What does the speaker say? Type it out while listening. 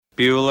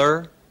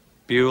Bueller,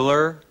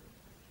 Bueller,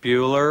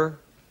 Bueller,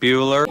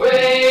 Bueller.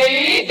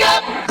 Wake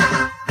up!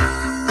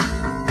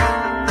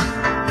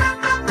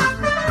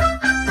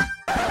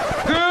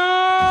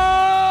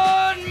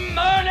 Good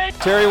morning!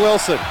 Terry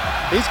Wilson.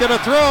 He's going to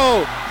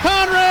throw.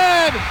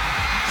 Conrad!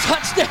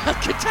 Touchdown,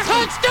 Kentucky!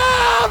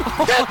 Touchdown!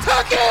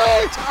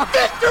 Kentucky!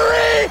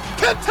 Victory!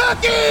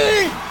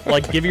 Kentucky!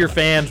 Like, give your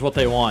fans what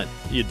they want,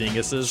 you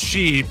dinguses.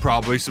 She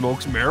probably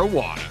smokes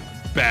marijuana.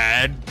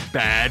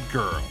 Bad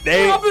girl.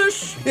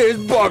 Rubbish! Here's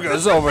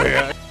Buggers over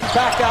here.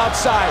 Back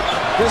outside.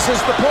 This is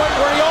the point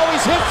where he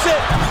always hits it.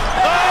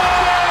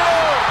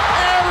 Oh!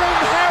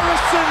 Aaron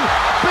Harrison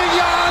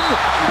beyond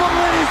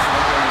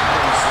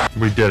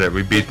belief. We did it.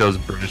 We beat those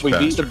British We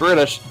beat the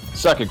British.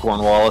 Second,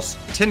 Cornwallis.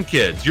 10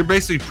 kids. You're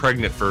basically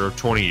pregnant for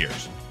 20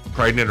 years.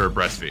 Pregnant or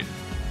breastfeeding.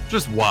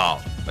 Just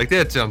wild. Like,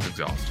 that sounds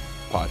exhausting.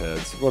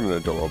 Potheads. What an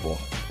adorable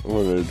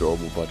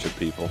bunch of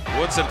people.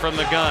 Woodson from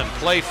the gun.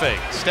 Play fake.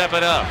 Step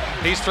it up.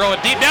 He's throwing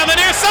deep down the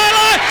near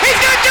sideline. He's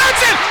got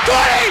Johnson.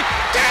 20,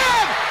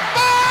 10,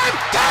 5,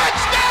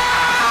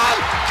 touchdown!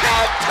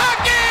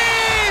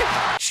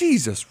 Kentucky!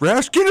 Jesus,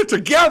 Rash, get it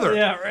together.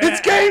 Yeah, right. It's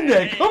game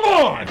day. Come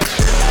on.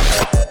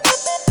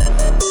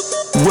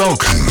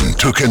 Welcome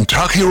to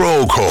Kentucky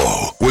Roll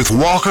Call with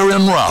Walker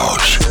and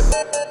Roush.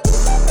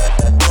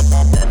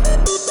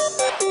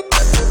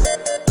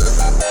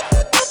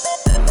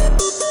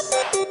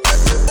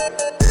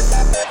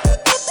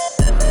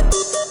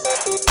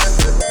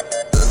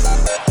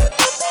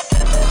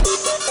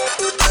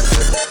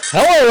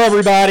 Hello,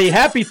 everybody.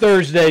 Happy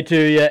Thursday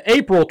to you.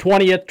 April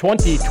 20th,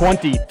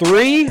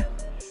 2023.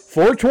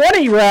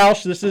 420,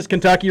 Roush. This is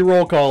Kentucky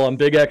Roll Call on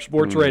Big X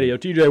Sports Radio.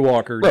 TJ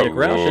Walker, Dick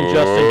Roush, and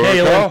Justin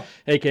Kalen,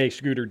 a.k.a.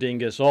 Scooter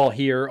Dingus, all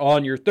here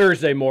on your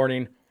Thursday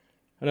morning.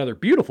 Another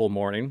beautiful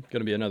morning.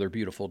 Going to be another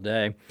beautiful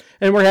day.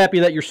 And we're happy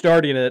that you're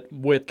starting it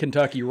with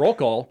Kentucky Roll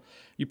Call.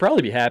 You'd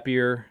probably be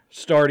happier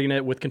starting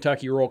it with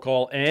Kentucky Roll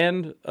Call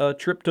and a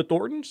trip to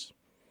Thornton's.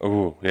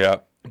 Oh, yeah.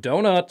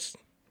 Donuts,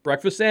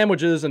 breakfast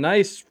sandwiches, a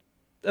nice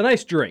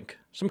drink,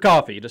 some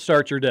coffee to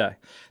start your day.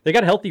 They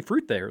got healthy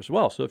fruit there as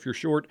well. So if you're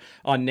short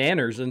on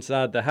nanners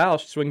inside the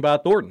house, swing by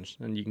Thornton's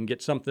and you can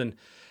get something,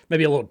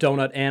 maybe a little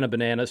donut and a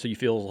banana, so you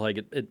feel like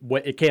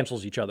it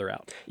cancels each other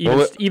out.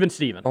 Even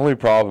Steven. Only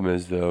problem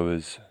is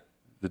the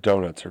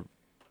donuts are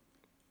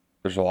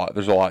there's a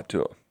lot to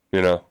them.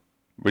 You know,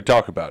 we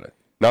talk about it.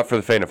 Not for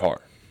the faint of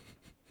heart.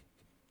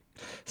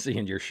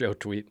 Seeing your show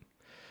tweet,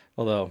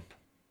 although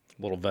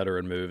a little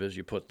veteran move is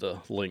you put the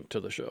link to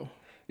the show.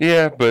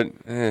 Yeah, but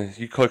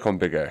you click on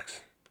Big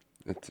X.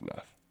 It's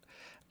enough.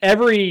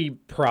 Every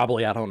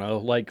probably, I don't know,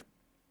 like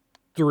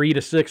 3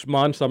 to 6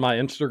 months on my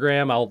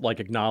Instagram, I'll like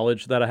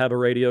acknowledge that I have a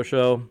radio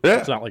show. Yeah.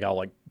 It's not like I'll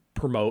like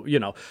promote,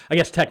 I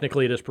guess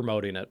technically it is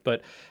promoting it,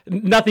 but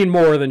nothing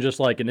more than just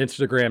like an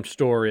Instagram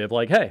story of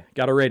like, hey,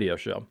 got a radio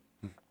show.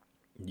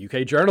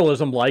 UK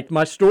Journalism liked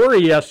my story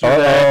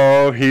yesterday.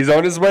 Oh, he's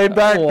on his way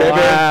back, baby.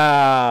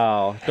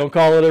 Wow. Don't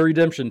call it a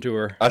redemption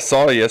tour. I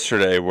saw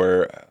yesterday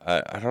where,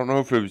 I don't know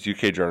if it was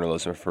UK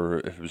Journalism or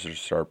if it was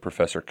just our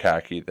Professor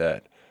Khaki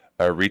that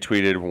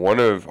retweeted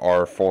one of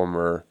our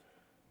former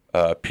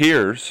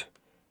peers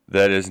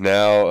that is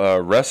now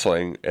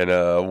wrestling in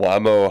a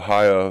Lima,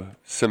 Ohio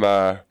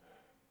or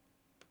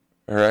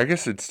I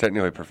guess it's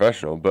technically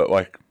professional, but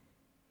like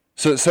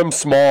some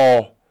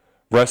small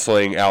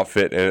wrestling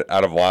outfit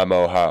out of Lima,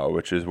 Ohio,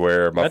 which is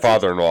where my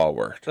father-in-law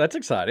worked. That's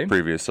exciting.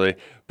 Previously.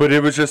 But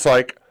it was just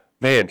like,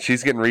 man,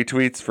 she's getting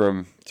retweets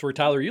from It's where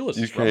Tyler Eulis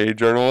is from. UK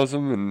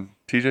Journalism, and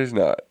TJ's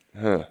not.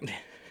 Huh.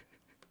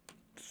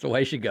 It's the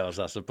way she goes,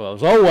 I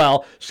suppose. Oh,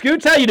 well.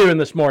 Scoots, how you doing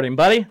this morning,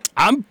 buddy?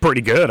 I'm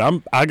pretty good.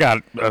 I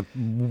got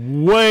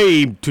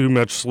way too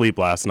much sleep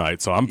last night,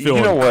 so I'm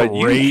feeling great. You know what?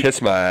 You can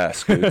kiss my ass,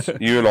 Scoots.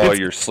 You and all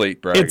your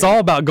sleep, bro. It's all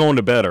about going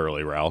to bed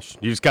early, Roush.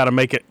 You just got to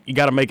make it. You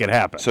got to make it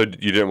happen. So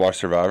you didn't watch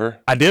Survivor?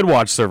 I did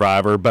watch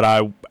Survivor,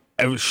 but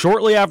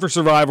shortly after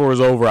Survivor was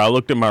over, I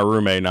looked at my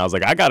roommate and I was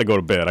like, I got to go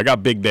to bed. I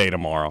got big day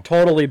tomorrow.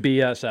 Totally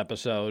BS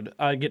episode.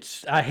 I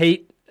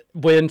hate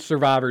when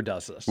Survivor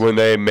does this. When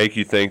they make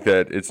you think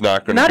that it's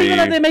not going to be... Not even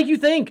that they make you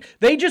think.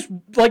 They just,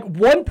 like,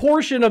 one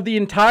portion of the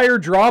entire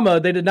drama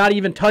they did not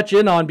even touch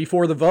in on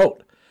before the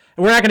vote.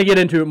 And we're not going to get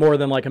into it more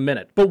than, like, a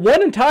minute. But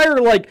one entire,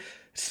 like,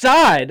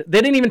 side, they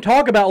didn't even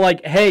talk about,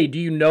 like, hey, do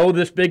you know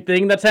this big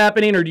thing that's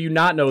happening, or do you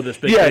not know this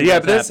big thing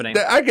that's happening?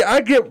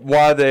 I get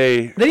why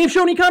they didn't even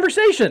show any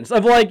conversations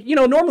of, like,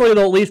 normally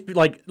they'll at least,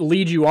 like,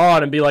 lead you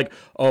on and be like,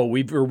 oh,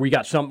 we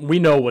got something, we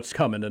know what's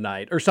coming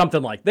tonight, or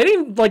something like. They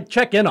didn't even, like,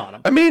 check in on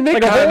them. I mean, they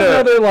like kind of... a whole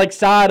other, like,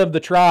 side of the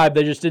tribe,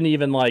 they just didn't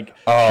even, like,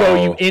 show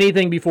you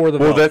anything before the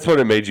vote. Well, that's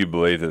what it made you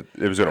believe that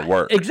it was going to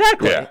work.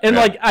 Exactly. Yeah, and,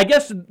 like, I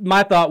guess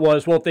my thought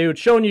was, well, if they had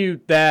shown you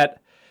that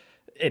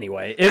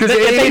Anyway, if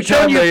they'd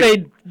shown you, if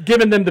they'd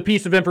given them the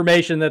piece of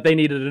information that they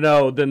needed to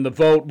know, then the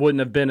vote wouldn't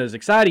have been as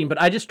exciting.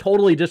 But I just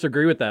totally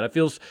disagree with that. It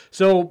feels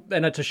so,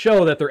 and it's a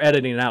show that they're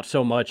editing out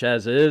so much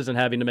as is and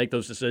having to make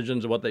those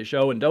decisions of what they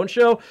show and don't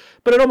show.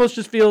 But it almost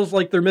just feels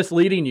like they're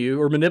misleading you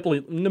or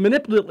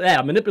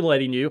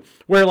manipulating you,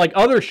 where like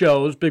other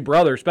shows, Big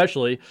Brother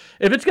especially,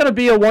 if it's going to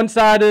be a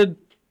one-sided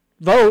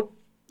vote,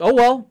 oh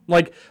well,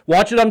 like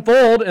watch it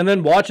unfold and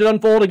then watch it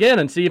unfold again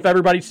and see if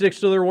everybody sticks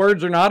to their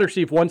words or not, or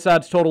see if one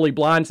side's totally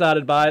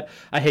blindsided by it.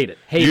 I hate it.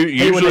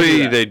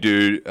 Usually they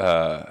do.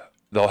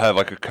 They'll have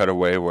like a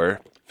cutaway where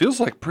it feels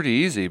like pretty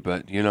easy,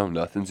 but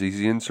nothing's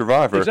easy in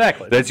Survivor.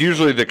 Exactly. That's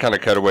usually the kind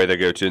of cutaway they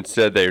go to.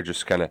 Instead, they're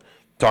just kind of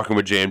talking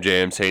with Jam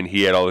Jam, saying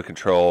he had all the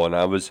control,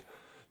 and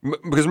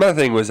because my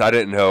thing was I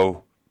didn't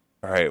know.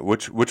 All right,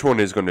 which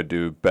one is going to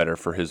do better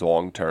for his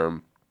long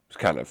term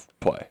kind of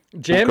play.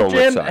 Jam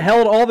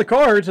held all the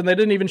cards, and they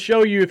didn't even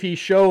show you if he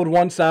showed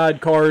one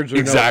side cards or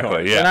exactly, no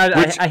cards. Yeah.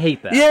 And I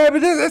hate that. Yeah,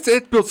 but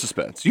it builds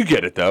suspense. You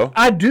get it though.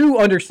 I do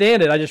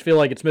understand it. I just feel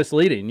like it's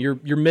misleading.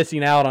 You're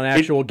missing out on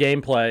actual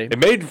gameplay. It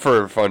made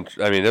for fun.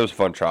 I mean, it was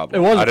fun trouble. It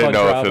was. I didn't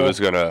know if it was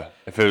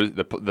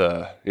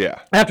the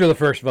After the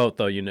first vote,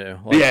 though, you knew.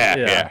 Like,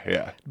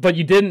 yeah. But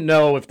you didn't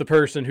know if the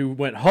person who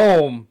went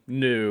home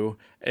knew,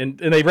 and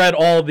they read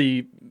all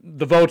the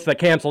votes that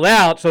canceled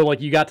out, so like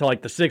you got to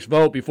like the sixth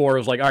vote before it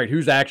was like, all right,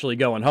 who's actually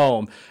going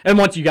home? And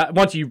once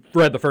you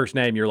read the first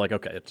name, you're like,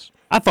 okay,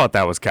 I thought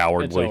that was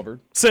cowardly. It's over.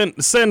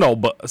 Send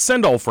old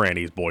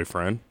Franny's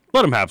boyfriend.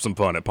 Let him have some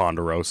fun at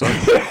Ponderosa.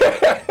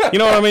 You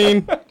know what I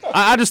mean?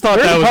 I just thought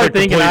that was a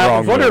complete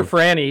wrong move. I wonder if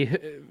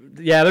Franny.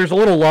 Yeah, there's a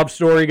little love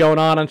story going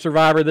on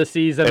Survivor this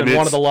season, and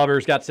one of the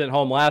lovers got sent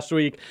home last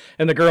week,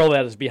 and the girl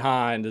that is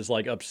behind is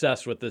like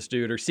obsessed with this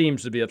dude, or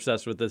seems to be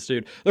obsessed with this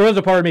dude. There was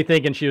a part of me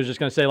thinking she was just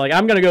going to say like,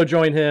 I'm going to go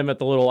join him at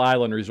the little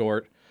island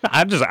resort.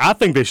 I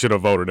think they should have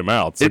voted him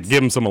out. So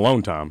give him some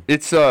alone time.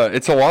 It's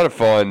a lot of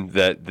fun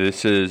that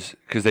this is,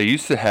 because they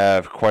used to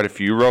have quite a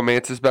few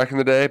romances back in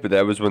the day, but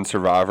that was when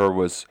Survivor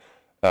was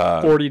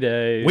 40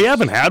 days. We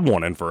haven't had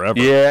one in forever.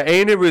 Yeah,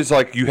 and it was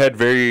like you had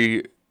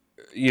very.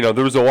 There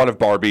was a lot of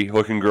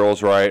Barbie-looking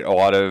girls, right? A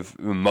lot of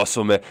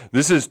muscle men.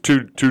 This is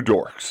two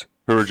dorks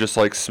who are just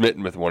like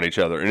smitten with one each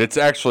other, and it's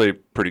actually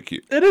pretty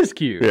cute. It is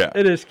cute. Yeah,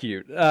 it is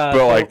cute.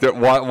 But like, a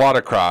lot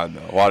of crying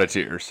though, a lot of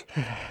tears.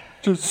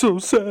 Just so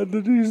sad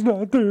that he's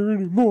not there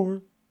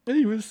anymore.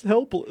 He was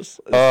helpless.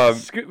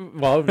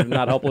 Well,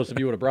 not helpless if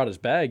you would have brought his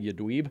bag, you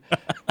dweeb.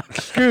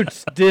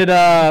 Scoots did.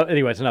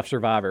 Anyways, enough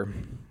Survivor.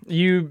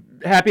 You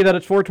happy that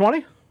it's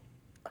 420?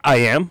 I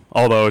am,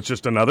 although it's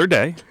just another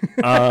day.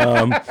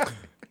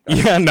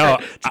 Yeah, no.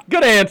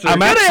 Good answer.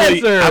 I'm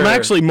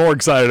actually more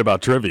excited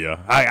about trivia.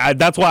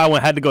 That's why I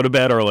had to go to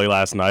bed early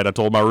last night. I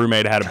told my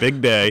roommate I had a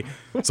big day,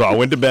 so I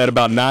went to bed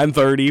about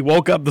 9:30.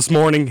 Woke up this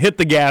morning, hit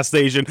the gas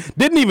station.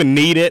 Didn't even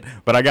need it,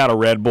 but I got a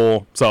Red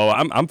Bull, so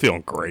I'm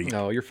feeling great.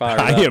 Oh, you're fired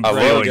I am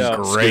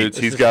feeling great.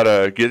 He's got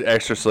to get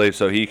extra sleep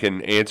so he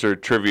can answer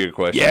trivia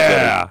questions.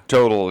 Yeah,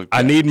 total.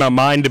 I need my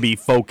mind to be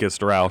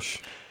focused, Roush.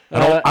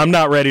 I'm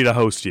not ready to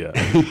host yet.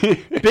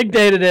 Big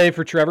day today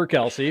for Trevor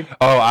Kelsey.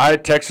 Oh, I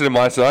texted him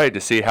last night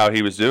to see how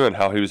he was doing,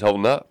 how he was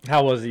holding up.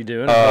 How was he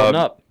doing? Holding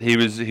up. He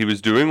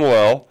was doing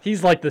well.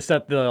 He's like the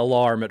set the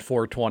alarm at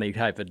 4:20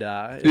 type of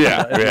guy.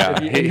 Yeah.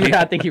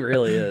 I think he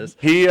really is.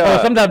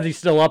 Sometimes he's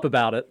still up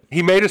about it.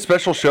 He made a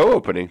special show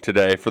opening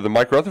today for the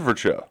Mike Rutherford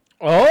show.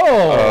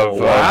 Oh,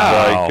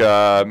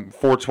 wow. Like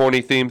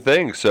 420 themed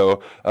thing.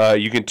 So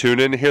you can tune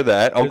in and hear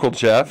that. Uncle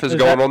Jeff is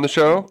going on the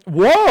show.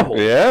 Whoa.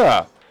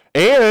 Yeah.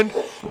 And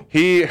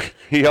he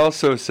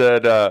also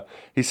said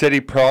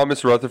he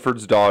promised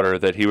Rutherford's daughter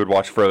that he would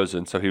watch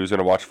Frozen, so he was going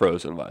to watch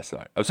Frozen last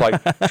night. I was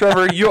like,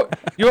 Trevor, you'll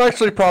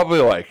actually probably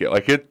like it.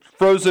 Like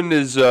Frozen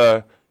is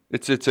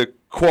it's a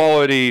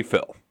quality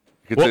film.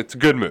 It's a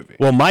good movie.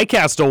 Well, Mike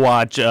has to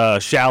watch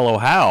Shallow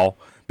Hal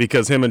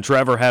because him and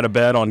Trevor had a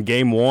bet on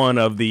Game 1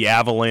 of the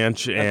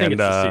Avalanche. I think it's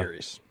the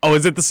series. Oh,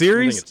 is it the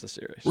series? I think it's the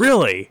series.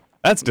 Really?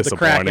 That's disappointing.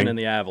 The Kraken and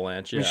the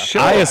Avalanche, yeah.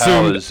 I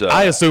assumed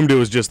it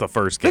was just the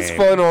first game. It's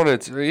fun on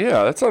its.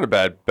 Yeah, that's not a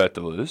bad bet to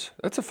lose.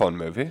 That's a fun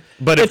movie.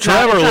 But if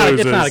Trevor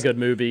loses, it's not a good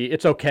movie.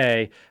 It's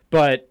okay.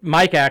 But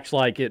Mike acts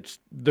like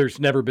there's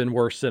never been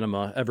worse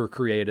cinema ever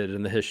created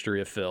in the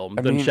history of film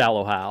than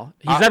Shallow Hal.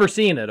 He's never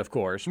seen it, of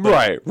course.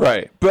 Right.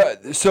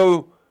 But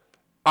so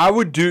I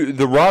would do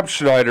the Rob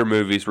Schneider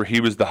movies where he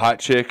was the hot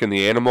chick and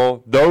the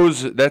animal.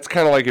 That's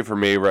kind of like it for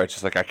me, where it's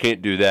just like I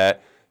can't do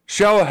that.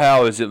 Shallow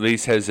Hal at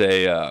least has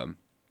a,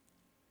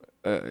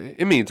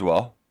 it means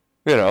well,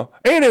 and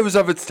it was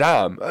of its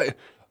time.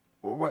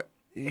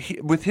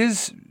 With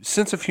his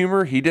sense of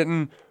humor, he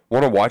didn't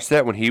want to watch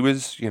that when he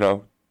was,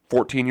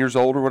 14 years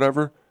old or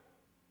whatever.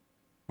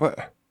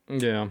 What?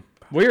 Yeah.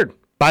 Weird.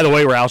 By the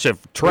way, Roush,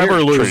 if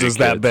Trevor loses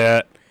that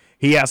bet,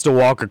 he has to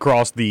walk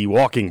across the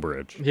walking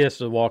bridge. He has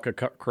to walk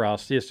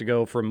across. He has to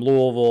go from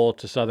Louisville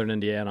to southern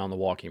Indiana on the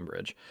walking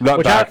bridge.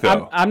 Not back,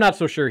 though. I'm not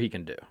so sure he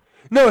can do.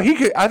 No, he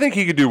could. I think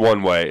he could do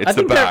one way. It's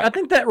the back. I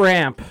think that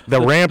ramp. The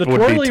ramp would be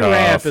twirly tough,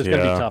 ramp is going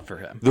to yeah. be tough for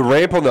him. The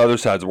ramp on the other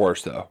side's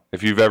worse, though.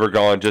 If you've ever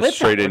gone just It's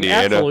straight not-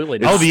 Indiana. absolutely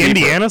it's not. Oh, the steeper.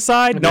 Indiana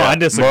side? No, Yeah, I much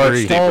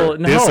disagree. steeper. Oh,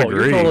 no,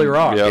 Disagree. you're totally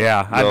wrong. Yep.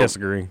 Yeah, I No.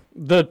 disagree.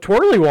 The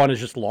twirly one is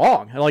just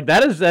long. Like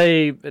that is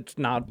it's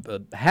not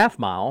a half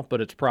mile, but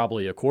it's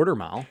probably a quarter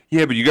mile.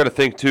 Yeah, but you got to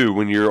think too.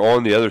 When you're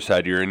on the other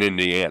side, you're in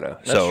Indiana,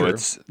 That's so true.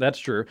 it's That's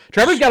true.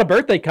 Trevor's got a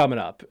birthday coming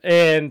up,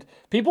 and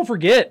people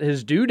forget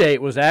his due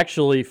date was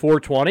actually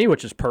 4/20,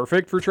 which is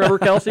perfect for Trevor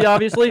Kelsey,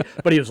 obviously,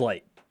 but he was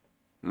late.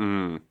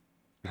 oh,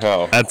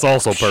 That's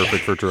also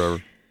perfect for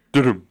Trevor.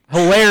 doo-doo.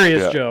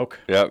 Hilarious Yeah. joke.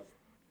 Yep.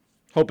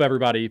 Hope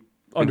everybody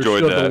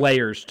Enjoyed understood the that.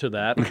 layers to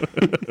that.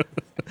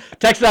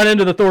 Text on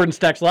into the Thornton's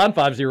text line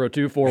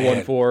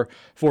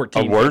 502-414-1450.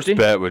 A worse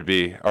bet would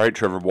be, all right,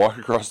 Trevor, walk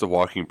across the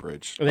walking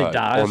bridge And he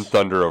dies? on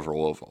Thunder over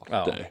Louisville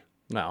Oh, today.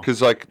 no.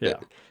 Because like, Yeah.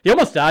 He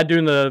almost died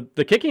doing the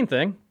kicking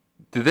thing.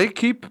 did they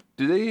keep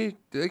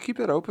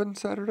that open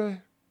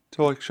Saturday?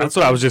 To like That's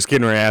what I was just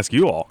getting ready to ask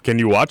you all. Can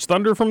you watch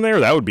Thunder from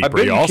there? That would be I bet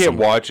pretty you awesome. can't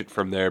watch it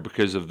from there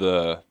because of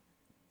the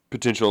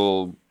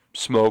potential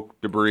smoke,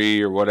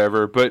 debris, or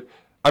whatever. But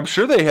I'm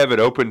sure they have it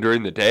open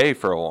during the day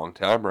for a long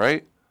time,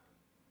 right?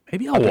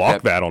 Maybe I'll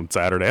walk that on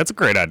Saturday. That's a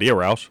great idea,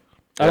 Roush.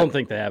 I don't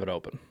think they have it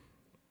open.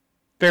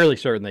 Fairly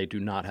certain they do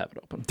not have it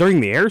open. During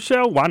the air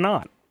show? Why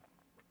not?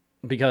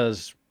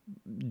 Because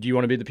do you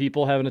want to be the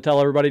people having to tell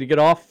everybody to get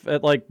off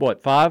at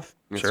 5?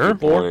 That's Sure. a good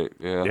point,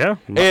 yeah. Yeah.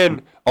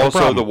 And also,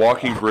 problem. the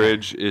walking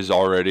bridge is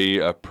already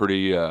a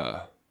pretty.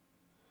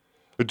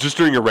 Just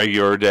during a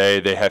regular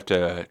day, they have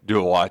to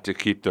do a lot to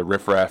keep the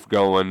riffraff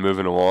going,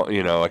 moving along.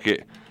 You know, like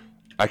it.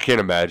 I can't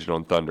imagine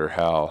on Thunder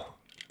how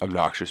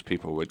obnoxious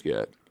people would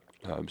get.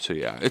 So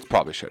yeah, it's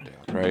probably shut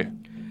down, right?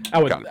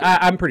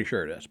 I'm pretty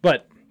sure it is.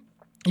 But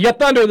you got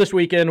Thunder this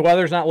weekend.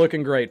 Weather's not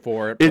looking great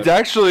for it. It's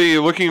actually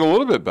looking a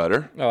little bit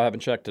better. Oh, I haven't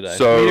checked today.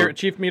 So-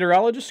 Chief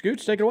Meteorologist,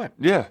 Scoots, take it away.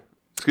 Yeah,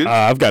 it's good.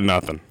 I've got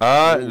nothing.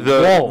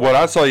 Whoa. What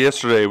I saw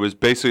yesterday was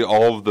basically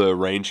all of the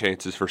rain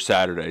chances for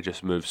Saturday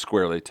just moved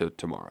squarely to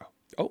tomorrow.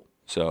 Oh.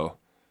 So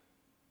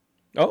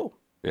Oh.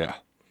 yeah,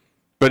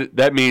 but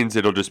that means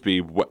it'll just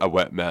be a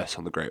wet mess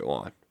on the Great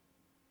Lawn.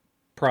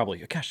 Probably.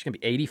 Gosh, it's going to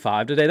be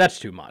 85 today. That's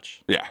too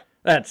much. Yeah.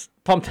 That's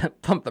pump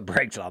the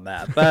brakes on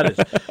that. That is,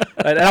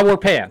 and I wore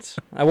pants.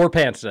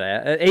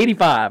 Today. At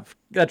 85.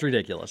 That's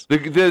ridiculous.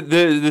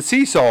 The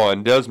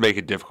seesawing does make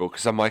it difficult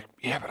because I'm like,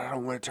 yeah, but I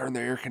don't want to turn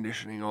the air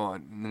conditioning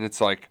on. And then it's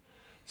like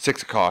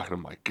 6 o'clock, and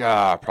I'm like,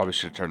 I probably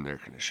should have turned the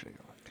air conditioning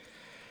on.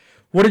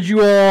 What did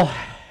you all,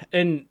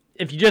 and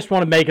if you just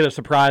want to make it a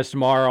surprise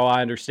tomorrow,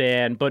 I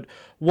understand, but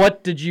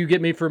what did you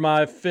get me for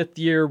my 5th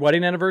year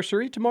wedding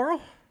anniversary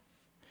tomorrow?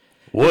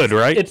 Wood,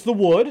 right? It's the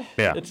wood.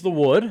 Yeah. It's the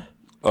wood.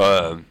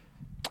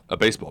 A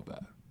baseball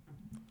bat.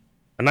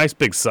 A nice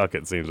big suck,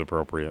 it seems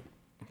appropriate.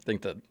 I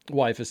think the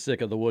wife is sick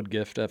of the wood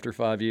gift after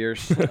 5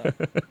 years.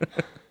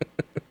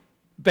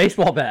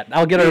 Baseball bat.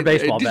 I'll get her a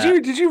baseball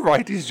bat. Did you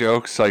write these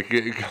jokes like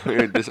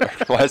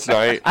last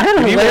night? I had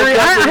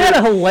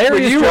a hilarious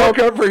When you joke. woke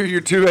up for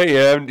your 2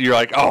 a.m., you're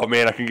like, oh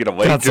man, I can get a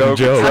late Got some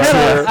joke. jokes.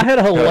 I had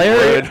a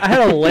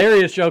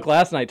hilarious joke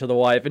last night to the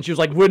wife, and she was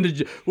like, "Where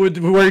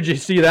did you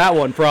see that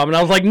one from?" And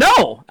I was like,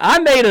 "No, I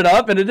made it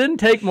up, and it didn't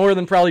take more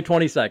than probably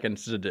 20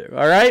 seconds to do."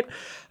 All right.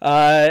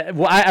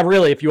 Well, I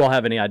really, if you all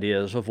have any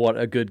ideas of what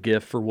a good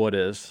gift for wood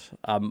is,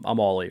 I'm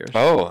all ears.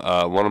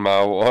 Oh, one of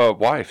my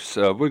wife's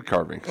wood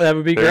carvings. That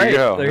would be There great. you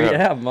go. There you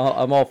have.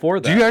 I'm all for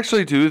that. Do you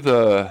actually do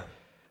the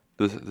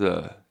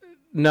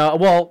No,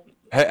 well,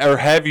 or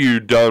have you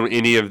done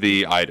any of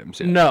the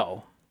items yet?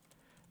 no.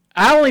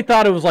 I only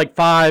thought it was like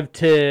 5,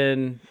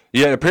 10.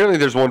 Yeah, apparently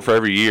there's one for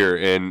every year,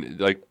 and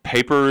like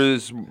paper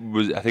was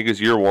I think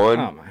is year one.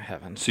 Oh my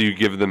heavens! So you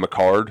give them a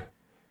card,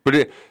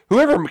 but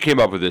whoever came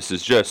up with this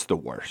is just the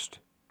worst.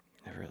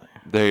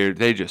 Really?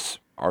 They just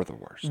are the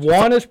worst.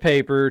 1 is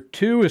paper,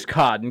 2 is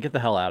cotton. Get the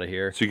hell out of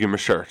here. So you give them a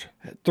shirt.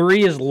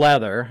 3 is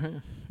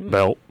leather.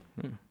 Belt.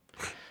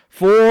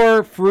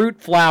 4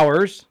 fruit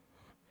flowers.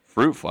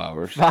 Fruit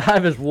flowers.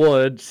 5 is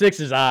wood. 6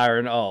 is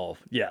iron. Oh,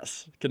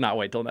 yes. Cannot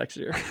wait till next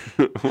year.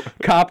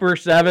 Copper,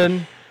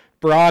 7.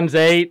 Bronze,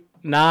 8.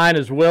 9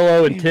 is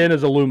willow, and 10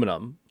 is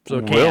aluminum. So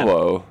can.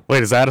 Willow.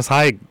 Wait, is that as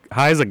high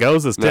as it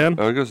goes as 10?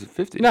 No, it goes to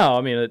 50. No,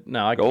 I mean,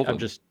 I Golden.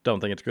 just don't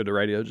think it's good to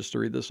radio just to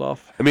read this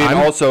off. I mean,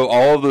 also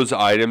all of those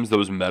items,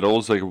 those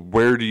metals, like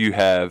where do you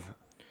have?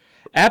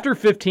 After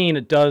 15,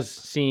 it does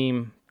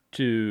seem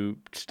to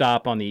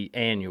stop on the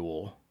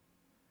annual.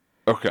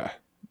 Okay.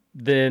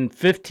 Then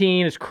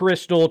 15 is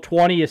crystal,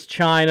 20 is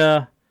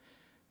China.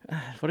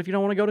 What if you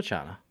don't want to go to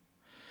China?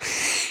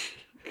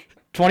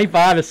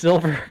 25 is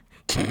silver.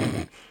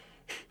 Do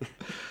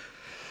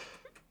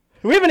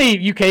we have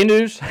any UK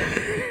news?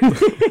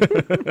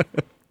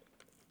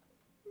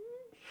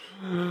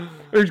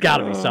 There's got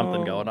to be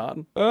something going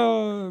on.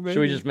 Maybe.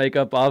 Should we just make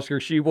up Oscar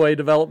Sheboy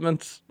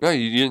developments? No,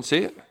 you didn't see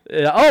it?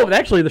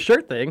 Actually, the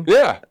shirt thing.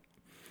 Yeah.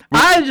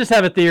 I just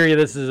have a theory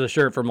this is a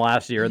shirt from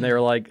last year, and they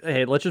were like,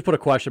 hey, let's just put a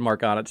question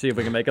mark on it, see if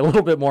we can make a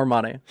little bit more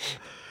money.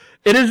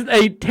 It is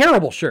a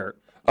terrible shirt.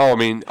 Oh, I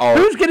mean,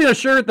 Who's getting a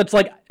shirt that's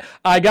like,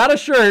 I got a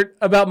shirt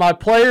about my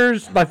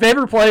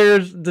favorite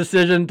player's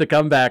decision to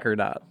come back or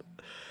not.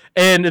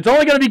 And it's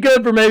only going to be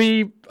good for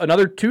maybe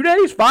another 2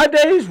 days, 5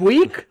 days,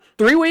 week,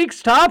 3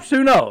 weeks, tops,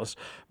 who knows.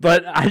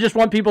 But I just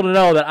want people to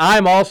know that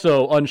I'm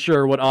also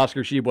unsure what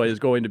Oscar Tshiebwe is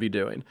going to be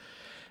doing.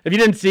 If you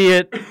didn't see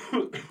it,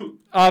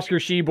 Oscar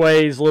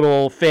Tshiebwe's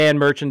little fan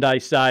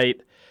merchandise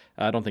site,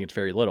 I don't think it's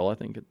very little. I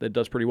think it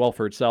does pretty well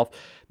for itself.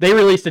 They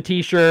released a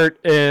T-shirt,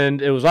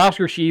 and it was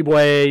Oscar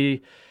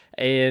Tshiebwe,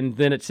 and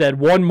then it said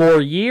 1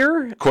 more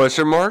year?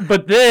 Question mark?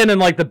 But then in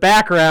like the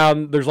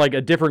background, there's like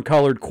a different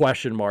colored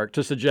question mark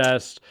to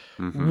suggest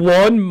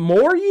 1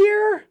 more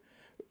year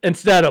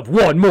instead of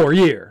 1 more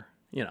year,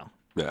 you know.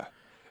 Yeah.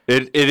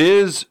 It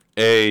is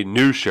a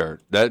new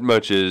shirt. That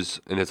much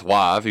is, and it's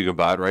live. You can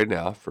buy it right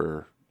now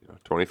for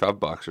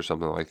 $25 or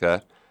something like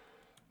that.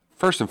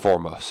 First and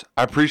foremost,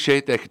 I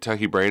appreciate that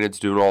Kentucky Brandon's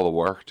doing all the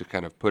work to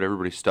kind of put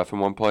everybody's stuff in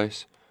one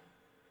place.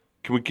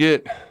 Can we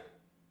get...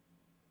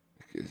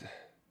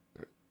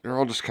 They're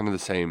all just kind of the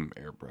same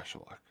airbrush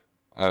look.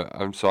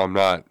 I'm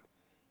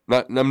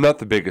not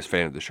the biggest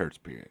fan of the shirts,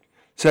 period.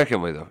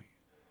 Secondly, though,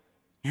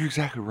 you're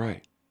exactly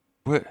right.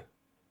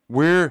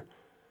 Where...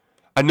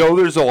 I know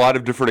there's a lot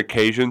of different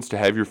occasions to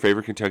have your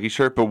favorite Kentucky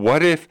shirt, but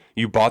what if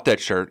you bought that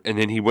shirt and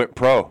then he went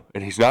pro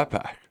and he's not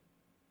back?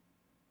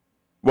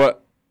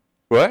 What?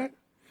 I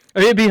mean,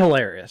 it'd be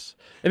hilarious.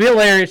 It'd be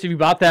hilarious if you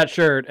bought that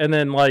shirt and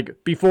then,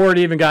 like, before it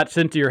even got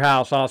sent to your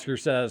house, Oscar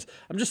says,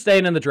 I'm just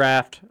staying in the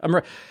draft.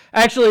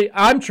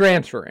 I'm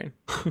transferring.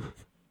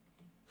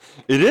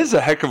 It is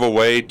a heck of a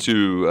way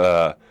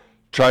to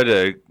try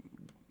to,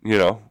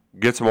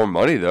 get some more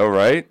money, though,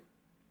 right?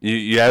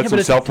 You add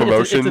some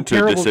self-promotion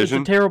to a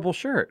decision. It's a terrible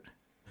shirt.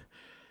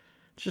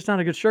 It's just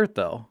not a good shirt,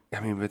 though. I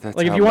mean, but that's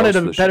like if you wanted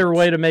a better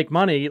way to make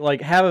money, like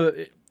have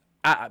a.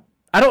 I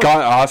don't.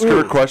 Got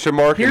Oscar question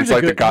mark? And it's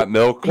like the got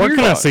milk. Where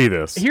can I see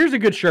this? Here's a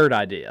good shirt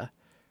idea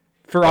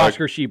for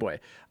Oscar Tshiebwe.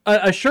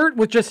 A shirt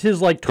with just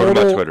his like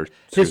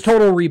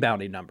total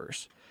rebounding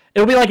numbers.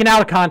 It'll be like an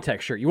out of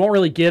context shirt. You won't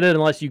really get it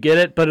unless you get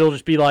it, but it'll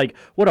just be like,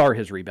 what are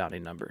his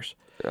rebounding numbers?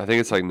 I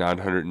think it's like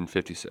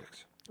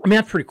 956. I mean,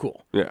 that's pretty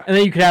cool. Yeah. And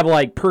then you could have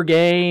like per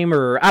game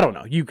or I don't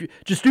know. You could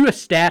just do a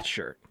stats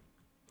shirt.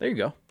 There you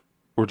go.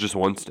 Or just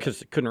one stat.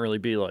 Because it couldn't really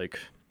be like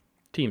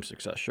team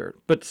success shirt.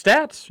 But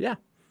stats, yeah.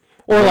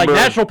 Or like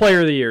National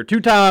Player of the Year,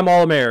 2-time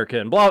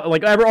All-American, blah,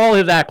 like all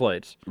his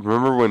accolades.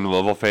 Remember when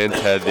Louisville fans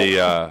had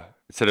the,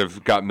 instead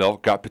of got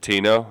milk, got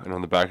Patino, and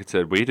on the back it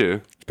said, we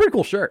do. It's a pretty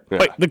cool shirt. Yeah.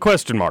 Wait, the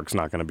question mark's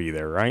not going to be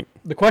there, right?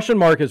 The question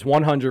mark is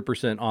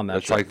 100% on that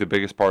That's shirt. like the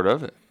biggest part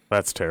of it.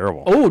 That's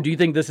terrible. Oh, do you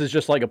think this is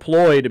just like a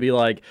ploy to be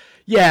like,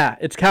 yeah,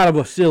 it's kind of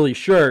a silly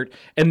shirt,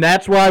 and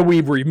that's why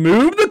we've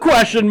removed the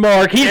question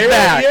mark. He's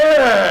back.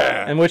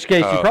 Yeah. In which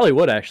case, you probably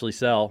would actually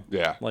sell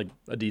like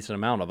a decent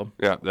amount of them.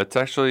 Yeah, that's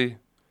actually...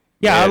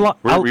 Yeah,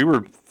 man, we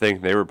were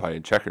thinking they were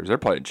playing checkers. They're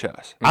playing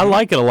chess. I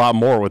like it a lot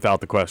more without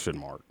the question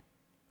mark.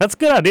 That's a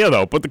good idea,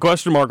 though. Put the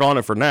question mark on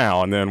it for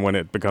now, and then when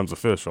it becomes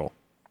official.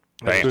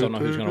 I just don't know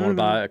who's going to want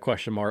to buy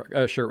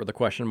a shirt with a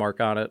question mark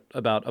on it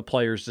about a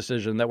player's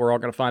decision that we're all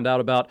going to find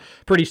out about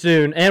pretty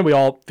soon, and we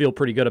all feel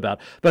pretty good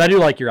about. But I do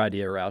like your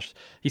idea, Roush.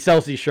 He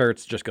sells these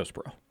shirts, just goes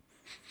pro.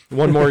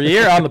 1 more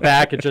year on the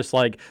back. It's just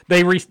like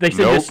they send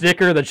you a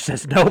sticker that just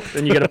says nope,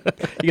 and you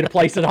gotta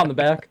place it on the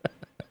back.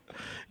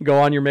 Go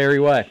on your merry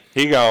way.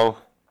 Here you go.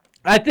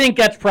 I think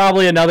that's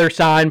probably another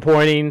sign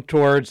pointing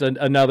towards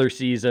another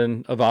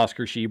season of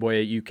Oscar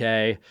Tshiebwe at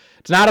UK.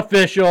 It's not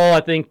official.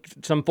 I think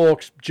some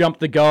folks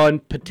jumped the gun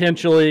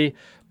potentially,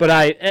 but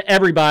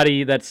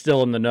everybody that's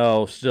still in the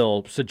know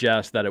still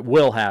suggests that it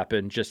will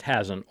happen, just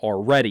hasn't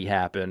already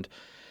happened.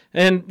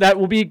 And that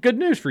will be good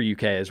news for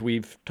UK, as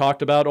we've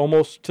talked about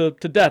almost to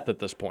death at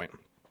this point.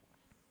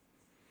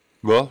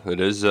 Well, it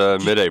is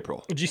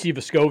mid-April. Did you see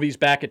Vescovi's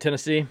back at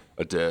Tennessee?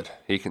 I did.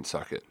 He can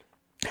suck it.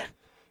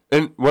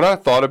 And when I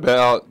thought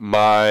about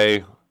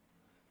the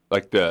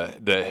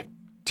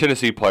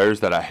Tennessee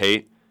players that I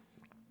hate,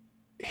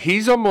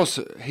 he's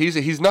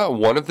not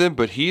one of them,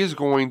 but he is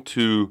going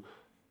to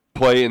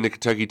play in the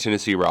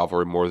Kentucky-Tennessee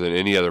rivalry more than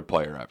any other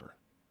player ever,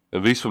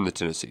 at least from the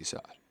Tennessee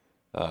side.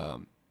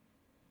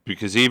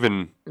 Because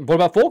even... What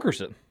about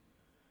Fulkerson?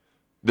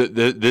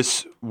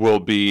 This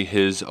will be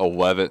his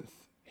 11th.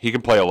 He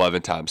can play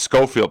 11 times.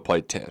 Schofield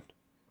played 10.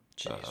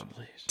 Jeez,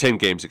 10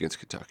 games against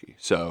Kentucky.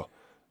 So,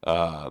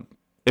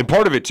 and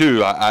part of it too,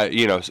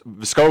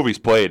 Vescovi's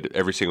played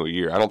every single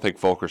year. I don't think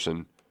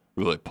Fulkerson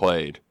really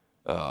played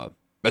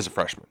as a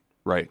freshman,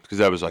 right? Because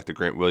that was like the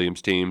Grant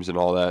Williams teams and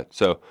all that.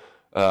 So,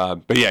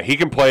 but yeah, he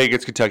can play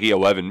against Kentucky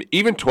 11,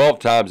 even 12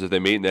 times if they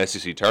meet in the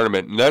SEC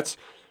tournament. And that's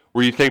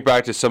where you think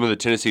back to some of the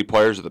Tennessee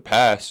players of the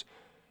past.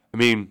 I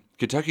mean,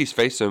 Kentucky's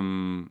faced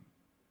them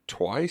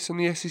twice in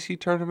the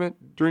SEC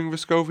tournament during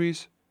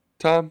Vescovi's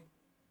time.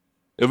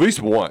 At least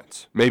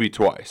once, maybe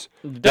twice.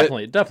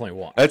 Definitely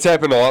once. That's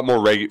happened a lot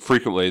more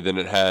frequently than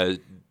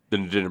it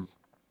did in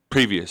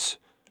previous.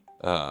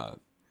 I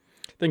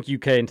think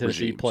UK and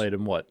Tennessee regimes. played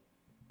in what,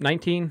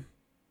 19?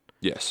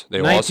 Yes,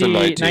 they lost in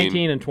 19.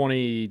 19 and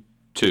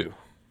 22.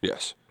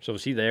 Yes. So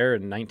was he there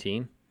in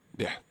 19?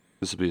 Yeah.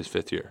 This will be his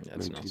 5th year.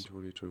 That's 19, nuts.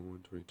 20, 21,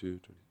 22,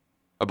 20.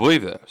 I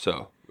believe that.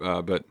 So,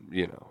 but,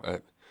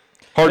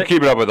 hard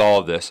keeping up with all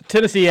of this.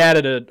 Tennessee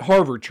added a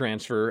Harvard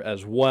transfer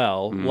as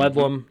well.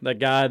 Ledlam, that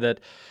guy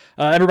that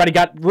everybody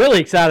got really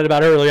excited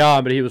about early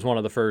on, but he was one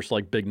of the first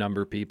big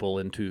number people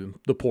into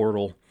the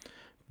portal.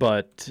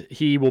 But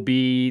he will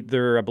be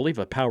I believe,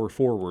 a power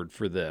forward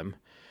for them.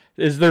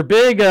 Is there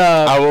big?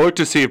 I will look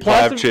to see if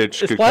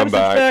Plavšić could come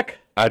back.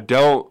 I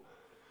don't.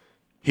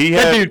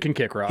 That dude can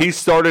kick rock. He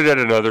started at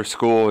another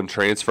school and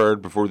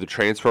transferred before the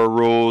transfer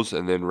rules,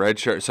 and then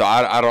redshirt. So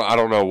I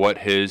don't know what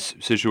his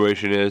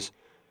situation is.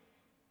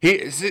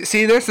 That's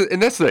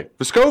the thing.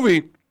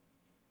 Vescovi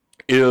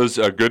is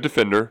a good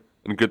defender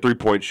and a good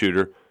 3-point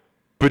shooter,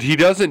 but he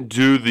doesn't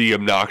do the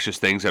obnoxious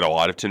things that a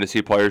lot of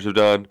Tennessee players have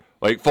done.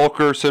 Like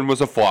Fulkerson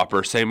was a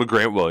flopper, same with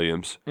Grant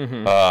Williams.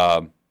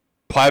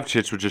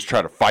 Plavšić would just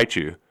try to fight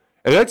you.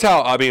 And that's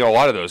how, a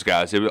lot of those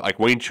guys, like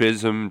Wayne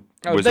Chisholm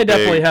was they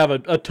definitely have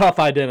a tough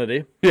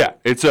identity. Yeah,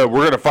 it's we're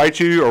going to fight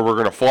you or we're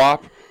going to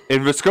flop.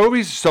 And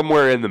Vescovi's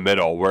somewhere in the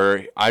middle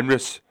where I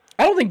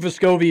don't think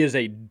Vescovi is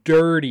a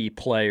dirty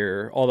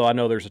player, although I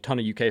know there's a ton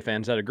of UK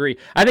fans that agree.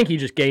 I think he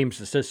just games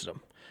the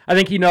system. I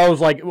think he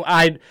knows,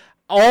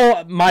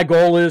 all my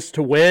goal is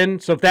to win,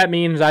 so if that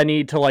means I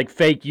need to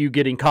fake you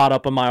getting caught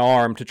up on my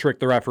arm to trick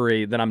the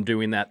referee, then I'm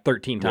doing that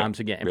 13 times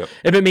a game. Yep.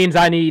 If it means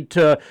I need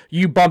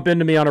you bump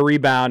into me on a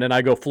rebound and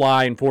I go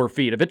flying 4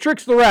 feet, if it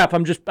tricks the ref,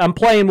 I'm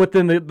playing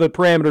within the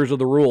parameters of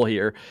the rule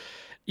here.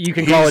 You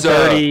can call it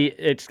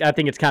dirty. I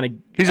think it's kind of.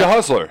 He's a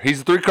hustler.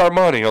 He's 3-card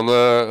money on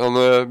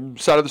the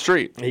side of the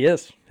street. He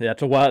is. Yeah,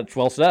 it's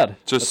well said.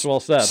 That's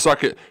well said.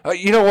 Suck it.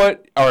 You know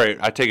what? All right,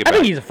 I take it back. I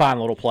think he's a fine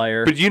little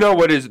player. But you know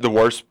what is the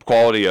worst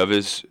quality of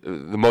his?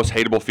 The most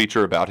hateable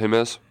feature about him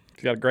is?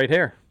 He's got great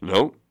hair.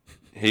 Nope.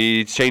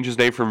 He changed his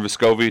name from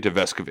Vescovi to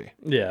Vescovi.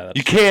 Yeah.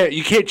 You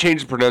can't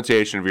change the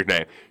pronunciation of your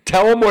name.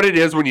 Tell him what it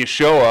is when you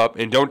show up,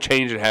 and don't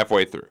change it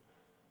halfway through.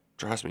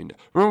 Drives me.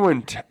 Remember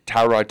when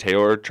Tyrod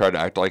Taylor tried to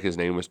act like his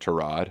name was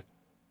Tyrod?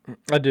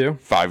 I do.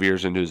 5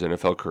 years into his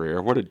NFL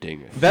career. What a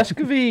dingus.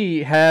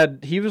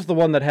 Vescovi he was the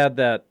one that had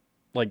that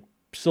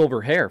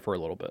silver hair for a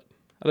little bit.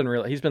 I didn't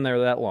realize he's been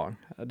there that long.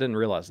 I didn't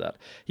realize that.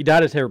 He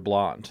dyed his hair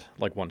blonde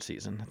one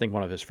season. I think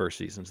one of his first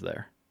seasons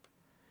there.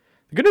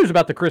 The good news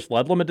about the Chris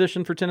Ledlam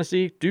addition for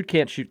Tennessee, dude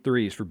can't shoot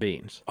threes for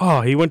beans.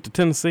 Oh, he went to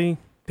Tennessee?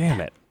 Damn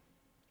it.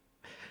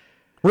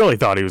 Really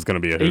thought he was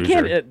going to be a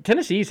Hoosier.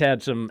 Tennessee's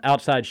had some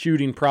outside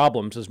shooting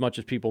problems as much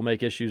as people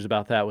make issues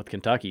about that with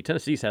Kentucky.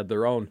 Tennessee's had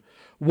their own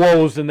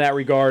woes in that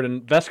regard,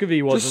 and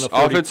Vescovi wasn't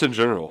just offense in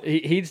general.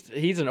 He's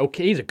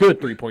a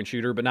good 3-point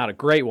shooter, but not a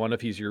great one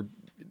if he's your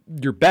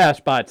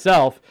best by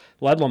itself.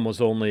 Ledlam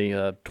was only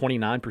a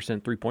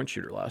 29% 3-point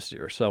shooter last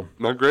year. So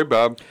not great,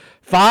 Bob.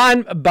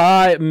 Fine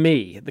by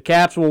me. The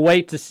Caps will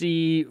wait to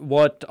see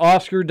what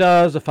Oscar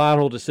does, a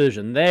final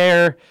decision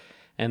there,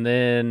 and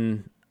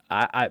then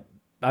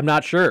I'm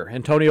not sure.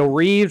 Antonio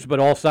Reeves, but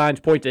all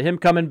signs point to him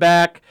coming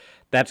back.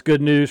 That's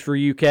good news for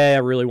UK. I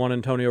really want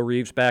Antonio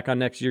Reeves back on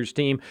next year's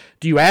team.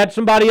 Do you add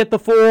somebody at the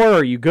 4?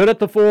 Are you good at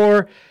the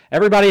 4?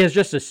 Everybody has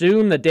just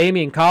assumed that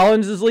Damian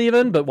Collins is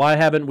leaving, but why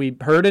haven't we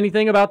heard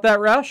anything about that,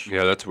 Roush?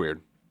 Yeah, that's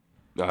weird.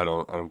 I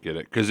don't get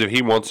it. Because if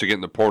he wants to get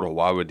in the portal,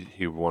 why would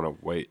he want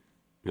to wait?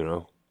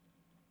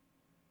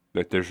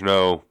 There's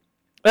no.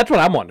 That's what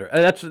I'm wondering.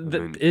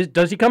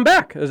 Does he come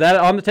back? Is that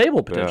on the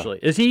table potentially?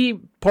 Yeah. Is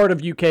he part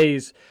of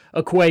UK's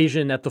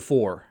equation at the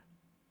 4?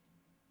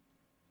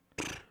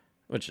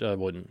 Which I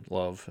wouldn't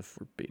love if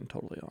we're being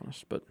totally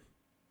honest, but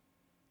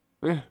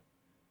yeah.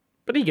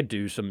 But he could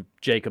do some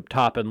Jacob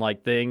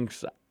Toppin-like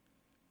things.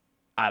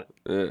 I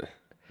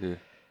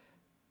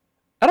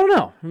don't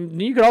know.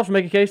 You could also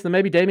make a case that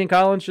maybe Damian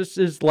Collins just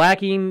is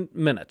lacking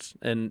minutes,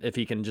 and if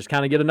he can just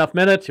kind of get enough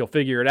minutes, he'll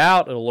figure it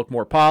out. It'll look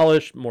more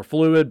polished, more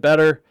fluid,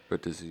 better.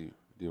 But do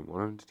you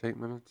want him to take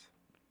minutes?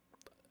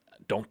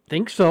 Don't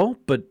think so,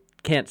 but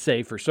can't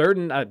say for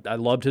certain. I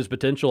loved his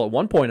potential at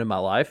one point in my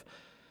life,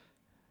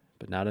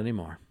 but not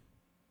anymore.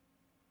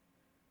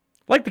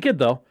 Like the kid,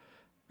 though.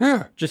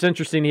 Yeah. Just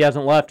interesting he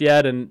hasn't left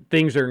yet, and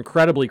things are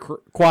incredibly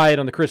quiet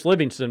on the Chris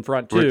Livingston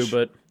front,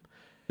 too.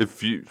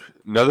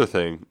 Another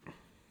thing,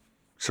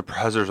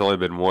 surprised there's only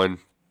been one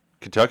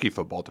Kentucky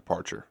football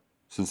departure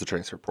since the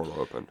transfer portal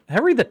opened. Have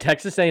you read that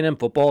Texas A&M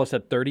football has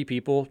had 30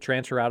 people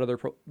transfer out of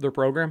their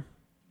program?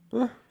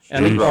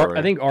 And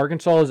I think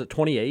Arkansas is at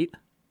 28.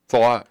 It's a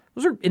lot.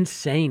 Those are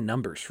insane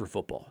numbers for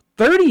football.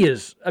 30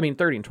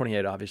 and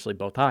 28 obviously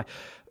both high.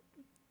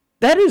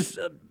 That is,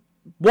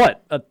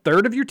 what, a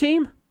third of your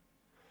team?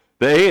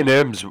 The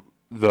A&M's,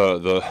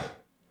 there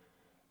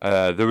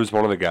was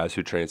one of the guys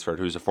who transferred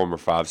who was a former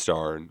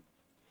 5-star, and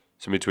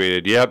somebody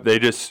tweeted, yep, they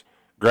just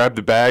grabbed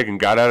the bag and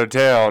got out of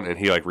town, and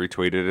he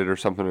retweeted it or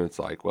something, and it's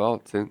like,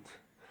 well,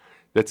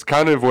 that's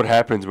kind of what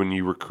happens when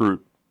you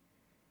recruit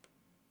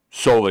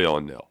solely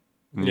on nil.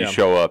 And you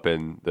show up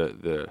and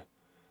the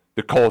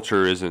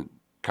culture isn't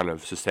kind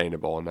of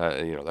sustainable, and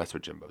that's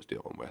what Jimbo's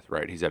dealing with,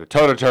 right? He's had a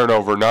ton of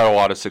turnover, not a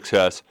lot of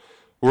success.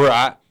 Where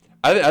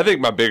I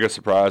think my biggest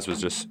surprise was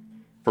just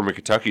from a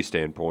Kentucky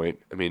standpoint,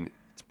 I mean,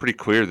 it's pretty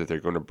clear that they're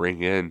going to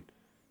bring in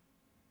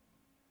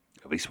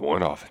at least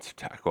one offensive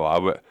tackle. I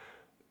would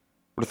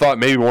have thought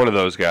maybe one of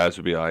those guys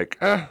would be like,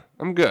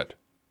 I'm good.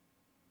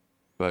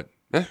 But,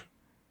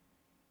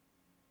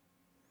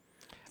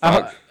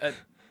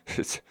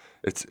 it's.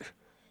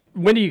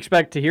 When do you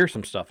expect to hear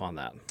some stuff on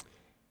that?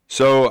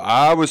 So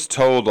I was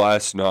told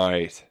last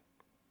night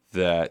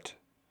that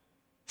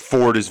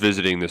Ford is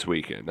visiting this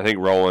weekend. I think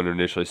Roland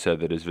initially said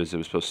that his visit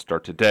was supposed to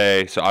start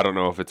today, so I don't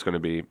know if it's going to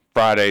be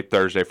Friday,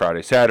 Thursday,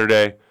 Friday,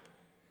 Saturday,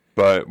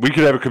 but we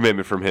could have a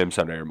commitment from him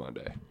Sunday or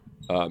Monday.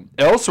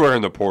 Elsewhere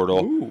in the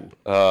portal,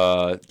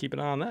 keep an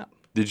eye on that.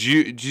 Did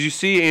you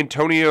see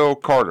Antonio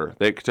Carter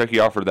that Kentucky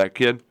offered that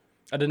kid?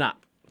 I did not.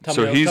 Tell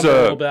So me he's a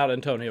little about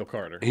Antonio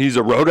Carter. He's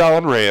a Rhode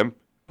Island Ram,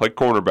 played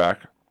cornerback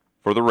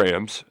for the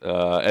Rams,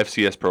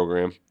 FCS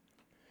program.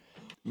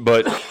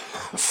 But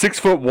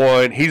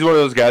 6'1", he's one of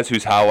those guys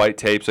whose highlight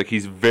tapes, like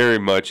he's very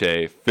much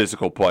a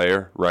physical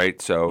player,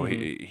 right? So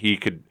he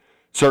could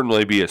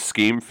certainly be a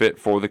scheme fit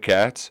for the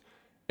Cats.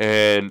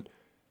 And,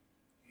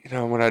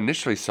 when I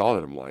initially saw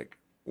that, I'm like,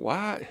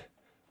 why's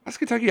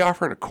Kentucky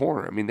offering a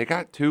corner? I mean, they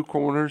got two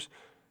corners.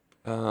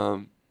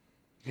 Where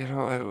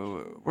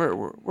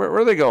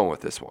are they going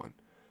with this one?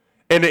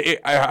 And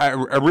I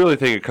really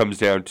think it comes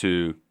down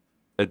to,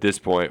 at this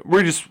point,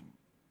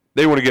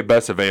 they want to get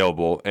best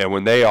available. And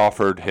when they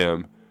offered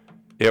him,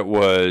 it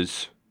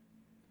was,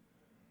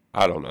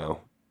 I don't know,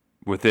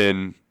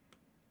 within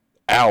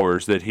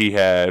hours that he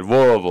had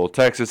Louisville,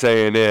 Texas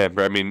A&M.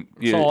 I mean,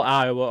 it's all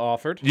Iowa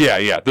offered.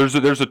 Yeah. There's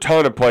a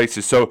ton of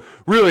places. So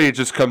really, it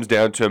just comes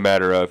down to a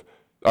matter of,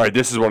 all right,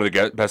 this is one of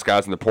the best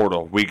guys in the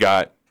portal. We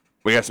got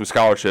some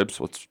scholarships.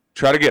 Let's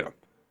try to get him.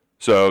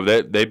 So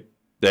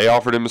they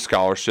offered him a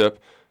scholarship.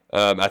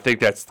 I think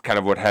that's kind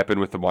of what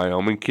happened with the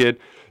Wyoming kid.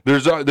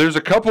 There's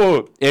a couple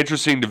of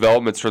interesting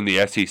developments from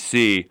the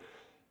SEC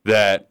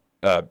that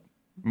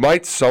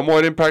might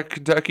somewhat impact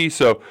Kentucky.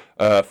 So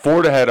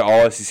Florida had an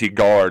all-SEC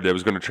guard that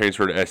was going to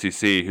transfer to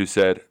SEC who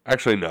said,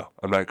 actually, no,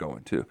 I'm not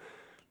going to.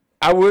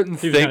 I wouldn't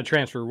think. He was going to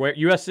transfer where?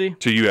 USC?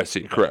 To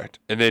USC, correct.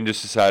 And then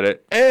just decided,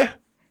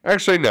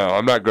 actually, no,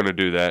 I'm not going to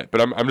do that.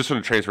 But I'm just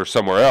going to transfer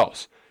somewhere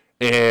else.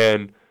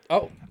 And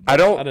I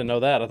didn't know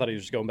that. I thought he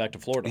was just going back to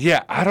Florida.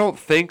 Yeah, I don't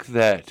think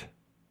that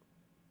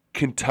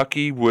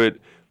Kentucky would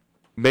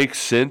make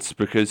sense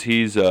because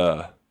he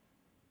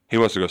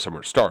wants to go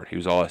somewhere to start. He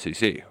was all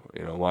SEC.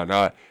 Why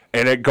not?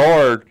 And at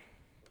guard,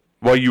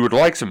 while you would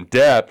like some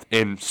depth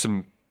and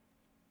some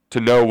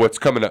to know what's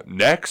coming up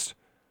next,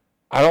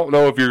 I don't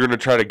know if you're going to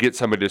try to get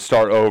somebody to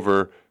start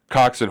over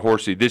Cox and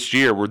Horsey this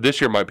year, where this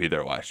year might be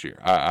their last year.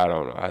 I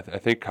don't know. I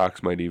think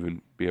Cox might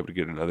even be able to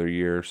get another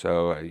year or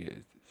so.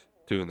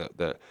 Doing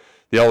the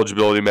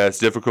eligibility math is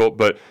difficult,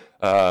 but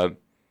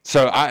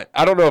so I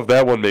don't know if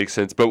that one makes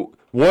sense. But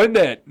one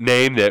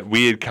name that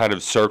we had kind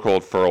of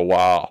circled for a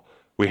while,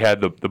 we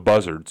had the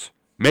Buzzards.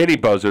 Many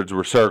Buzzards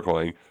were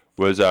circling,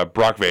 was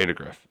Brock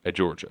Vandegrift at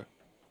Georgia,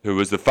 who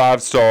was the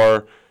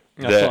 5-star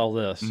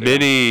that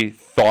many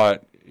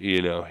thought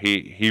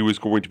he was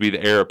going to be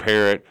the heir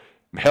apparent.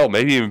 Hell,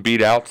 maybe even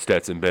beat out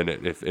Stetson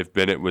Bennett if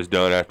Bennett was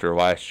done after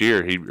last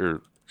year.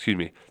 The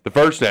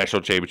first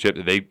national championship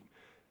that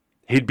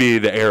he'd be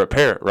the heir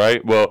apparent,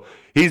 right? Well,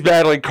 he's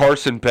battling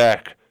Carson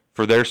Beck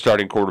for their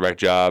starting quarterback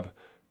job.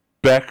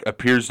 Beck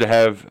appears to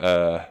have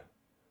a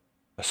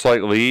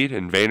slight lead,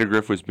 and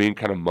Vandegrift was being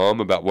kind of mum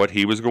about what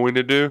he was going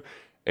to do.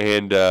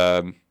 And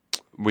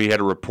we had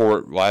a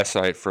report last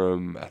night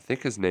from, I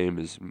think his name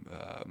is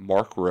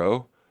Mark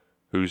Rowe,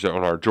 who's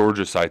on our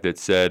Georgia site, that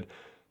said,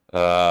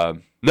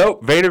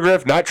 nope,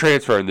 Vandegrift not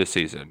transferring this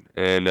season.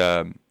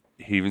 And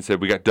he even said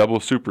we got double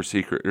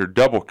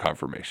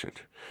confirmation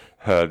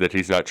that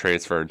he's not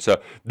transferring. So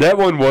that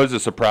one was a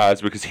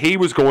surprise because he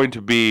was going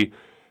to be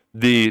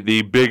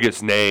the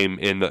biggest name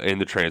in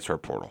the transfer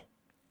portal.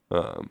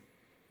 But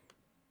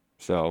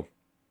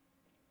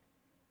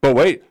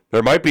wait,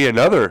 there might be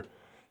another.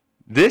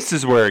 This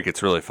is where it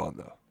gets really fun,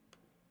 though.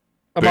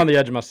 I'm on the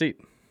edge of my seat.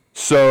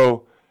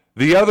 So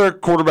the other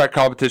quarterback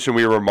competition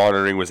we were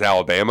monitoring was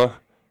Alabama.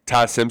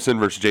 Ty Simpson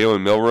versus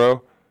Jalen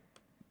Milroe.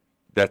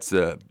 That's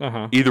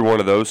either one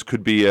of those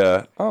could be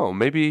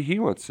maybe he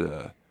wants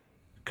to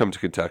come to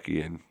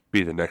Kentucky and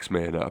be the next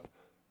man up.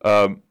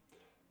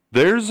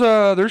 There's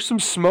some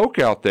smoke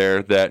out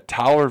there that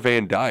Tyler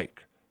Van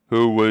Dyke,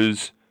 who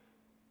was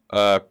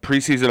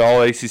preseason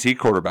All-ACC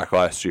quarterback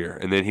last year,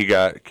 and then he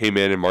came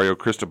in and Mario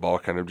Cristobal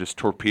kind of just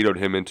torpedoed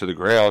him into the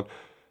ground.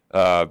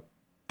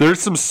 There's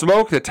some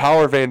smoke that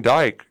Tyler Van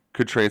Dyke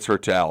could transfer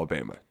to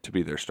Alabama to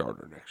be their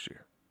starter next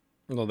year.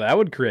 Well, that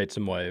would create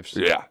some waves.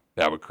 Yeah,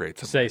 that would create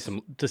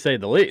some to say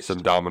the least. Some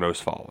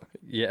dominoes falling.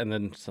 Yeah, and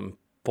then some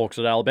folks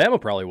at Alabama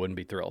probably wouldn't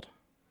be thrilled.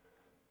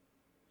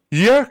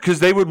 Yeah,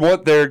 because they would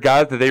want their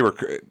guys that they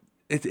recruit.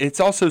 It's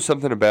also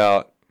something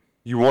about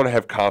you want to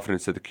have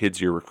confidence that the kids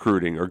you're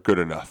recruiting are good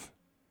enough,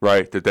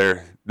 right? That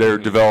they're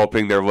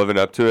developing, they're living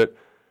up to it.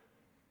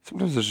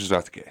 Sometimes that's just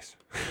not the case,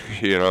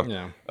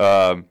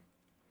 Yeah.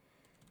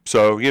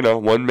 So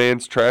one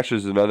man's trash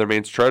is another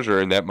man's treasure,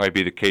 and that might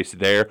be the case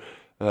there.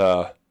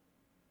 I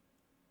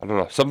don't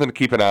know, something to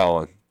keep an eye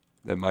on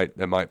that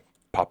might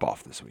pop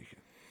off this weekend.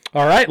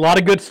 All right, a lot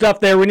of good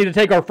stuff there. We need to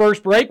take our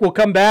first break. We'll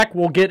come back.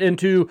 We'll get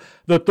into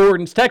the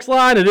Thornton's text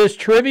line. It is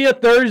Trivia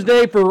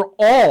Thursday for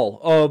all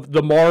of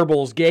the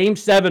marbles. Game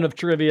 7 of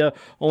Trivia,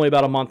 only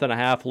about a month and a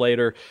half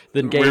later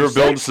than Game 6. We were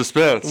building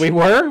suspense. We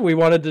were. We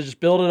wanted to just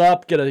build it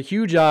up, get a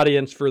huge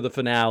audience for the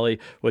finale,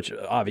 which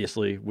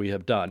obviously we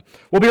have done.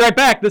 We'll be right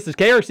back. This is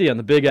KRC on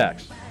the Big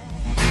X. Or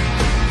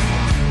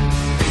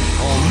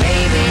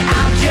maybe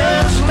I'll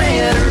just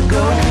let her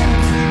go.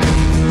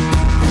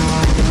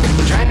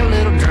 Drink a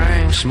little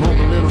drink, smoke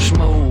a little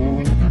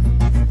smoke.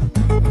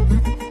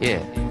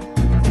 Yeah.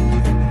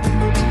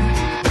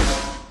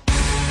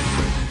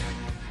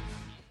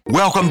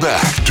 Welcome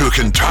back to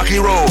Kentucky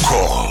Roll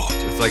Call.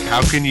 It's like,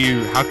 how can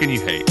you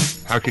hate?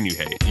 How can you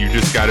hate? You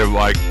just gotta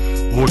like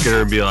look at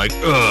her and be like,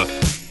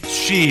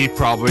 she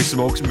probably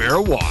smokes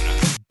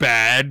marijuana.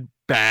 Bad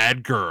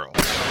girl.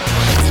 It's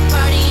a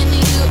party in the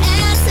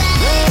USA.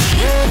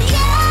 Yeah.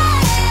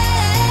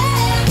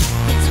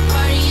 It's a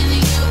party in the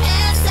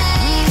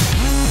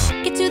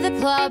USA. Get to the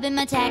club in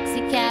my taxi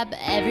cab.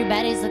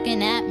 Everybody's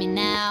looking at me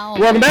now.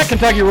 Welcome back,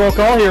 Kentucky Roll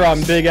Call here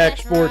on Big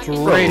X Sports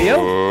Radio.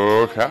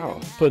 Oh, cow.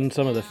 Putting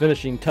some of the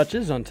finishing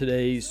touches on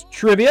today's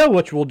trivia,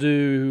 which we'll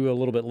do a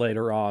little bit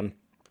later on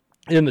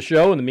in the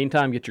show. In the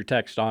meantime, get your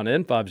text on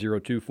in,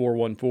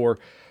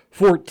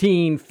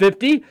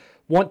 502-414-1450.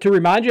 Want to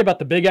remind you about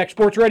the Big X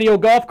Sports Radio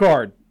golf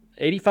card.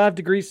 85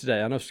 degrees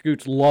today. I know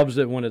Scoots loves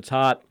it when it's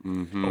hot.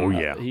 Mm-hmm. Oh,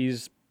 yeah.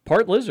 He's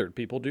part lizard.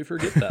 People do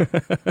forget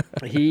that.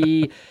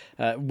 He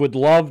would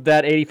love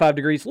that 85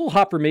 degrees. A little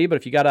hot for me, but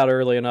if you got out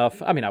early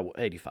enough,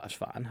 85 is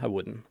fine.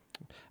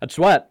 I'd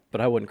sweat, but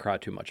I wouldn't cry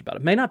too much about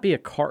it. Maybe not be a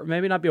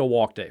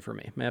walk day for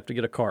me. May have to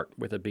get a cart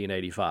with it being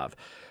 85.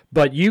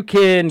 But you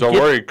can Don't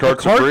get worry,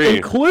 carts the are cart free.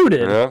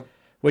 included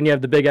when you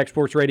have the Big X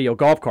Sports Radio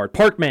golf cart.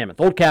 Park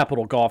Mammoth, Old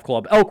Capitol Golf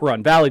Club, Elk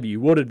Run, Valley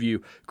View, Wooded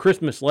View,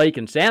 Christmas Lake,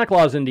 and Santa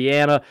Claus,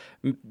 Indiana.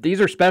 These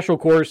are special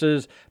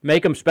courses.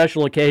 Make them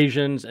special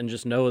occasions, and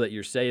just know that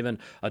you're saving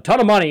a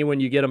ton of money when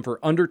you get them for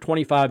under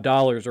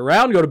 $25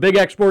 around. Go to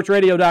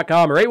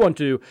BigXSportsRadio.com or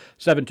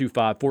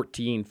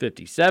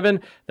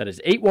 812-725-1457. That is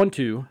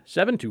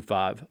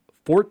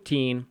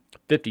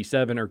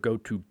 812-725-1457, or go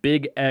to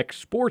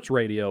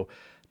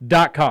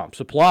BigXSportsRadio.com.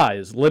 Supply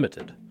is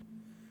limited.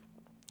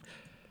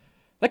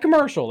 The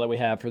commercial that we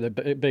have for the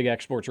Big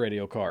X Sports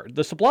Radio card,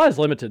 the supply is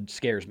limited,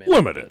 scares me.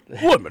 Limited.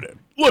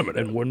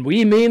 And when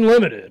we mean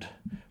limited,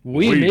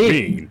 we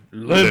mean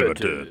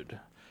limited.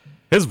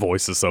 His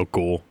voice is so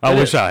cool. I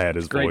wish I had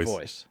his Great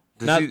voice.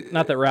 Not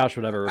that Roush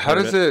would ever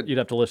record it. You'd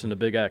have to listen to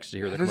Big X to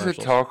hear the commercials. How does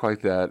it talk like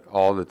that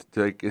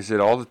is it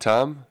all the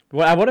time?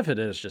 Well, what if it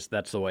is just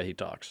that's the way he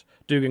talks?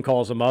 Dugan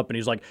calls him up and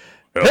he's like,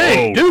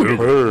 "Hey,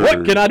 Dugan,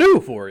 what can I do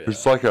for you?"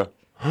 It's like a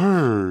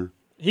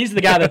He's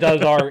the guy that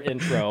does our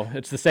intro.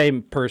 It's the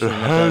same person. It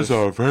has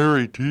a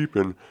very deep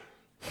and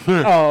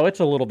thick. Oh, it's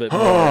a little bit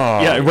more.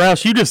 Yeah,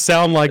 Roush, you just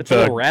sound like it's a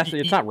little raspy.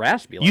 It's not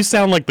raspy. You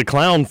sound like the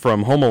clown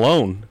from Home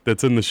Alone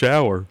that's in the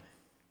shower.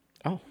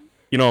 Oh.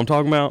 You know what I'm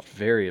talking about?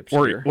 Very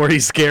obscure. Where he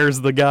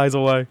scares the guys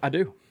away. I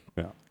do.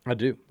 Yeah. I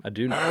do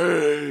know.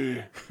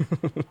 Hey.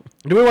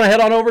 Do we want to head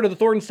on over to the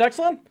Thornton's text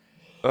line?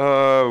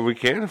 We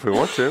can if we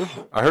want to.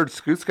 I heard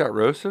Scoots got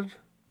roasted.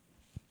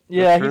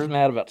 Yeah, he's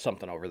mad about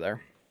something over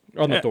there.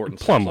 On the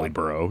Thornton's Plumley,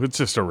 bro. It's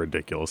just a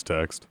ridiculous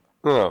text.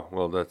 Oh,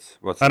 well, that's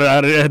what's that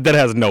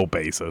has no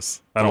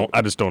basis.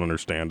 I just don't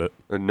understand it.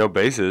 No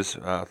basis.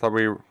 I thought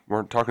we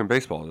weren't talking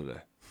baseball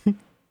today.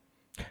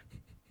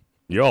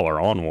 Y'all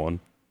are on one.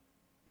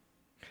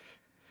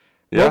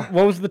 Yeah.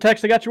 What was the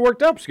text that got you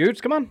worked up,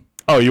 Scoots? Come on.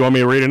 Oh, you want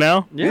me to read it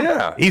now?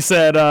 Yeah. He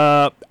said,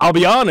 I'll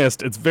be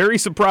honest, it's very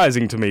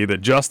surprising to me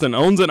that Justin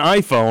owns an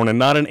iPhone and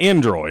not an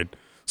Android.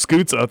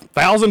 Scoots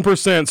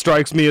 1,000%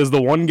 strikes me as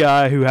the one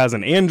guy who has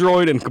an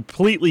Android and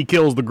completely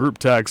kills the group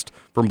text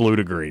from blue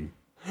to green.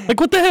 Like,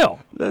 what the hell?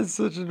 That's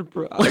such a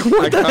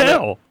what the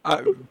hell?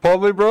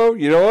 Probably, bro,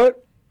 you know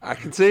what? I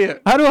can see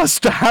it. How do I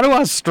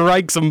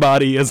strike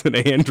somebody as an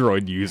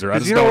Android user? I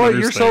just you know don't what?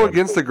 understand. You're so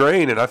against the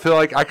grain, and I feel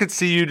like I could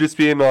see you just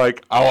being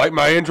like, I like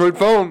my Android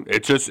phone.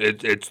 It's just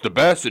it's the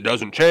best. It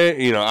doesn't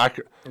change. You know, I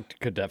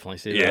could definitely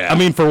see that. Yeah. I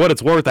mean, for what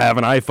it's worth, I have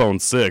an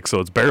iPhone 6, so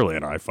it's barely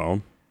an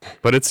iPhone.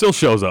 But it still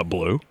shows up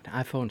blue.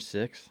 iPhone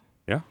 6?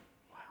 Yeah.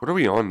 What are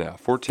we on now?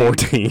 14?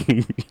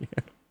 14.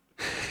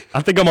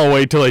 I think I'm going to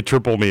wait till they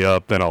triple me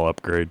up, then I'll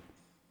upgrade.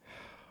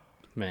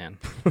 Man.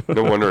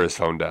 No wonder his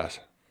phone dies.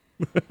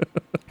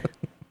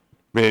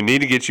 Man,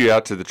 need to get you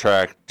out to the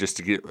track just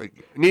to get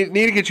need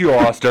to get you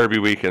lost Derby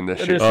weekend this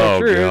year. It is so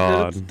true.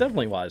 God. It's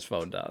definitely why his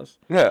phone dies.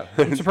 Yeah.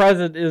 I'm surprised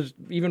it is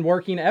even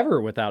working ever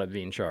without it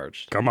being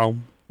charged. Come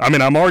on. I mean,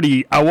 I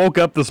woke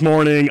up this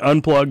morning,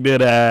 unplugged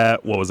it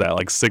at, what was that,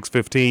 like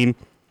 6:15,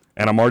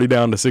 and I'm already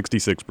down to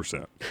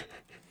 66%.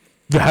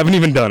 I haven't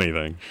even done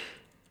anything.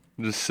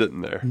 I'm just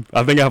sitting there.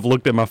 I think I've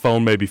looked at my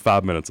phone maybe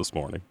 5 minutes this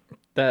morning.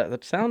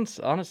 That sounds,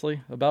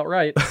 honestly, about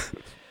right.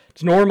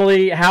 It's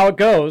normally how it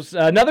goes.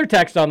 Another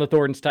text on the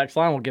Thornton's text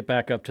line. We'll get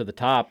back up to the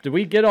top. Did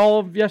we get all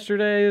of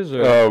yesterday's?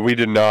 Or? We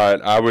did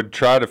not. I would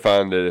try to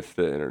find it if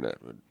the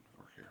internet would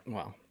work here.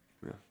 Wow.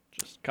 Yeah.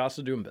 Just cost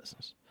of doing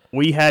business.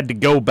 We had to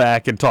go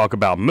back and talk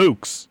about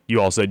Mooks.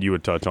 You all said you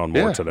would touch on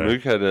more today.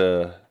 Mook had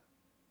a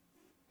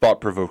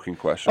thought-provoking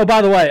question. Oh,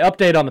 by the way,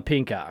 update on the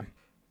pink eye.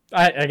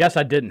 I guess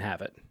I didn't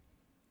have it.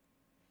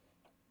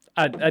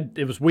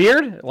 It was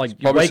weird.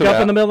 Like, you wake up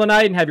in the middle of the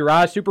night and have your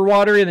eyes super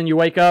watery, and then you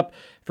wake up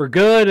for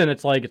good, and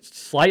it's like it's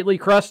slightly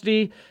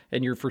crusty,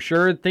 and you're for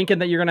sure thinking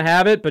that you're going to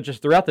have it, but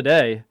just throughout the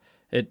day,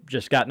 it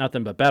just got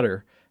nothing but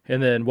better.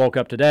 And then woke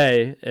up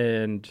today,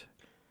 and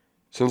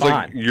sounds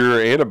like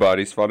your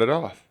antibodies fought it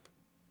off.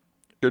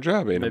 Good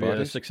job, antibodies.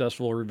 Maybe a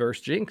successful reverse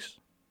jinx.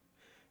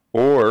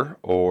 Or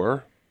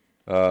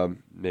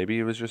maybe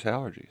it was just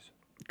allergies.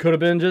 Could have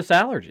been just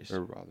allergies.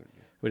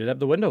 We did have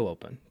the window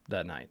open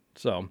that night,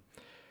 so...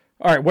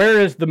 All right, where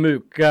is the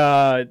Mook?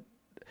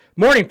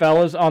 Morning,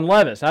 fellas. On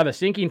Levis, I have a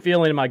sinking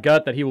feeling in my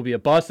gut that he will be a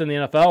bust in the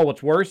NFL.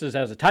 What's worse is,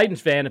 as a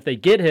Titans fan, if they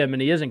get him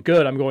and he isn't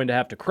good, I'm going to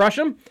have to crush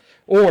him.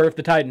 Or if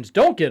the Titans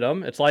don't get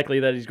him, it's likely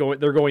that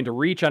they're going to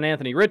reach on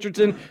Anthony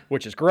Richardson,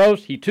 which is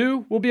gross. He,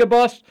 too, will be a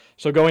bust.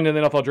 So going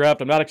into the NFL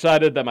draft, I'm not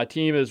excited that my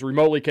team is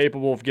remotely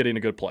capable of getting a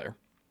good player.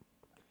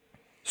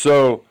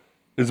 So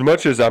as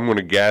much as I'm going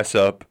to gas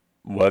up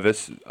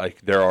Levis,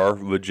 there are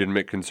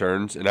legitimate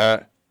concerns. And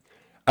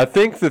I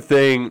think the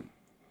thing...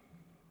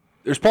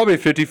 There's probably a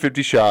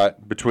 50-50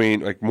 shot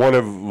between, one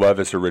of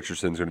Levis or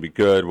Richardson's going to be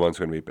good, one's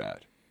going to be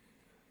bad.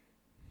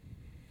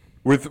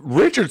 With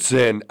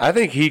Richardson, I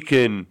think he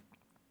can...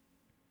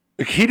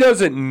 He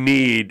doesn't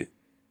need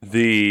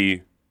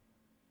the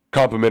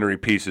complementary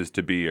pieces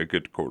to be a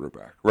good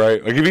quarterback,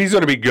 right? If he's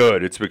going to be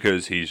good, it's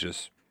because he's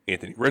just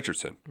Anthony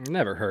Richardson. It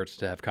never hurts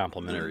to have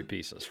complementary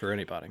pieces for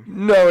anybody.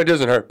 No, it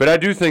doesn't hurt. But I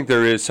do think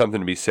there is something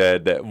to be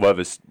said that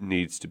Levis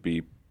needs to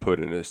be put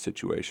in a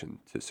situation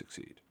to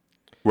succeed,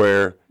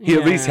 where he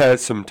at least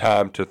has some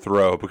time to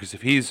throw. Because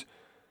if he's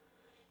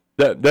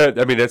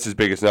that's his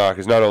biggest knock,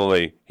 is not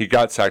only he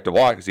got sacked a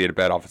lot because he had a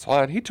bad offensive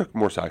line, he took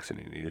more sacks than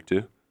he needed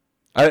to.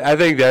 I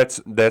think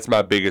that's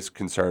my biggest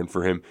concern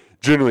for him.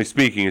 Generally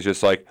speaking, is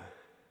just I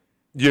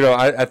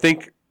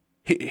think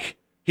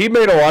he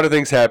made a lot of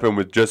things happen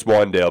with just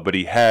Wandale, but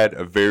he had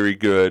a very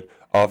good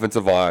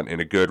offensive line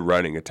and a good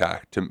running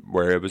attack to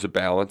where it was a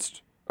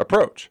balanced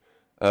approach.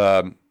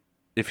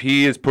 If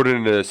he is put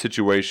in a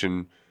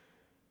situation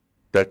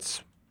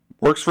that's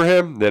works for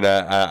him, then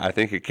I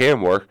think it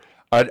can work.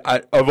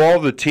 Of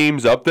all the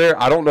teams up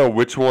there, I don't know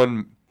which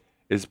one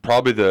is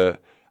probably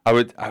I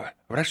would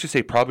actually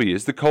say probably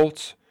is the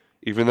Colts,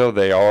 even though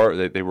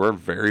they were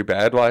very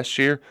bad last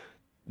year.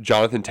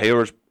 Jonathan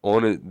Taylor's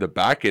on the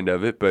back end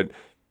of it, but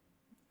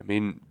I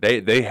mean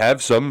they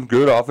have some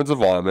good offensive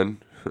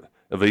linemen,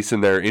 at least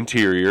in their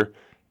interior,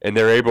 and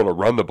they're able to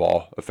run the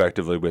ball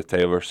effectively with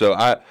Taylor. So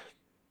I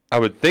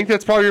would think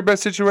that's probably your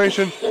best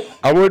situation.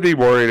 I would be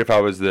worried if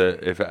I was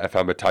if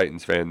I'm a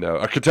Titans fan, though,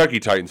 a Kentucky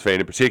Titans fan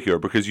in particular,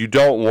 because you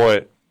don't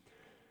want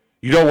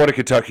a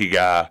Kentucky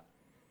guy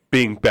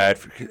being bad.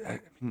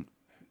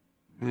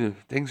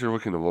 Things are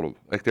looking a little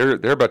like they're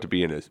about to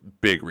be in a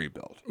big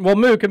rebuild. Well,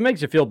 Mook, it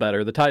makes you feel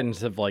better. The Titans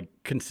have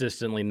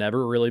consistently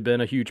never really been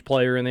a huge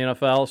player in the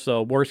NFL.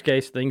 So worst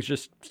case, things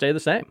just stay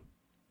the same.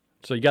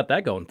 So you got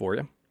that going for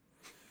you.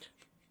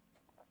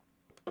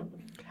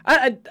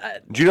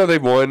 Do you know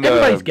they've won?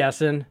 Everybody's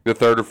guessing the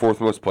third or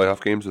fourth most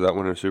playoff games without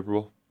winning a Super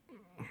Bowl.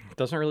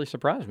 Doesn't really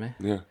surprise me.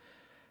 Yeah,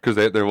 because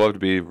they love to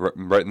be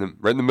right in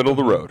the middle of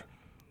the road.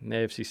 And the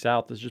AFC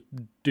South is just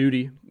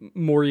duty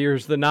more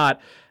years than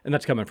not, and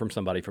that's coming from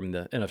somebody from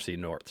the NFC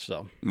North.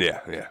 So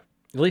yeah. At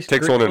least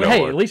takes one to know.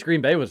 Hey, at least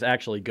Green Bay was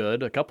actually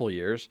good a couple of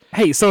years.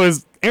 Hey, so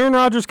is Aaron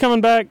Rodgers coming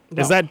back?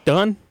 No. Is that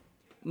done?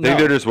 I think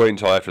they're just waiting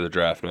until after the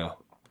draft now,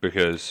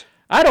 because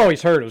I'd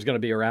always heard it was going to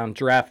be around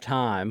draft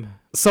time.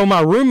 So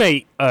my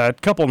roommate a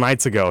couple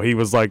nights ago, he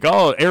was like,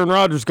 "Oh, Aaron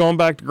Rodgers going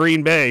back to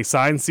Green Bay,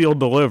 signed, sealed,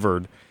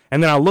 delivered."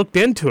 And then I looked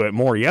into it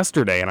more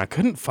yesterday, and I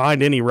couldn't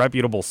find any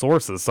reputable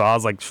sources. So I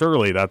was like,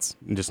 surely that's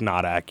just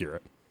not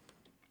accurate.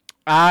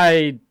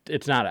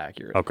 It's not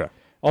accurate. Okay.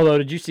 Although,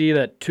 did you see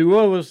that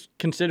Tua was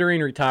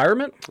considering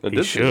retirement?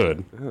 He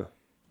should. Yeah.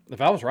 If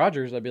I was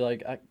Rodgers, I'd be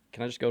like,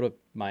 can I just go to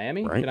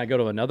Miami? Right. Can I go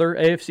to another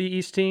AFC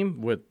East team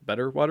with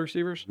better wide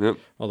receivers? Yep.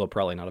 Although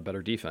probably not a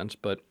better defense,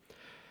 but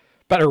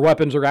better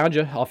weapons around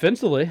you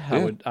offensively.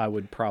 Yeah. I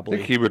would probably. I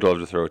think he would love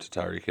to throw it to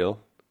Tyreek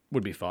Hill.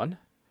 Would be fun.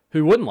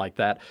 Who wouldn't like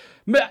that?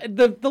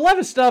 The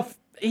Levis stuff,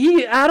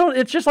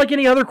 it's just like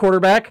any other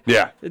quarterback.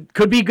 Yeah. It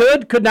could be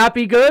good, could not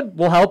be good.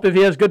 Will help if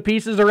he has good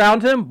pieces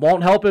around him.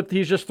 Won't help if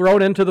he's just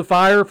thrown into the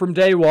fire from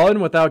day one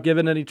without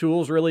given any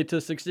tools really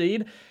to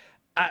succeed.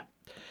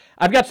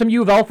 I've got some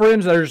U of L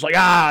friends that are just like,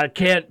 I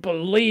can't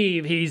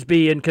believe he's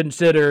being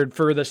considered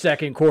for the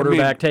second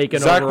quarterback taken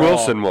Zach overall.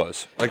 Wilson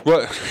was. Like,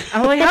 what?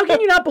 I'm like, how can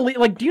you not believe?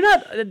 Like, do you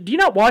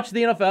not watch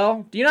the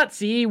NFL? Do you not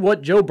see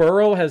what Joe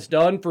Burrow has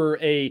done for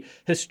a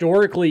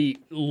historically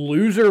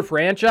loser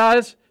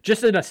franchise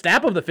just in a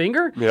snap of the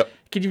finger. Yep.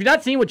 Could you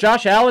not seen what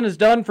Josh Allen has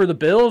done for the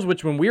Bills,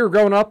 which when we were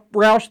growing up,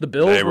 Roush, the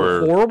Bills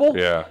were horrible?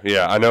 Yeah.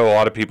 I know a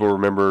lot of people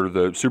remember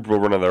the Super Bowl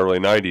run in the early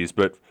 90s,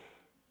 but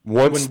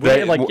once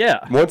they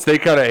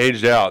kind of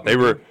aged out,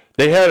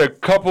 they had a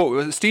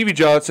couple, Stevie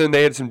Johnson,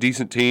 they had some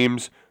decent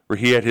teams where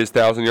he had his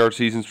 1,000-yard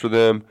seasons for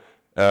them,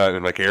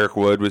 and like Eric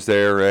Wood was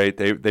there, right?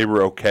 They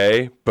were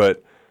okay,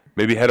 but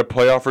maybe had a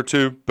playoff or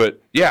two,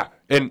 but yeah.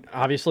 And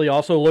obviously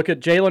also look at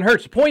Jalen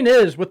Hurts. The point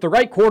is, with the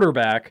right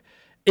quarterback,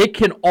 it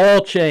can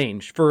all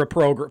change for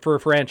a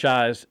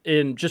franchise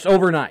in just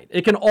overnight.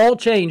 It can all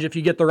change if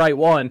you get the right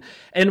one.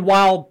 And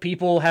while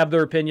people have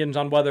their opinions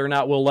on whether or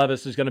not Will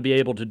Levis is going to be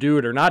able to do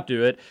it or not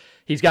do it,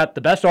 he's got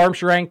the best arm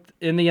strength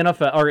in the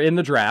NFL or in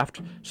the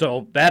draft.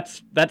 So that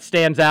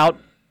stands out.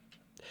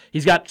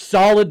 He's got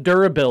solid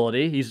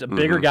durability. He's a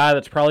bigger guy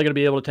that's probably going to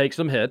be able to take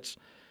some hits.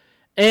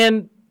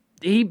 And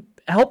he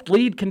helped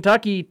lead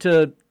Kentucky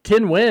to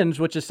 10 wins,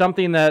 which is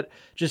something that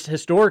just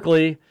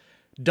historically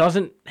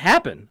doesn't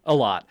happen a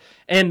lot.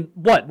 And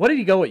what did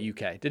he go at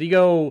UK? Did he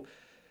go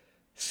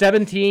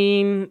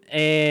 17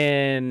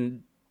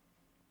 and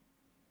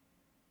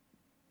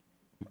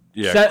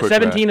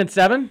 17 and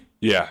 7?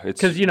 Yeah,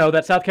 because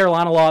that South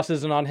Carolina loss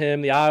isn't on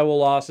him, the Iowa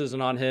loss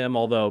isn't on him,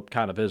 although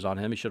kind of is on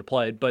him. He should have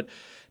played, but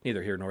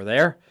neither here nor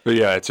there. But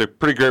yeah, it's a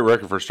pretty great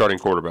record for a starting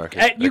quarterback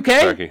at UK.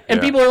 Kentucky. And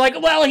people are like,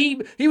 well, he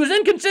was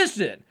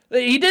inconsistent.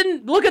 He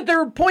didn't look at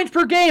their points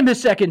per game his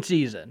second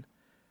season.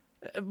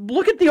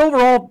 Look at the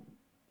overall.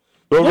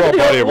 The overall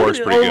body of work is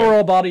pretty good.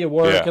 Overall body of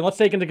work, and let's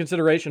take into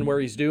consideration where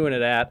he's doing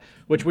it at,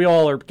 which we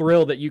all are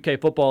thrilled that UK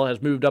football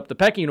has moved up the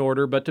pecking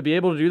order, but to be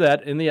able to do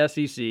that in the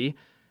SEC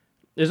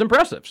is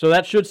impressive. So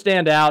that should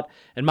stand out,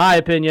 in my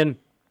opinion.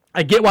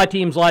 I get why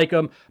teams like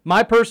him.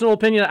 My personal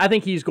opinion, I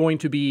think he's going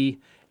to be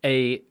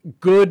a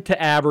good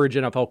to average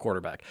NFL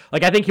quarterback.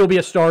 Like, I think he'll be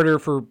a starter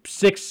for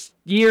 6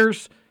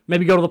 years,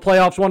 maybe go to the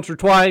playoffs once or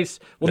twice,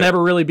 will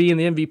never really be in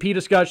the MVP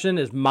discussion,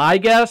 is my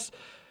guess.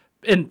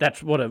 And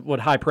that's what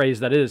high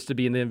praise that is to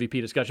be in the MVP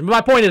discussion. But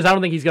my point is, I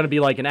don't think he's going to be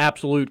like an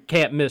absolute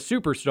can't-miss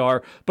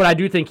superstar, but I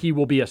do think he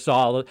will be a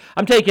solid.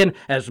 I'm taking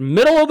as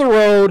middle of the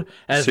road,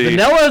 as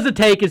vanilla as a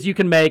take as you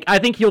can make. I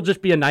think he'll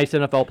just be a nice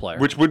NFL player.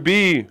 Which would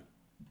be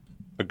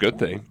a good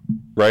thing,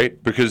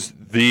 right? Because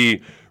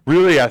I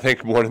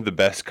think one of the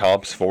best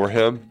comps for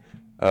him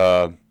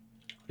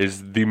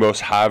is the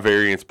most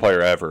high-variance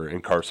player ever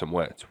in Carson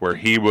Wentz, where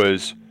he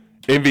was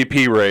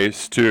MVP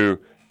race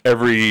to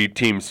every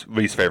team's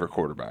least favorite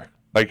quarterback.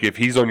 Like, if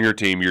he's on your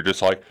team, you're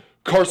just like,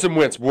 Carson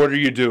Wentz, what are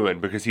you doing?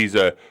 Because he's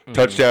a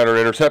touchdown or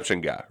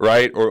interception guy,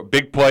 right? Or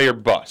big play or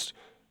bust.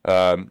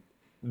 I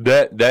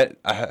thought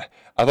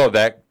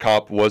that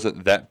comp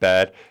wasn't that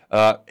bad.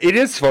 It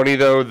is funny,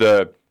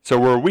 though, so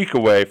we're a week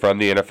away from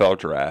the NFL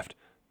draft.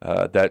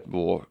 That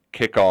will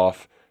kick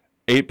off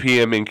 8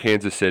 p.m. in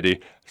Kansas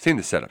City. I've seen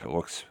the setup. It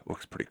looks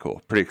pretty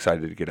cool. Pretty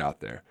excited to get out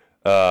there.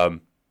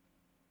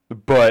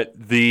 But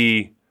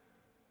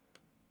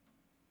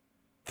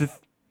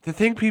the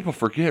thing people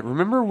forget,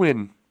 remember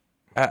when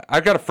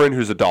I got a friend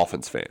who's a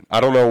Dolphins fan. I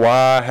don't know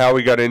how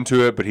he got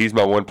into it, but he's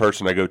my one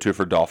person I go to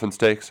for Dolphins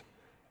takes.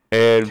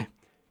 And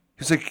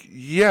he's like,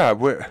 yeah,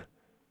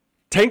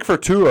 tank for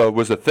Tua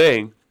was a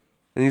thing.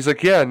 And he's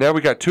like, yeah, now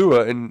we got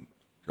Tua, and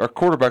our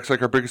quarterback's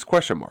like our biggest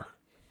question mark.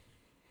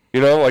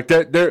 Like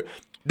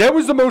that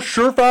was the most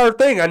surefire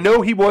thing. I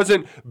know he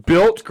wasn't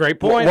built. Great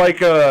point. Like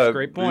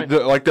great point.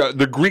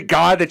 The Greek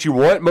guy that you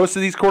want. Most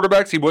of these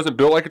quarterbacks, he wasn't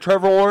built like a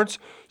Trevor Lawrence,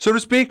 so to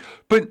speak.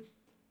 But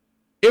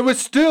it was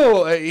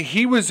still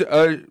he was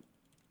going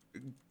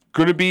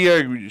to be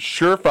a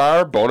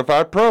surefire, bona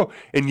fide pro.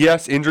 And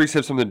yes, injuries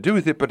have something to do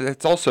with it, but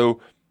it's also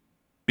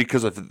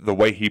because of the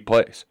way he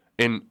plays.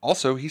 And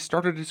also, he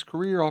started his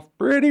career off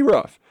pretty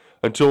rough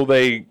until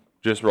they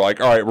just were like,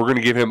 all right, we're going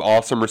to give him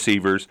awesome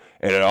receivers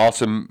and an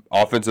awesome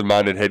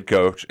offensive-minded head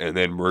coach, and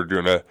then we're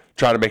going to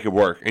try to make it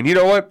work. And you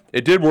know what?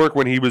 It did work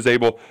when he was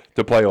able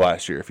to play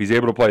last year. If he's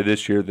able to play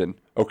this year, then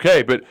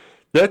okay. But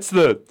that's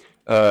the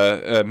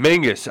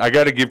Mangus. I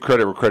got to give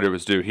credit where credit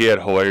was due. He had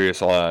a hilarious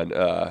line.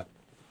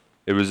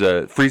 It was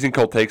Freezing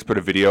Cold Takes put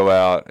a video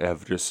out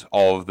of just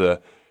all of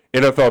the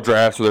NFL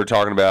drafts where they're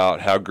talking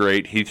about how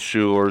great Heath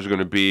Schuler is going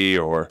to be,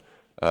 or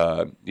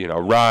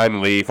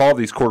Ryan Leaf, all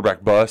these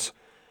quarterback busts.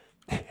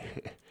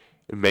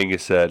 And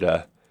Mangus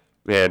said,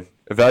 man,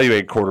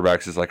 evaluating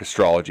quarterbacks is like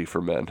astrology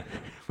for men.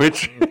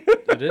 Which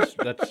it is.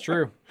 That's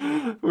true.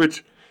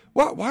 Which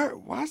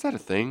why is that a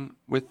thing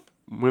with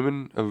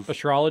women of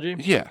astrology?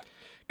 Yeah.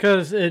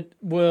 Because it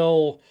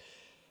will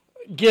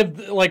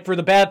give, like, for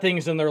the bad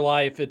things in their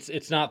life,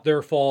 it's not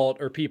their fault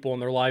or people in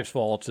their lives'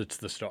 faults, it's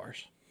the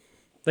stars.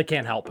 They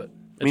can't help it.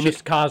 It's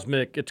just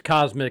cosmic. It's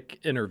cosmic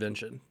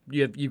intervention.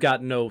 You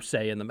got no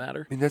say in the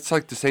matter. I mean, that's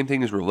like the same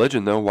thing as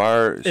religion, though.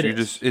 It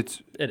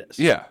is.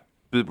 Yeah.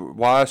 But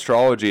why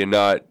astrology and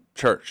not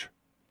church?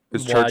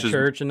 Why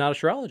church and not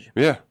astrology?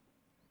 Yeah.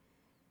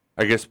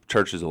 I guess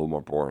church is a little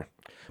more boring.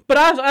 But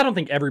I don't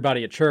think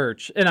everybody at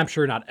church, and I'm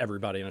sure not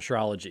everybody in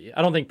astrology,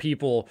 I don't think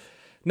people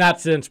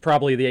Not since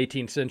probably the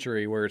 18th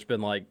century, where it's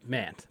been like,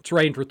 man, it's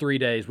rained for 3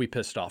 days. We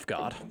pissed off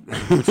God.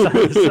 Like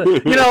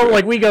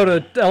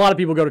a lot of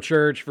people go to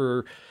church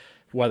for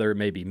whether it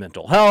may be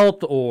mental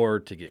health or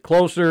to get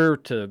closer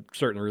to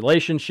certain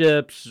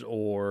relationships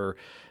or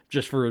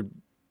just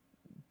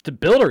to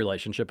build a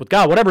relationship with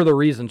God, whatever the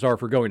reasons are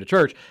for going to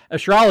church.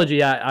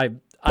 Astrology, I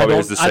probably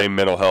has the same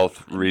mental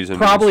health reason.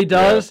 Probably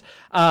does.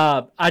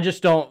 Yeah. I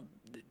just don't.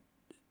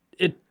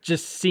 It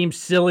just seems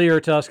sillier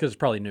to us because it's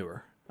probably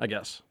newer, I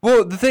guess.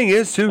 Well, the thing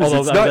is, too, is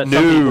it's not new.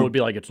 Some people would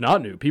be like, it's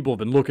not new. People have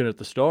been looking at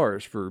the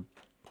stars for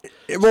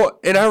Well,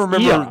 and I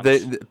remember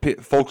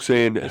eons. folks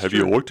saying, have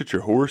you looked at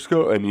your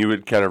horoscope? And you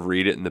would kind of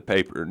read it in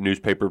the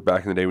newspaper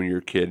back in the day when you were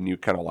a kid, and you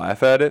kind of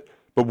laugh at it.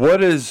 But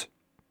what is,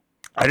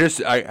 I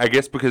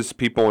guess because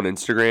people on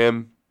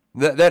Instagram,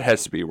 that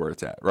has to be where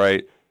it's at,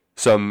 right?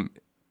 Some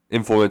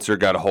influencer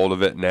got a hold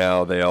of it,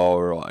 now they all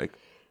are like,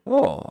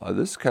 oh,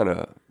 this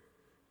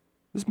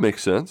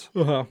makes sense.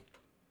 Uh-huh.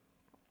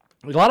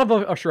 A lot of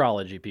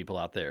astrology people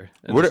out there.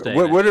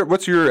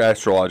 What's your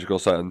astrological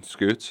sign,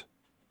 Scoots?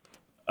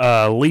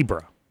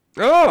 Libra.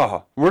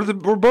 Oh,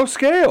 we're both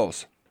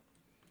scales.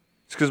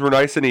 It's because we're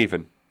nice and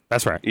even.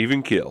 That's right.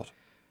 Even keeled.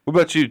 What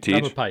about you, Teach?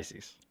 I'm a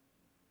Pisces.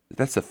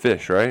 That's the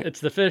fish, right?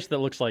 It's the fish that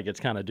looks like it's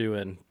kind of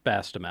doing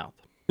bass to mouth.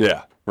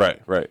 Yeah,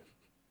 right.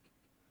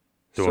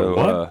 Doing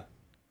what?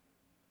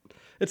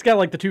 It's got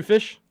like the two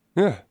fish.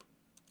 Yeah.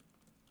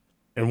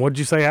 And what'd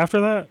you say after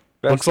that?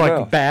 Bass Looks to like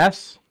mouth.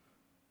 Bass.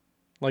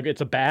 Like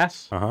it's a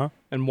bass. Uh-huh.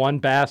 And one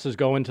bass is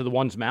going to the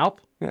one's mouth.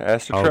 Yeah,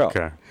 ask the trout.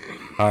 Okay.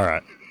 All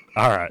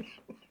right.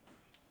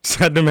 Just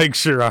had to make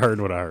sure I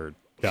heard what I heard.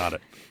 Got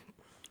it.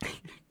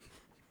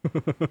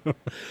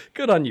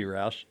 Good on you,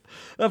 Roush.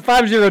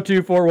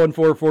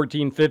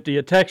 502-414-1450.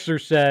 A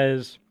texter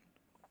says,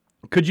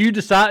 could you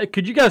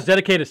guys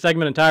dedicate a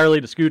segment entirely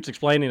to Scoots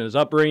explaining his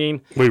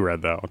upbringing? We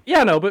read that one.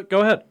 Yeah, no, but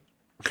go ahead.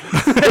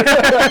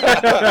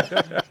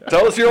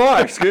 Tell us your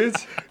life,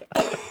 Scoots.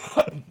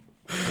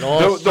 It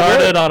all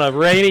started on a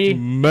rainy...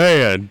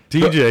 Man,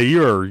 TJ,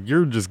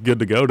 you're just good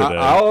to go today.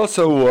 I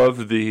also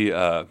love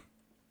the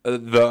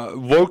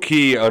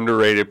low-key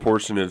underrated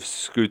portion of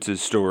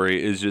Scoots'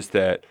 story is just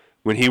that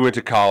when he went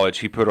to college,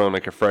 he put on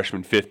like a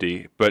freshman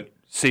 50, but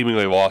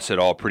seemingly lost it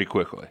all pretty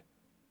quickly.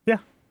 Yeah.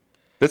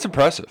 That's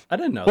impressive. I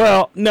didn't know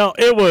Well, no,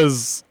 it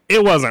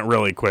wasn't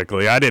really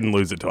quickly. I didn't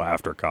lose it till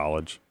after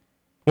college.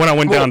 When I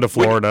went down to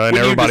Florida and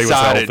everybody was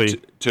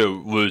healthy.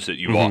 To lose it,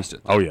 you lost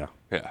it. Oh, yeah.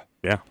 Yeah.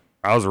 Yeah.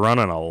 I was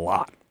running a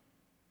lot.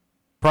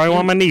 Probably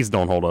why my knees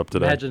don't hold up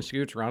today. Imagine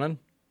Scoots running.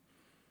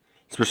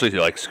 Especially if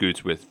you like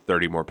Scoots with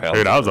 30 more pounds.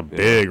 Dude, I was a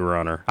big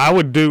runner. I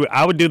would do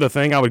the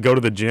thing. I would go to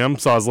the gym.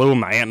 So I was living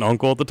with my aunt and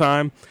uncle at the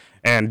time.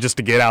 And just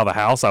to get out of the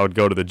house, I would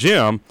go to the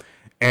gym.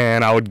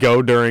 And I would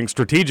go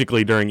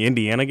strategically during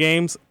Indiana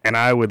games. And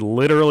I would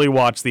literally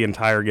watch the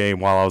entire game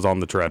while I was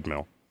on the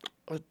treadmill.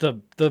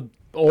 The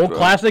old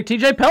classic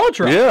TJ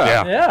Pelletron.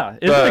 Yeah.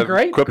 Isn't it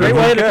great? Great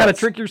way to kind of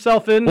trick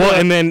yourself in.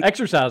 And then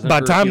exercising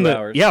by for time a few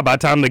hours. Yeah, by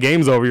the time the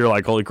game's over, you're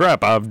like, holy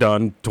crap, I've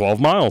done 12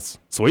 miles.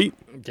 Sweet.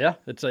 Yeah,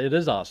 it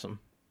is awesome.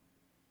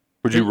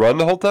 Would you run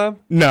the whole time?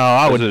 No,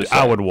 I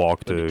would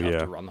walk too. Tough Yeah.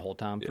 to run the whole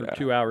time for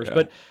 2 hours, yeah.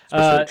 but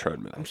Especially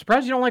treadmill. I'm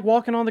surprised you don't like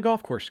walking on the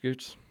golf course,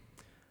 Scoots.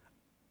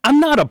 I'm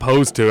not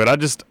opposed to it. I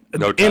just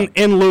No time.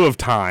 in lieu of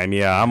time.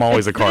 Yeah, I'm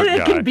always a cart It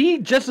guy. can be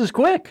just as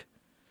quick.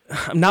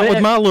 Not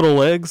with my little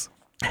legs.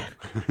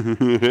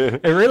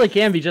 It really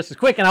can be just as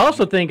quick. And I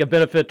also think a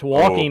benefit to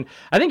walking,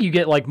 I think you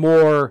get like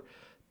more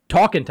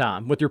talking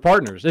time with your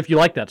partners if you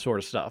like that sort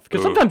of stuff.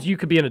 Because sometimes you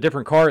could be in a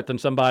different cart than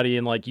somebody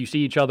and like you see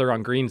each other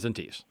on greens and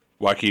tees.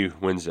 Wacky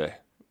Wednesday.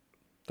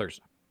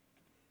 Thursday.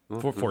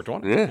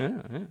 420.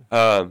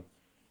 Yeah.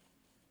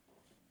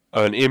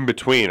 An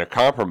in-between, a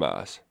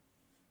compromise.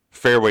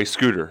 Fairway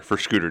scooter for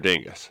Scooter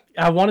Dingus.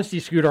 I want to see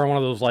Scooter on one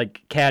of those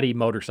like caddy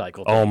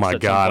motorcycle things. Oh my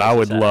God, I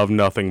would love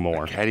nothing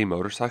more. A caddy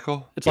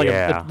motorcycle? It's like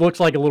it looks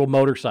like a little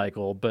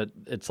motorcycle, but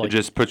it's like You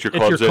just put your it's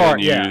clubs in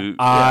cart, and you... yeah.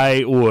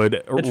 I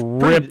would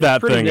rip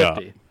that thing up.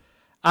 nifty.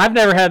 I've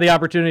never had the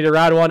opportunity to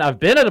ride one. I've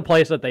been at a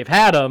place that they've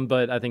had them,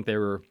 but I think they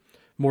were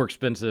more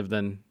expensive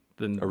than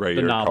A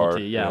regular the novelty. car,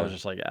 Yeah, yeah. I was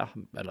just like,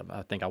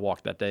 I think I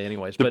walked that day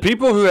anyways. The But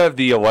people who have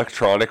the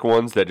electronic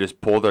ones that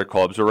just pull their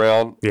clubs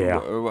around. Yeah.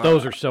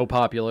 those are so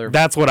popular.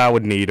 That's what I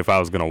would need if I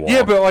was going to walk.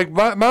 Yeah, but like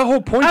my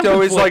whole point I'm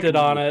though is like conflicted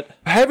on it.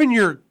 having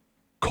your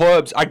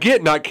clubs. I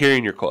get not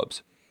carrying your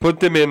clubs. Put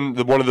them in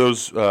one of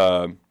those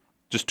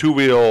just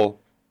 2-wheel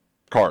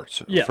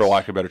carts, Yes. for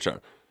lack of a better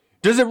term.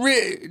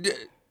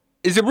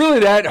 Is it really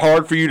that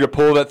hard for you to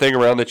pull that thing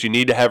around that you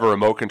need to have a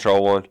remote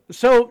control one?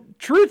 So,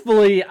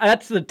 truthfully,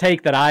 that's the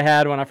take that I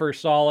had when I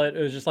first saw it.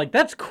 It was just like,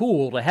 that's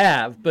cool to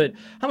have, but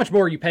how much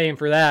more are you paying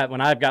for that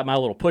when I've got my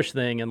little push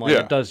thing and like Yeah.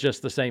 it does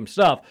just the same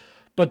stuff?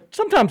 But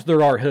sometimes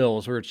there are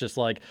hills where it's just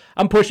like,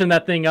 I'm pushing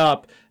that thing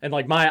up and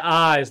like my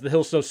eyes, the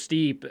hill's so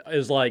steep,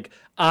 is like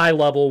eye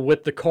level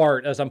with the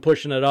cart as I'm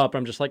pushing it up.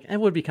 I'm just like,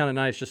 it would be kind of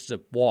nice just to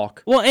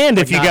walk. Well, and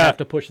Like if you not got have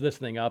to push this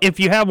thing up. if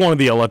you have one of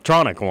the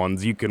electronic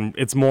ones,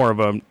 it's more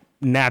of a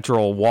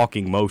natural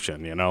walking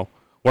motion,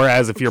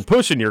 Whereas if you're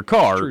pushing your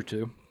car, True,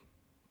 too.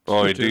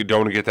 Oh, you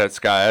don't want to get that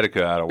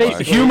sciatica out of whack.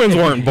 Basically, humans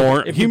weren't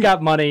born. If you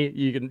got money,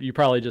 you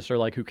probably just are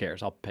like, who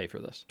cares? I'll pay for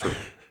this.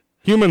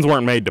 Humans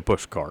weren't made to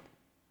push cart.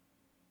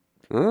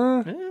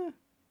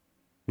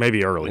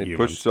 Maybe early They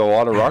humans. pushed a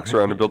lot of rocks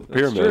around to build the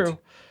That's pyramids. true.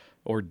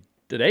 Or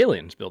did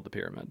aliens build the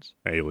pyramids?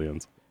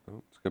 Aliens.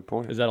 That's a good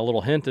point. Is that a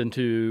little hint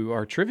into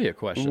our trivia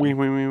question?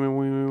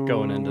 Going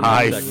Going into this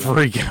I segment?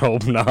 freaking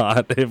hope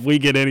not. If we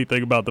get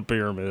anything about the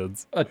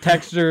pyramids. A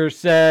texter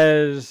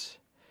says,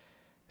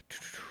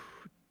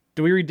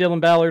 do we read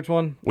Dylan Ballard's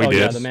one? We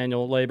Yeah, did. the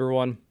manual labor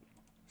one.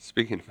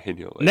 Speaking of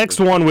manual labor. Next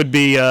one would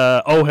be,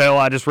 oh hell,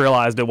 I just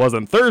realized it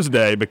wasn't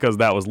Thursday because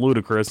that was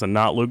Ludacris and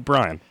not Luke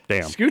Bryan.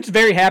 Damn. Scoot's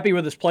very happy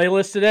with his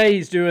playlist today.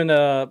 He's doing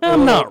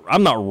I'm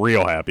not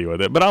real happy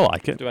with it, but I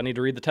like it. Do I need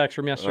to read the text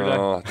from yesterday?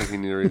 Oh, I think you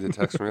need to read the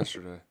text from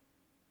yesterday.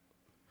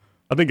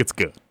 I think it's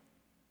good.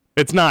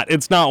 It's not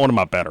one of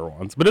my better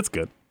ones, but it's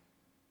good.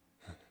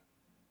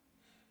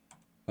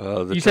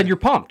 You said you're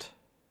pumped.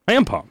 I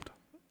am pumped.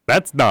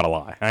 That's not a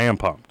lie. I am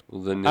pumped.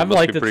 Well, then I've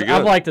liked it.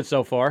 I've liked it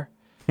so far.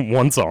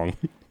 One song.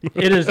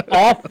 It is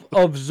Off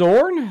of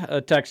Zorn.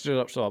 A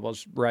texter, so I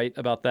was right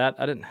about that.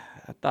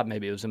 I thought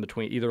maybe it was in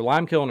between either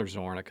Limekiln or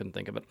Zorn. I couldn't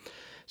think of it.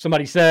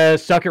 Somebody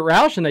says Suck It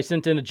Roush, and they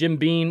sent in a Jim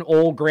Beam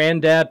Old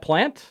Granddad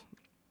Plant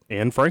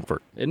in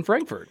Frankfurt.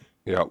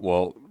 Yeah,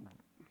 well,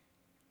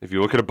 if you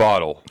look at a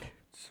bottle,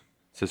 it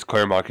says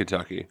Claremont,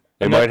 Kentucky.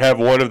 They might have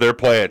one of their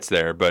plants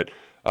there, but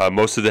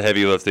most of the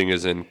heavy lifting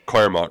is in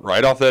Claremont,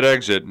 right off that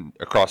exit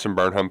across from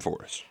Burnham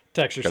Forest.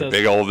 Texter Got says a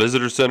big old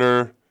visitor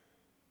center.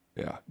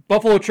 Yeah.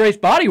 Buffalo Trace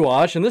body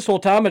wash, and this whole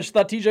time I just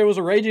thought TJ was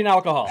a raging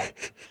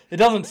alcoholic. It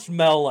doesn't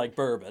smell like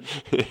bourbon.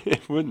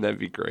 Wouldn't that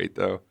be great,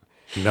 though?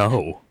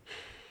 No.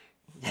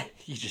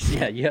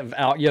 You have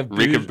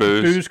Reeking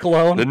booze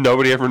cologne. Then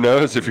nobody ever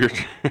knows if you're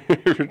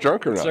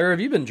drunk or not. Sir,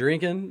 have you been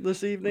drinking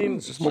this evening?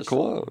 It's just my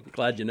cologne.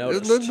 Glad you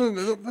noticed.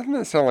 Doesn't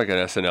that sound like an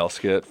SNL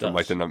skit from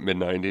like the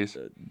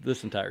mid-'90s?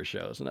 This entire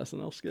show is an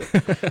SNL skit.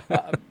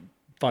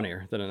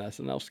 Funnier than an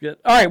SNL skit.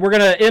 All right, we're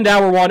going to end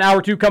hour one.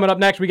 Hour two coming up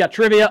next. We got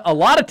trivia, a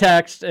lot of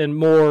text, and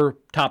more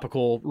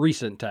topical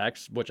recent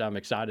text, which I'm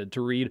excited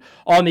to read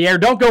on the air.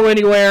 Don't go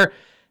anywhere.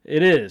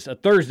 It is a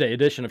Thursday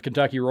edition of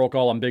Kentucky Roll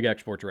Call on Big X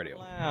Sports Radio.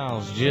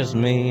 It's just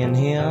me and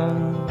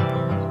him.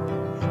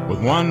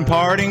 With one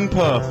parting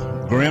puff,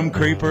 Grim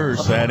Creeper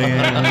sat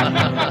in.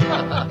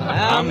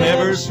 I'll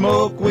never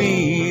smoke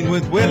weed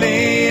with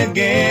Willie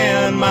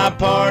again. My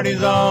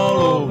party's all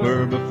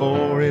over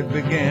before it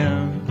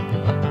began.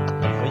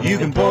 You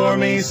can pour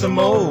me some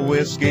old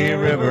Whiskey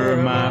River,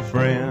 my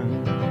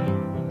friend,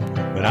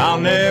 but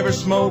I'll never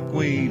smoke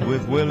weed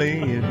with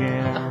Willie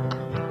again.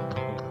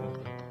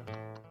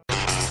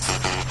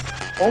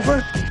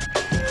 Over?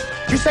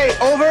 You say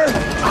over?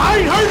 I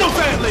ain't heard no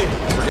family.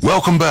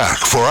 Welcome back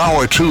for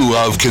hour two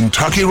of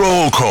Kentucky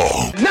Roll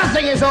Call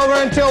Nothing is over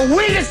until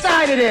we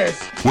decide it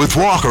is. with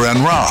Walker and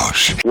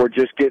Roush. We're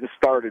just getting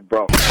started,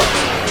 bro.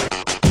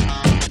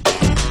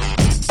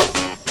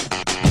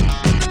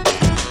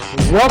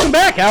 Welcome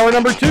back. Hour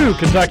number two,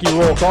 Kentucky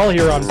Roll Call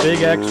here on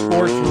Big X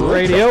Sports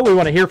Radio. We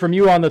want to hear from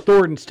you on the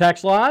Thornton's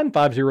text line,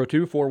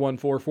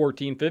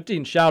 502-414-1450.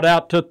 And shout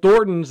out to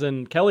Thornton's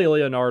and Kelly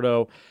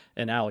Leonardo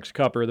and Alex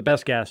Cupper, the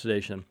best gas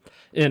station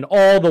in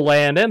all the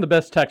land and the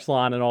best text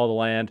line in all the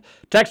land.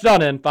 Text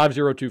on in,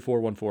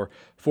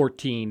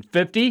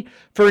 502-414-1450.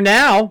 For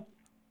now,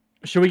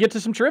 should we get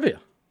to some trivia?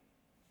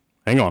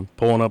 Hang on,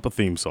 pulling up a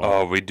theme song.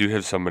 Oh, we do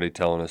have somebody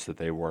telling us that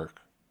they work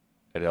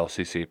at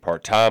LCC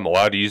part-time,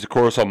 allowed to use the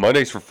course on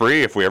Mondays for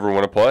free if we ever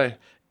want to play.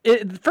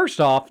 First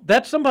off,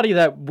 that's somebody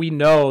that we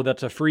know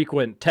that's a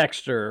frequent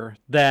texter.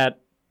 That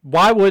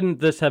why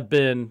wouldn't you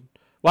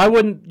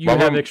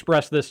have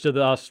expressed this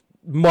to us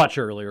much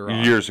earlier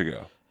on? Years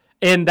ago.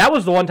 And that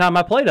was the one time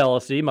I played